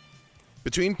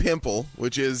between pimple,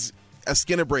 which is a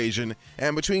skin abrasion,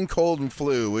 and between cold and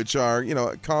flu, which are,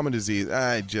 a common disease,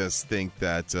 I just think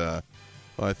that,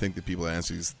 I think the people that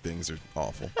answer these things are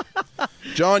awful.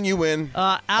 John, you win.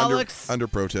 Alex. Under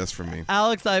protest from me.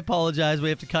 Alex, I apologize. We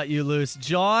have to cut you loose.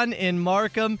 John in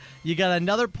Markham, you got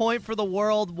another point for the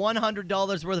world,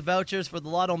 $100 worth of vouchers for the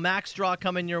Lotto Max draw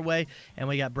coming your way, and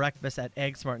we got breakfast at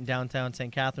Egg Smart in downtown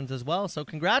St. Catharines as well. So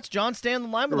congrats, John. Stay on the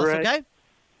line with us, okay?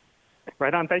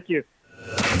 Right on. Thank you.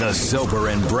 The Soper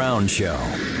and Brown Show.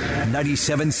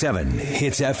 97.7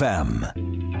 Hits FM.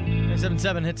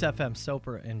 97.7 Hits FM,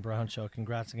 Soper and Brown Show.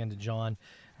 Congrats again to John,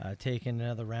 taking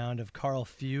another round of Carl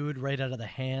Feud right out of the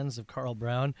hands of Carl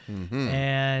Brown. Mm-hmm.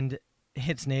 And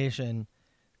Hits Nation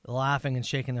laughing and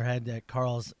shaking their head at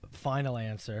Carl's final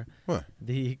answer. What?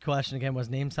 The question again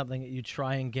was, name something that you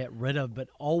try and get rid of but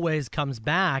always comes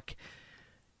back.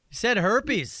 He said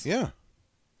herpes. Yeah.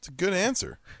 It's a good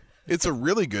answer. It's a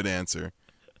really good answer.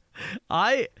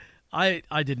 I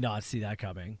did not see that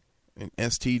coming. An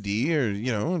STD or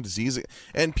disease,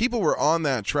 and people were on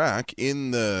that track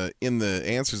in the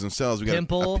answers themselves. We got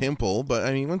Pimple. a pimple, but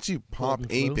I mean, once you pop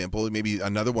Cold and a flu. pimple, maybe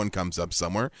another one comes up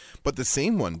somewhere, but the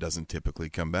same one doesn't typically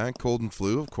come back. Cold and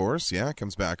flu, of course, yeah, it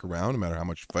comes back around no matter how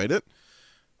much you fight it.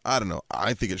 I don't know.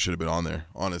 I think it should have been on there,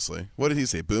 honestly. What did he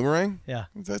say? Boomerang? Yeah.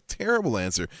 It's a terrible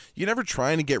answer. You're never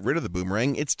trying to get rid of the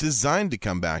boomerang. It's designed to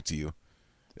come back to you.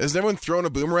 Has everyone thrown a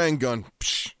boomerang going,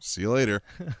 psh, see you later?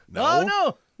 No. Oh,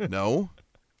 no. No.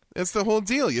 It's the whole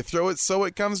deal. You throw it so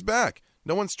it comes back.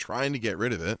 No one's trying to get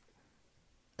rid of it.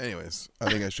 Anyways, I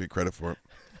think I should get credit for it.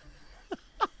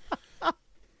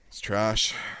 It's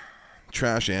trash.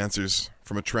 Trash answers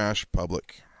from a trash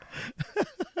public.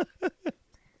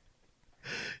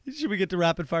 Should we get to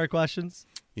rapid fire questions?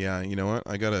 Yeah, you know what?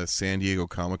 I got a San Diego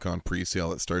Comic-Con pre-sale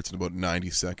that starts in about 90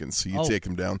 seconds, so you take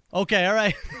them down. Okay, all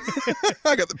right.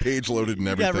 I got the page loaded and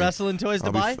everything. got wrestling toys to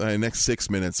I'll buy? be next 6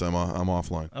 minutes, I'm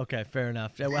offline. Okay, fair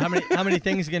enough. How many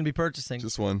things are you going to be purchasing?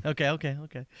 Just one. Okay.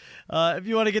 If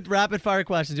you want to get rapid fire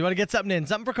questions, you want to get something in,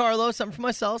 something for Carlos, something for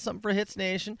myself, something for Hits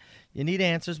Nation, you need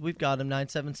answers. We've got them,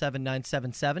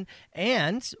 977-977.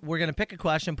 And we're going to pick a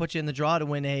question, put you in the draw to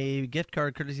win a gift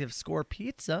card courtesy of Score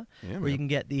Pizza, where you can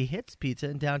get the Hits Pizza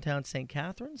in downtown St.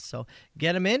 Catharines. So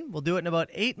get them in. We'll do it in about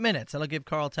 8 minutes. That'll give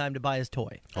Carl time to buy his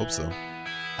toy. Hope so.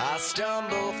 I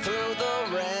stumble through the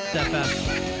rain.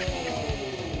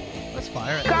 Let's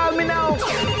fire it. Call me now.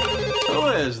 Who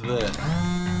is this?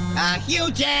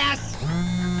 Huge ass.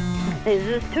 Is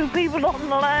this two people on the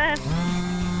line?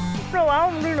 No,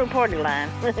 I don't do no party line.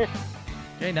 Okay,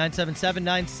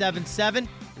 977-977.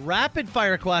 Rapid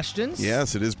fire questions.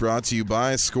 Yes, it is brought to you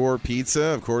by Score Pizza.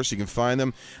 Of course, you can find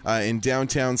them in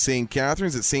downtown St.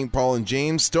 Catharines at St. Paul and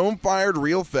James. Stone-fired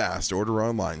real fast. Order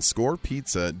online,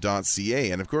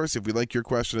 scorepizza.ca. And, of course, if we like your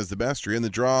question as the best, you're in the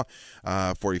draw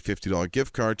for a $50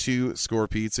 gift card to Score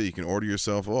Pizza. You can order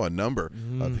yourself a number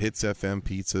of Hits FM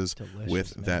pizzas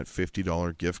with that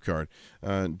 $50 gift card.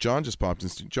 John just popped in.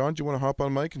 John, do you want to hop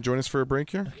on mic and join us for a break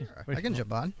here? I can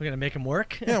jump on. We're going to make him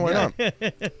work? Yeah, why not?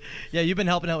 Yeah, you've been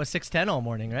helping out with 610 all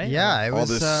morning, right? Yeah, it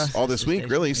was all this week,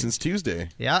 really, since Tuesday.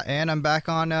 Yeah, and I'm back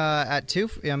on at 2.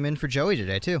 I'm in for Joey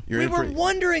today, too. We were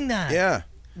wondering that. Yeah.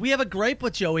 We have a gripe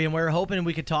with Joey, and we were hoping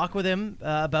we could talk with him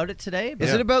about it today.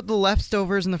 Is it about the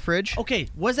leftovers in the fridge? Okay,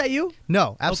 was that you?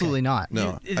 No, absolutely not.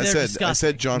 No, They're I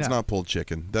said John's No. not pulled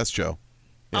chicken. That's Joe.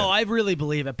 Oh, I really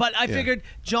believe it. But I figured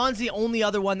John's the only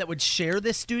other one that would share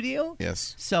this studio.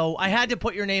 Yes. So I had to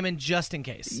put your name in just in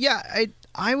case. Yeah,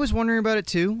 I was wondering about it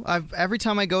too. Every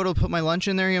time I go to put my lunch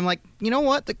in there, I'm like, you know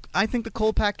what? I think the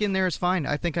cold pack in there is fine.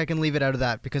 I think I can leave it out of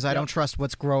that because I don't trust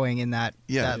what's growing in that.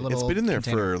 Yeah, that little it's been in there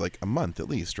container. for like a month at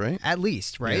least, right? At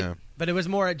least, right? Yeah. But it was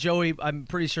more at Joey, I'm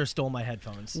pretty sure, stole my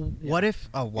headphones. What if?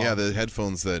 Oh, wow. Yeah, the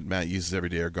headphones that Matt uses every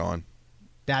day are gone.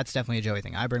 That's definitely a Joey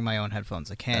thing. I bring my own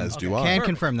headphones. I can, As do I. can Perfect.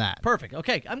 confirm that. Perfect.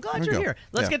 Okay, I'm glad There we you're go. here.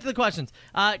 Let's Yeah. get to the questions.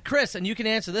 Chris, and you can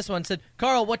answer this one, said,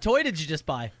 Carl, what toy did you just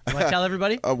buy? You want to tell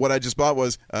everybody? What I just bought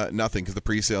was nothing because the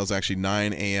pre-sale is actually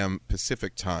 9 a.m.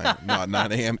 Pacific time, not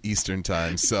 9 a.m. Eastern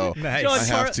time. So Nice.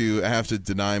 I have to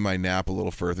deny my nap a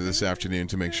little further this afternoon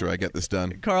to make sure I get this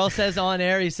done. Carl says on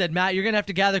air, he said, Matt, you're going to have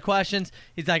to gather questions.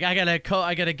 He's like, I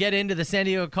gotta get into the San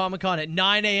Diego Comic-Con at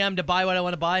 9 a.m. to buy what I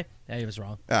want to buy. Yeah, he was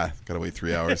wrong. Gotta wait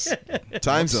 3 hours.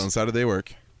 Time zones, how do they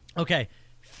work? Okay,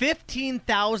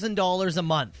 $15,000 a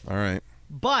month. All right.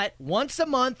 But once a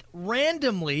month,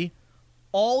 randomly,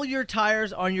 all your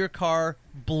tires on your car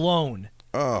blown.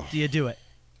 Oh. Do you do it?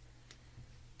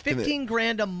 15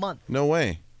 grand a month. No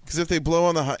way. Because if they blow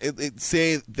on the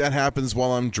say that happens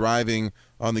while I'm driving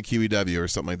on the QEW or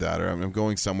something like that, or I'm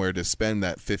going somewhere to spend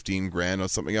that $15,000 on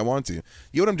something I want to. You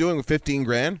know what I'm doing with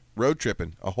 $15,000? Road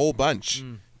tripping a whole bunch,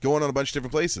 going on a bunch of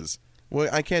different places. Well,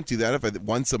 I can't do that if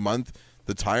once a month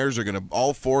the tires are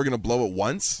all four are gonna blow at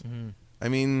once. I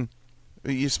mean,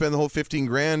 you spend the whole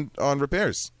 $15,000 on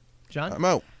repairs. John, I'm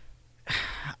out.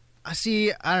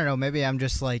 See, I don't know. Maybe I'm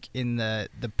just like in the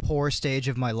poor stage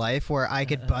of my life where I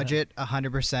could budget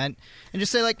 100% and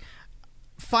just say like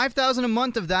 $5,000 a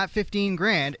month of that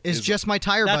 $15,000 is just my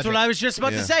tire budget. That's what I was just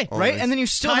about to say, right? And then you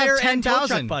still tire have and tow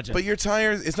truck $10,000 budget. But your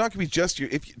tires, it's not going to be just your.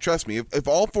 Trust me, if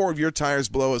all four of your tires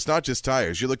blow, it's not just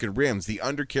tires. You look at rims, the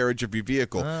undercarriage of your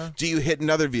vehicle. Do you hit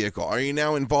another vehicle? Are you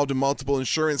now involved in multiple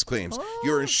insurance claims?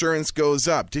 Your insurance goes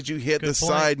up. Did you hit the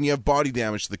side and you have body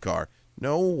damage to the car?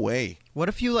 No way. What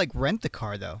if you like rent the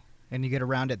car though, and you get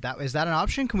around it? Is that an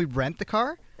option? Can we rent the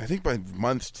car? I think by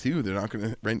month 2, they're not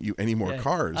going to rent you any more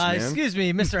cars, man. Excuse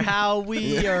me, Mr. Howe,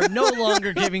 we are no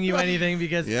longer giving you anything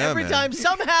because every time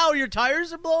somehow your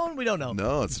tires are blown, we don't know.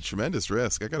 No, it's a tremendous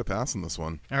risk. I got to pass on this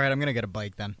one. All right, I'm going to get a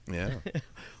bike then. Yeah.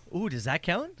 Ooh, does that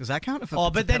count? Does that count?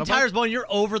 But then tires blown, you're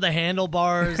over the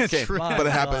handlobars. Okay, but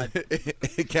it happens.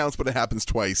 It counts, but it happens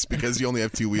twice because you only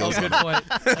have 2 wheels. Good point.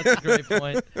 That's a great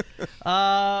point.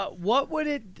 What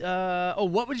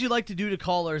would you like to do to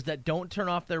callers that don't turn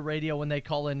off their radio when they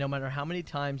call in, no matter how many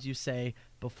times you say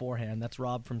beforehand? That's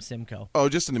Rob from Simcoe. Oh,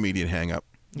 just an immediate hang up.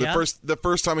 Yeah? The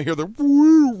first time I hear the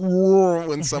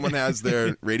when someone has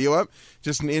their radio up,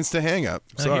 just an instant hang up.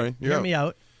 Sorry, hear me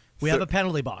out. We have a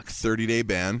penalty box. 30-day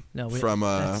ban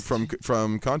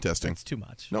from contesting. That's too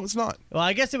much. No, it's not. Well,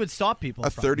 I guess it would stop people. A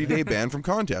 30-day ban from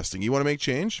contesting. You want to make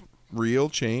change? Real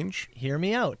change? Hear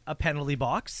me out. A penalty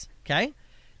box, okay?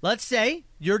 Let's say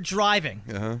you're driving,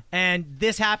 and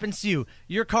this happens to you.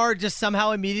 Your car just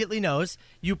somehow immediately knows.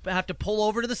 You have to pull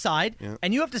over to the side,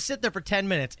 and you have to sit there for 10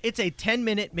 minutes. It's a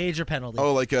 10-minute major penalty.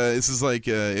 Oh, like this is like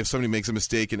if somebody makes a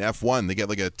mistake in F1, they get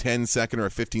like a 10-second or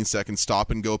a 15-second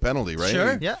stop-and-go penalty, right?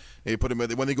 Sure, yeah. They put them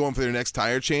when they go in for their next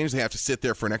tire change, they have to sit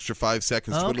there for an extra 5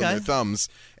 seconds, twiddling their thumbs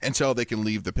until they can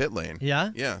leave the pit lane. Yeah?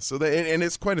 Yeah, so and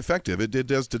it's quite effective. It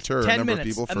does deter a number of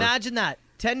people. Imagine that.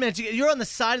 10 minutes. You're on the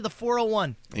side of the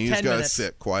 401. And you just got to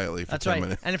sit quietly for 10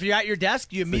 minutes. And if you're at your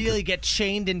desk, you immediately get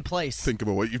chained in place. Think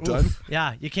about what you've done.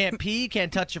 Yeah, you can't pee,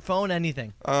 can't touch your phone,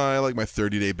 anything. I like my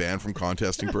 30-day ban from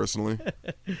contesting personally.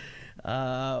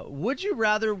 Would you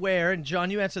rather wear, and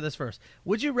John, you answer this first,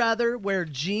 would you rather wear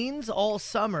jeans all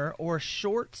summer or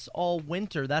shorts all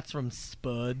winter? That's from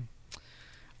Spud.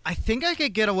 I think I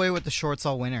could get away with the shorts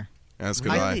all winter. That's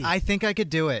good. I think I could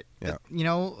do it. Yeah. You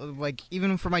know, like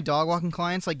even for my dog walking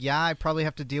clients, like I probably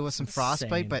have to deal with some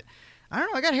frostbite, but I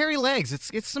don't know. I got hairy legs.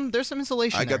 There's some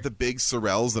insulation. I got the big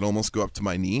Sorels that almost go up to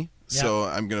my knee, so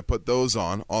I'm gonna put those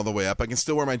on all the way up. I can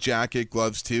still wear my jacket,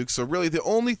 gloves too. So really, the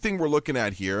only thing we're looking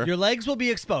at here, your legs will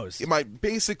be exposed.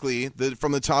 Basically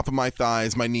from the top of my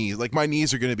thighs, my knees, like my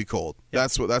knees are gonna be cold.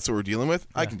 Yep. That's what we're dealing with.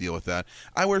 I can deal with that.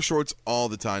 I wear shorts all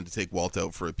the time to take Walt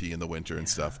out for a pee in the winter and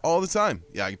stuff. All the time.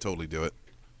 Yeah, I can totally do it.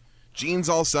 Jeans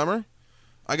all summer.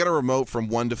 I got a remote from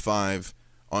 1 to 5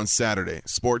 on Saturday.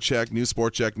 New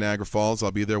Sport Check Niagara Falls.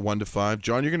 I'll be there 1 to 5.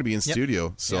 John, you're going to be in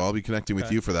studio, so I'll be connecting with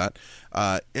you for that.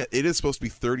 It is supposed to be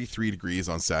 33 degrees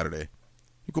on Saturday.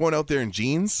 You going out there in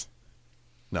jeans?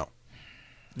 No.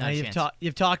 No,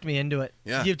 you've talked me into it.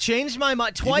 Yeah. You've changed my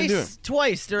mind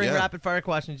twice during rapid fire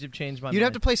questions. You've changed my mind. You'd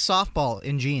have to play softball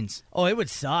in jeans. Oh, it would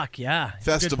suck. Yeah.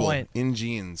 Festival Good point. in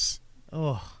jeans.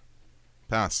 Oh.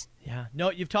 Pass. Yeah. No,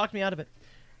 you've talked me out of it.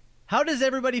 How does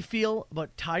everybody feel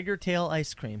about Tiger Tail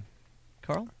ice cream?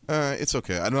 Carl? It's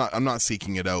okay. I'm not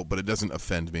seeking it out, but it doesn't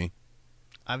offend me.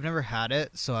 I've never had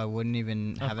it, so I wouldn't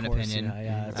even have an opinion.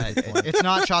 Yeah, it's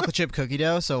not chocolate chip cookie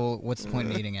dough, so what's the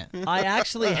point in eating it? I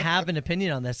actually have an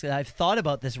opinion on this. I've thought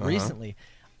about this recently.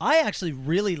 I actually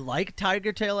really like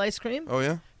Tiger Tail ice cream. Oh,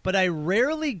 yeah? But I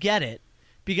rarely get it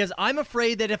because I'm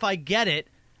afraid that if I get it,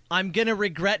 I'm going to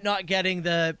regret not getting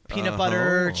the peanut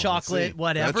butter, chocolate,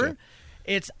 whatever. Gotcha.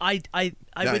 It's I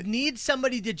would need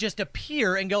somebody to just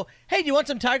appear and go, hey, do you want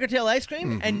some Tiger Tail ice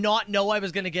cream? And not know I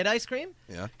was going to get ice cream.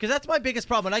 Yeah. Because that's my biggest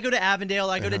problem. When I go to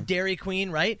Avondale, I go to Dairy Queen,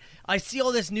 right? I see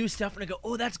all this new stuff and I go,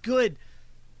 oh, that's good.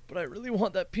 But I really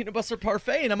want that peanut butter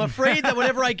parfait, and I'm afraid that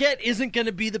whatever I get isn't going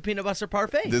to be the peanut butter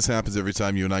parfait. This happens every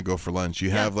time you and I go for lunch. You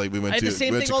have we went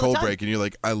to Cold Break, and you're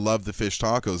like, I love the fish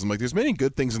tacos. I'm like, there's many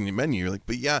good things on the menu. You're like,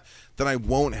 but then I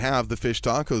won't have the fish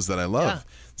tacos that I love.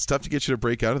 Yeah. It's tough to get you to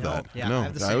break out of that. Yeah,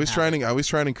 no, I always try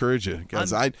and encourage you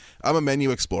because I'm a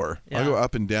menu explorer. Yeah. I'll go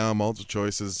up and down, multiple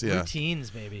choices. Yeah,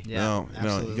 routines, maybe. Yeah,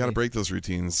 no, you got to break those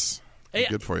routines. It's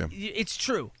good for you. It's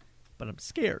true, but I'm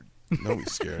scared.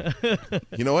 Nobody's scared.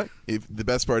 You know what? If the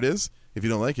best part is, if you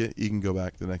don't like it, you can go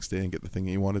back the next day and get the thing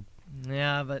that you wanted.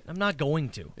 Yeah, but I'm not going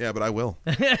to. Yeah, but I will.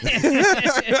 That's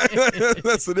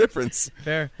the difference.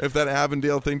 Fair. If that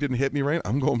Avondale thing didn't hit me right,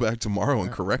 I'm going back tomorrow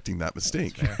and correcting that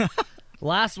mistake.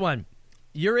 Last one.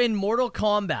 You're in Mortal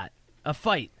Kombat, a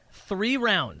fight, 3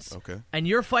 rounds. Okay. And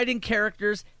you're fighting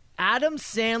characters Adam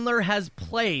Sandler has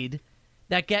played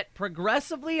that get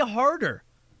progressively harder.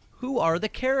 Who are the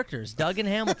characters? Doug and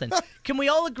Hamilton. Can we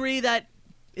all agree that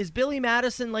is Billy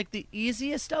Madison like the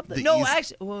easiest of them?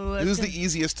 Who's the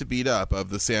easiest to beat up of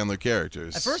the Sandler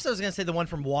characters? At first I was going to say the one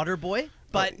from Waterboy,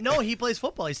 but no, he plays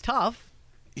football. He's tough.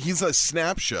 He's a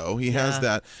snap show. He has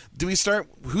that. Do we start?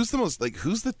 Who's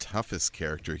the toughest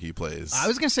character he plays? I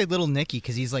was gonna say Little Nicky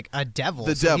because he's like a devil.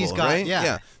 The so devil, he's got, right?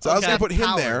 Yeah. So I was gonna put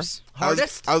him there.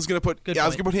 Hardest? I was gonna put. Good I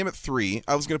was point. gonna put him at 3.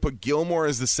 I was gonna put Gilmore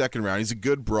as the second round. He's a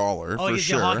good brawler for he's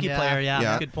sure. a hockey player.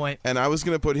 Yeah, good point. And I was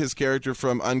gonna put his character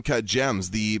from Uncut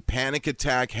Gems, the panic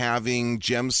attack having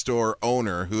gem store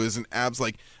owner who is an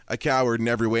a coward in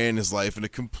every way in his life and a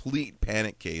complete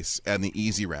panic case and the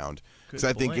easy round. Because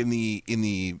I think in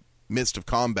the midst of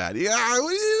combat, he'd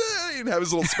have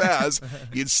his little spaz.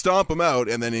 You'd stomp him out,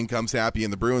 and then in comes Happy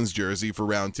in the Bruins jersey for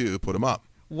round 2, put him up.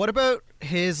 What about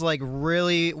his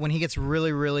when he gets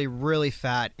really, really, really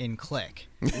fat in Click?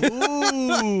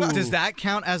 Ooh. Does that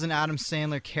count as an Adam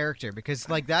Sandler character? Because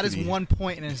that is one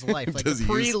point in his life, like the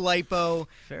pre-lipo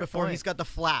before he's got the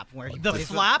flap. Where he the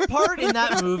flap part in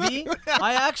that movie,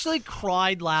 I actually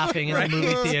cried laughing in the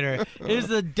movie theater. It is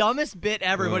the dumbest bit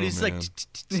ever, but he's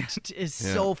it's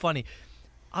so funny.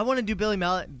 I want to do Billy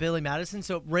Madison,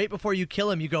 so right before you kill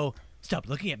him, you go, "Stop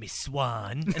looking at me,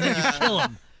 Swan," and then you kill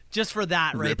him. Just for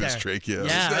that right Rip there. his trachea.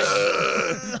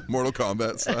 Yeah. Mortal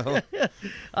Kombat style.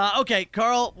 Okay,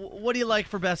 Carl, what do you like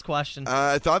for best question?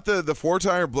 I thought the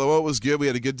 4-tire blowout was good. We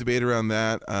had a good debate around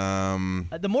that.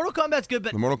 The Mortal Kombat's good,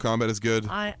 but the Mortal Kombat is good.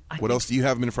 What else do you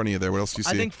have in front of you there? What else do you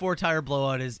see? I think 4-tire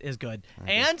blowout is good.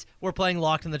 Okay. And we're playing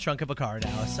Locked in the Trunk of a Car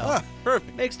now, so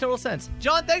perfect. Makes total sense.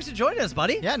 John, thanks for joining us,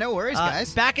 buddy. Yeah, no worries,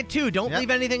 guys. Back at 2. Don't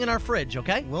leave anything in our fridge,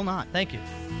 okay? Will not. Thank you.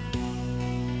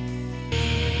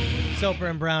 Soper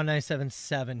and Brown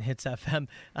 97.7 Hits FM.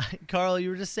 Carl, you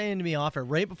were just saying to me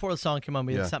right before the song came on,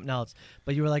 we had something else.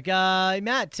 But you were like,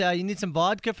 Matt, you need some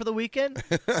vodka for the weekend?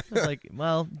 I was like,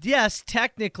 well, yes,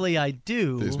 technically I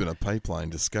do. There's been a pipeline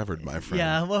discovered, my friend.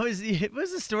 Yeah, what was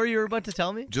the story you were about to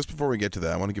tell me? Just before we get to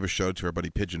that, I want to give a shout out to our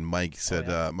buddy Pigeon Mike. He said,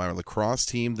 my lacrosse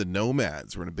team, the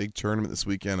Nomads, we're in a big tournament this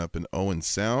weekend up in Owen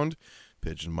Sound.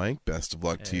 Pigeon Mike, best of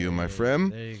luck to you, my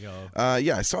friend. There you go.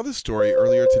 I saw this story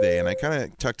earlier today, and I kind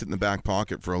of tucked it in the back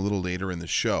pocket for a little later in the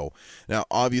show. Now,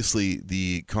 obviously,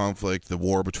 the conflict, the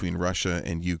war between Russia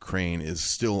and Ukraine is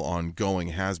still ongoing,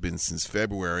 has been since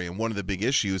February, and one of the big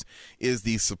issues is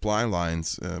the supply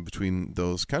lines between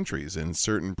those countries and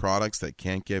certain products that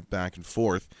can't get back and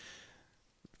forth.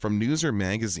 From Newser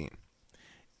magazine,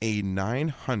 a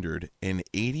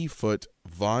 980-foot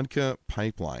vodka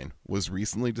pipeline was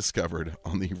recently discovered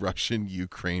on the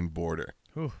Russian-Ukraine border.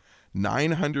 Ooh.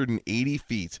 980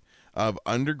 feet of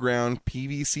underground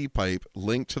PVC pipe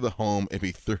linked to the home of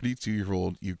a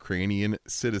 32-year-old Ukrainian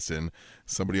citizen,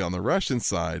 somebody on the Russian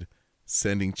side,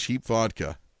 sending cheap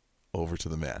vodka over to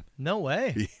the man. No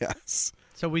way. Yes.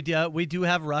 So we do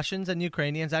have Russians and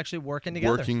Ukrainians actually working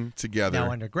together. Working together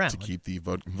now underground to keep the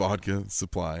vodka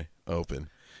supply open.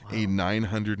 Wow. A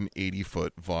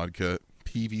 980-foot vodka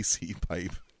PVC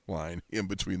pipe line in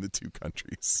between the two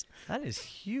countries. That is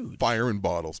huge. Firing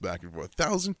bottles back and forth.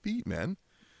 1,000 feet, man.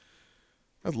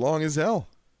 That's long as hell.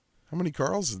 How many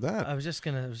Carls is that? I was just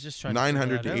trying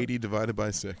 980 divided by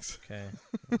 6. Okay.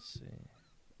 Let's see.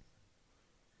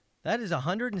 That is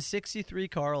 163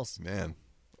 Carls. Man.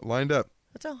 Lined up.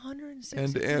 That's 163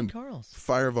 end to end. Carls.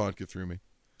 Fire vodka through me.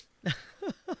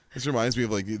 This reminds me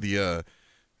of like the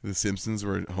Simpsons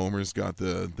where Homer's got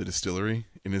the distillery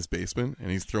in his basement and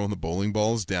he's throwing the bowling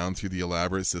balls down through the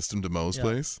elaborate system to Moe's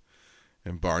place.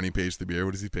 And Barney pays the beer.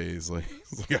 What does he pay? It's like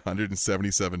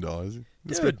 $177.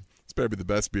 This better be the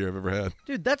best beer I've ever had.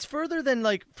 Dude, that's further than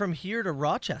like from here to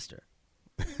Rochester.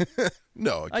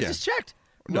 No, I just checked.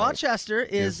 No. Rochester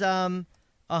is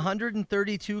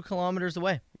 132 kilometers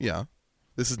away. Yeah.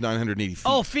 This is 980 feet.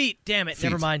 Oh, feet. Damn it.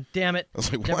 Never mind. Damn it. I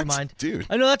was like, Never what? mind. Dude.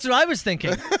 I know, that's what I was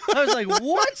thinking. I was like,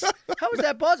 what? How is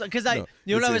that possible? Because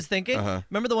you know what I was thinking?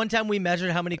 Remember the one time we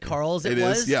measured how many Carls it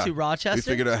was to Rochester? We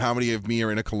figured out how many of me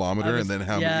are in a kilometer and then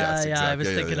how many. Yes, exactly. I was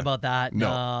thinking about that.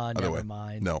 No, never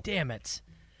mind. No. Damn it.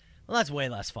 Well, that's way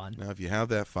less fun. Now, if you have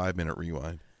that 5-minute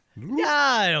rewind. Yeah,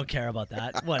 I don't care about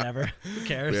that. Whatever. Who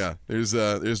cares? Yeah,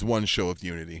 there's one show of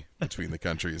unity between the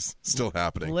countries still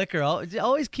happening. Liquor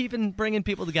always bringing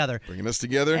people together. Bringing us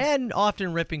together. And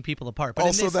often ripping people apart. But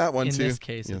Also that one, in too. In this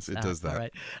case, Yes, it that. does that.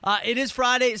 All right. It is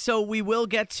Friday, so we will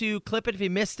get to clip it if you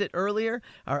missed it earlier.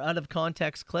 Our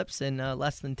out-of-context clips in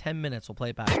less than 10 minutes. We'll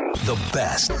play it back. The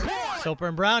best. Soper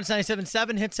and Brown,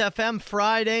 97.7 Hits FM,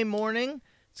 Friday morning.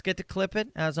 Let's get to clip it.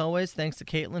 As always, thanks to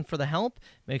Caitlin for the help.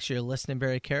 Make sure you're listening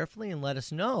very carefully and let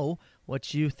us know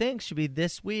what you think should be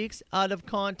this week's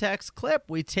out-of-context clip.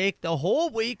 We take the whole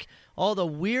week, all the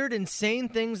weird, insane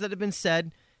things that have been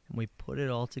said, and we put it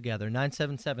all together.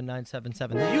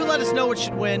 977-977. You let us know what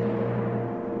should win.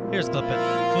 Here's Clip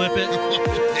It. Clip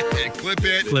it. Clip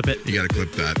it. Clip it. You got to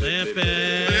clip that. Clip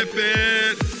it. Clip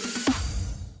it.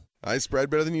 I spread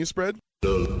better than you spread?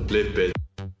 Clip it.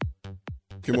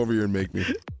 Come over here and make me.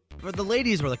 For the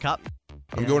ladies with a cup.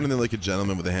 I'm going in there like a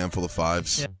gentleman with a handful of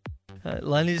fives. Yeah.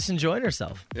 Lenny just enjoying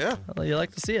herself. Yeah. Well, you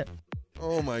like to see it.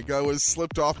 Oh my God, was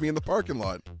slipped off me in the parking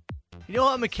lot. You know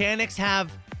what mechanics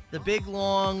have? The big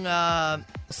long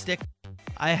stick.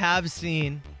 I have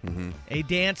seen a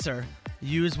dancer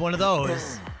use one of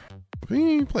those.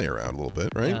 We play around a little bit,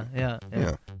 right? Yeah.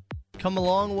 Come a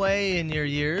long way in your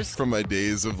years. From my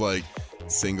days of like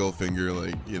single finger,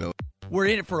 like, you know. We're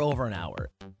in it for over an hour.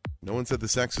 No one said the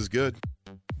sex is good.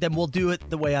 Then we'll do it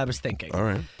the way I was thinking. All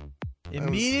right.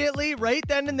 Immediately, right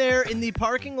then and there, in the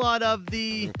parking lot of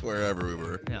the... Wherever we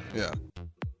were. Yeah.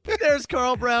 There's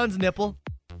Carl Brown's nipple.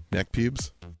 Neck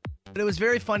pubes. But it was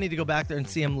very funny to go back there and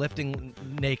see him lifting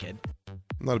naked.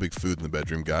 I'm not a big food in the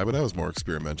bedroom guy, but I was more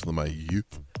experimental in my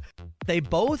youth. They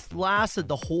both lasted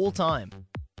the whole time.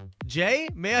 Jay,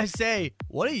 may I say,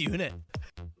 what a unit.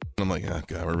 I'm like, oh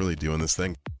God, we're really doing this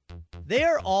thing. They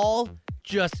are all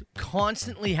just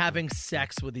constantly having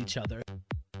sex with each other.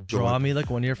 Draw me like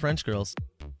one of your French girls.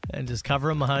 And just cover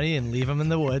them, honey, and leave them in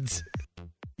the woods.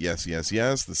 Yes.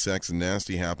 The sex and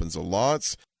nasty happens a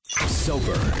lot.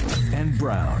 Soper and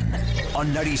Brown on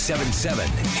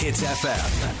 97.7 Hits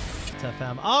FM. Hits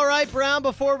FM. All right, Brown,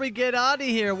 before we get out of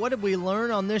here, what did we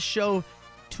learn on this show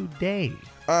today?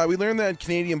 We learned that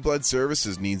Canadian Blood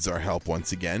Services needs our help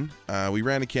once again. We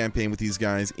ran a campaign with these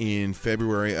guys in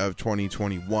February of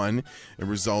 2021. It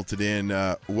resulted in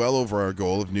well over our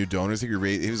goal of new donors. I think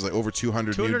it was like over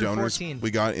 200 new donors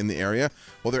we got in the area.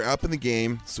 Well, they're up in the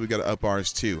game, so we got to up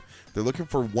ours too. They're looking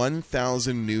for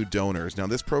 1,000 new donors. Now,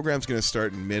 this program's going to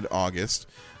start in mid-August.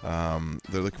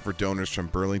 They're looking for donors from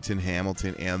Burlington,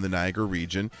 Hamilton, and the Niagara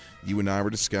region. You and I were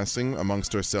discussing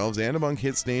amongst ourselves and among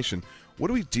Hits Nation, what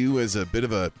do we do as a bit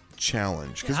of a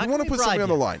challenge? Because we want to put something on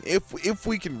the line. If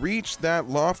we can reach that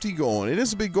lofty goal, and it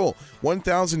is a big goal,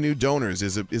 1,000 new donors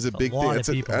is a big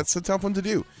thing. That's a tough one to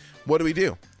do. What do we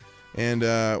do? And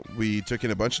we took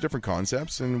in a bunch of different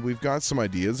concepts, and we've got some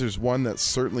ideas. There's one that's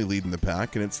certainly leading the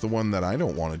pack, and it's the one that I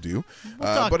don't want to do. We'll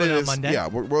talk but about it it is, on Monday. yeah,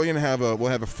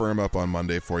 we'll have a firm up on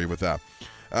Monday for you with that.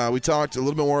 We talked a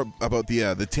little bit more about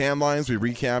the tan lines. We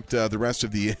recapped the rest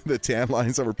of the tan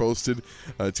lines that were posted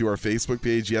to our Facebook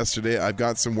page yesterday. I've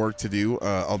got some work to do.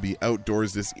 I'll be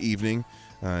outdoors this evening.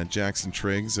 Jackson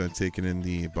Triggs taking in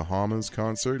the Bahamas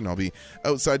concert, and I'll be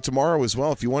outside tomorrow as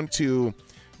well. If you want to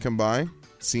come by,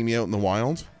 see me out in the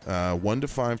wild, 1 to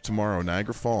 5 tomorrow,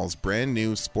 Niagara Falls, brand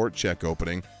new Sport Check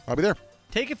opening. I'll be there.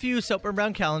 Take a few Soper and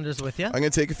Brown calendars with you. I'm going to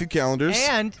take a few calendars.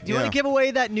 And do you want to give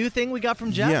away that new thing we got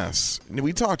from Jeff? Yes.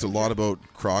 We talked a lot about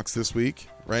Crocs this week,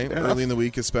 right? Early in the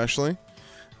week especially.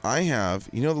 I have,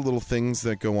 the little things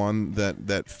that go on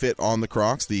that fit on the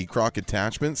Crocs, the Croc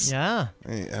attachments. Yeah.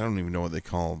 I don't even know what they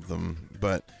call them,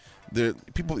 but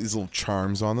people put these little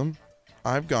charms on them.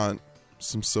 I've got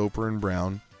some Soper and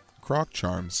Brown Croc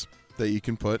charms that you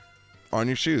can put on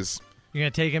your shoes. You're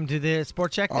going to take him to the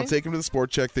Sport Check thing? I'll take him to the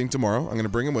Sport Check thing tomorrow. I'm going to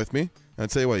bring him with me. And I'll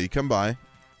tell you what, you come by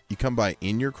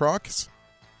in your Crocs,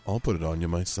 I'll put it on you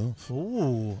myself.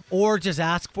 Ooh. Or just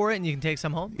ask for it and you can take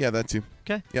some home? Yeah, that too.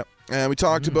 Okay. Yep. And we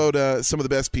talked about some of the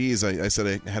best peas. I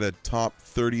said I had a top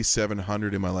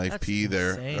 3,700 in my life pea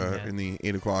there in the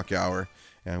 8 o'clock hour.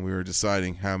 And we were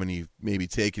deciding how many maybe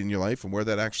take in your life and where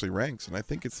that actually ranks. And I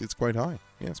think it's quite high.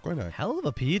 Yeah, it's quite high. Hell of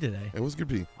a pea today. It was a good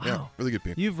pea. Wow. Yeah, really good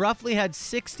pea. You've roughly had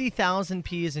 60,000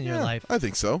 peas in your life. I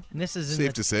think so. And this is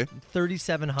safe to say.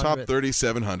 3,700. Top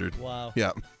 3,700. Wow.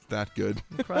 Yeah, that good.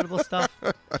 Incredible stuff.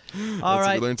 All That's right.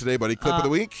 what we learned today, buddy. Clip of the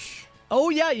week.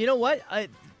 Oh yeah, you know what?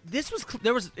 It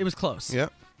was close. Yeah.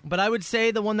 But I would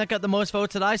say the one that got the most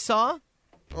votes that I saw.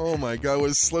 Oh my God!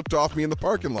 Was slipped off me in the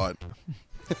parking lot.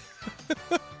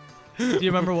 Do you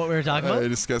remember what we were talking about?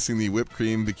 Discussing the whipped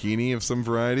cream bikini of some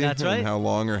variety. That's right. And how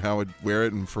long or how I'd wear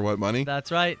it and for what money.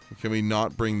 That's right. Can we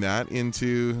not bring that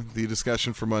into the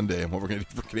discussion for Monday and what we're going to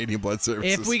do for Canadian Blood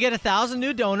Services? If we get 1,000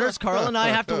 new donors, Carl and I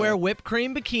have to wear whipped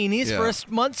cream bikinis for a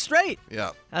month straight.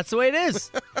 Yeah. That's the way it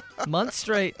is. Month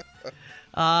straight.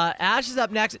 Ash is up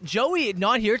next. Joey,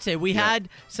 not here today. We had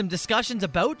some discussions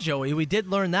about Joey. We did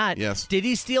learn that. Yes. Did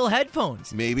he steal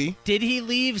headphones? Maybe. Did he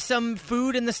leave some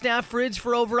food in the staff fridge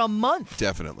for over a month?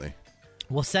 Definitely.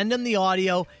 We'll send him the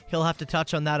audio. He'll have to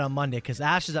touch on that on Monday because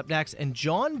Ash is up next. And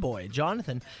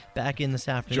Jonathan, back in this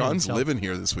afternoon. John's living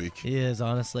here this week. He is,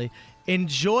 honestly.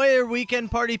 Enjoy your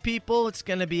weekend party, people. It's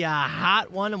going to be a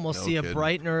hot one, and we'll see you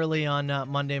bright and early on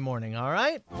Monday morning. All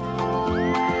right?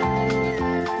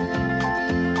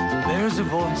 There's a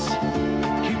voice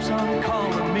keeps on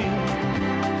calling me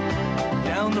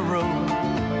down the road.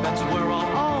 That's where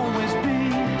I'll always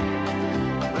be.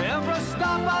 Every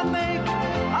stop I make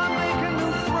a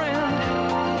new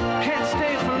friend. Can't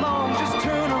stay for long, just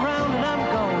turn around and I'm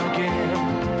gone again.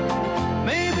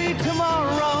 Maybe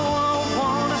tomorrow I'll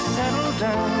wanna settle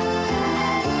down.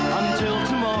 Until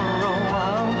tomorrow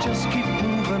I'll just keep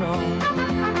moving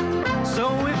on. So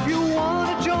if you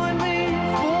wanna join me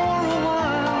for a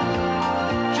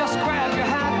while, just grab your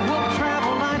hat, we'll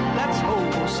travel like that's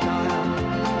old style.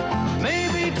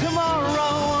 Maybe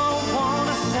tomorrow I'll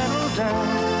wanna settle down.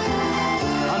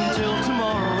 Until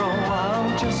tomorrow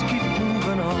I'll just keep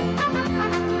moving on.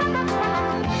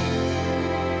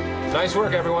 Nice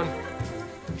work, everyone.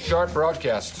 Sharp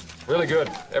broadcast. Really good.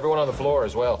 Everyone on the floor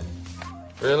as well.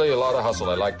 Really a lot of hustle.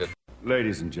 I liked it.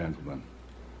 Ladies and gentlemen,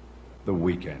 The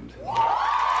Weeknd.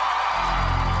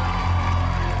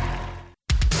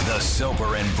 The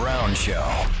Soper and Brown Show.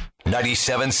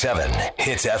 97.7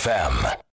 Hits FM.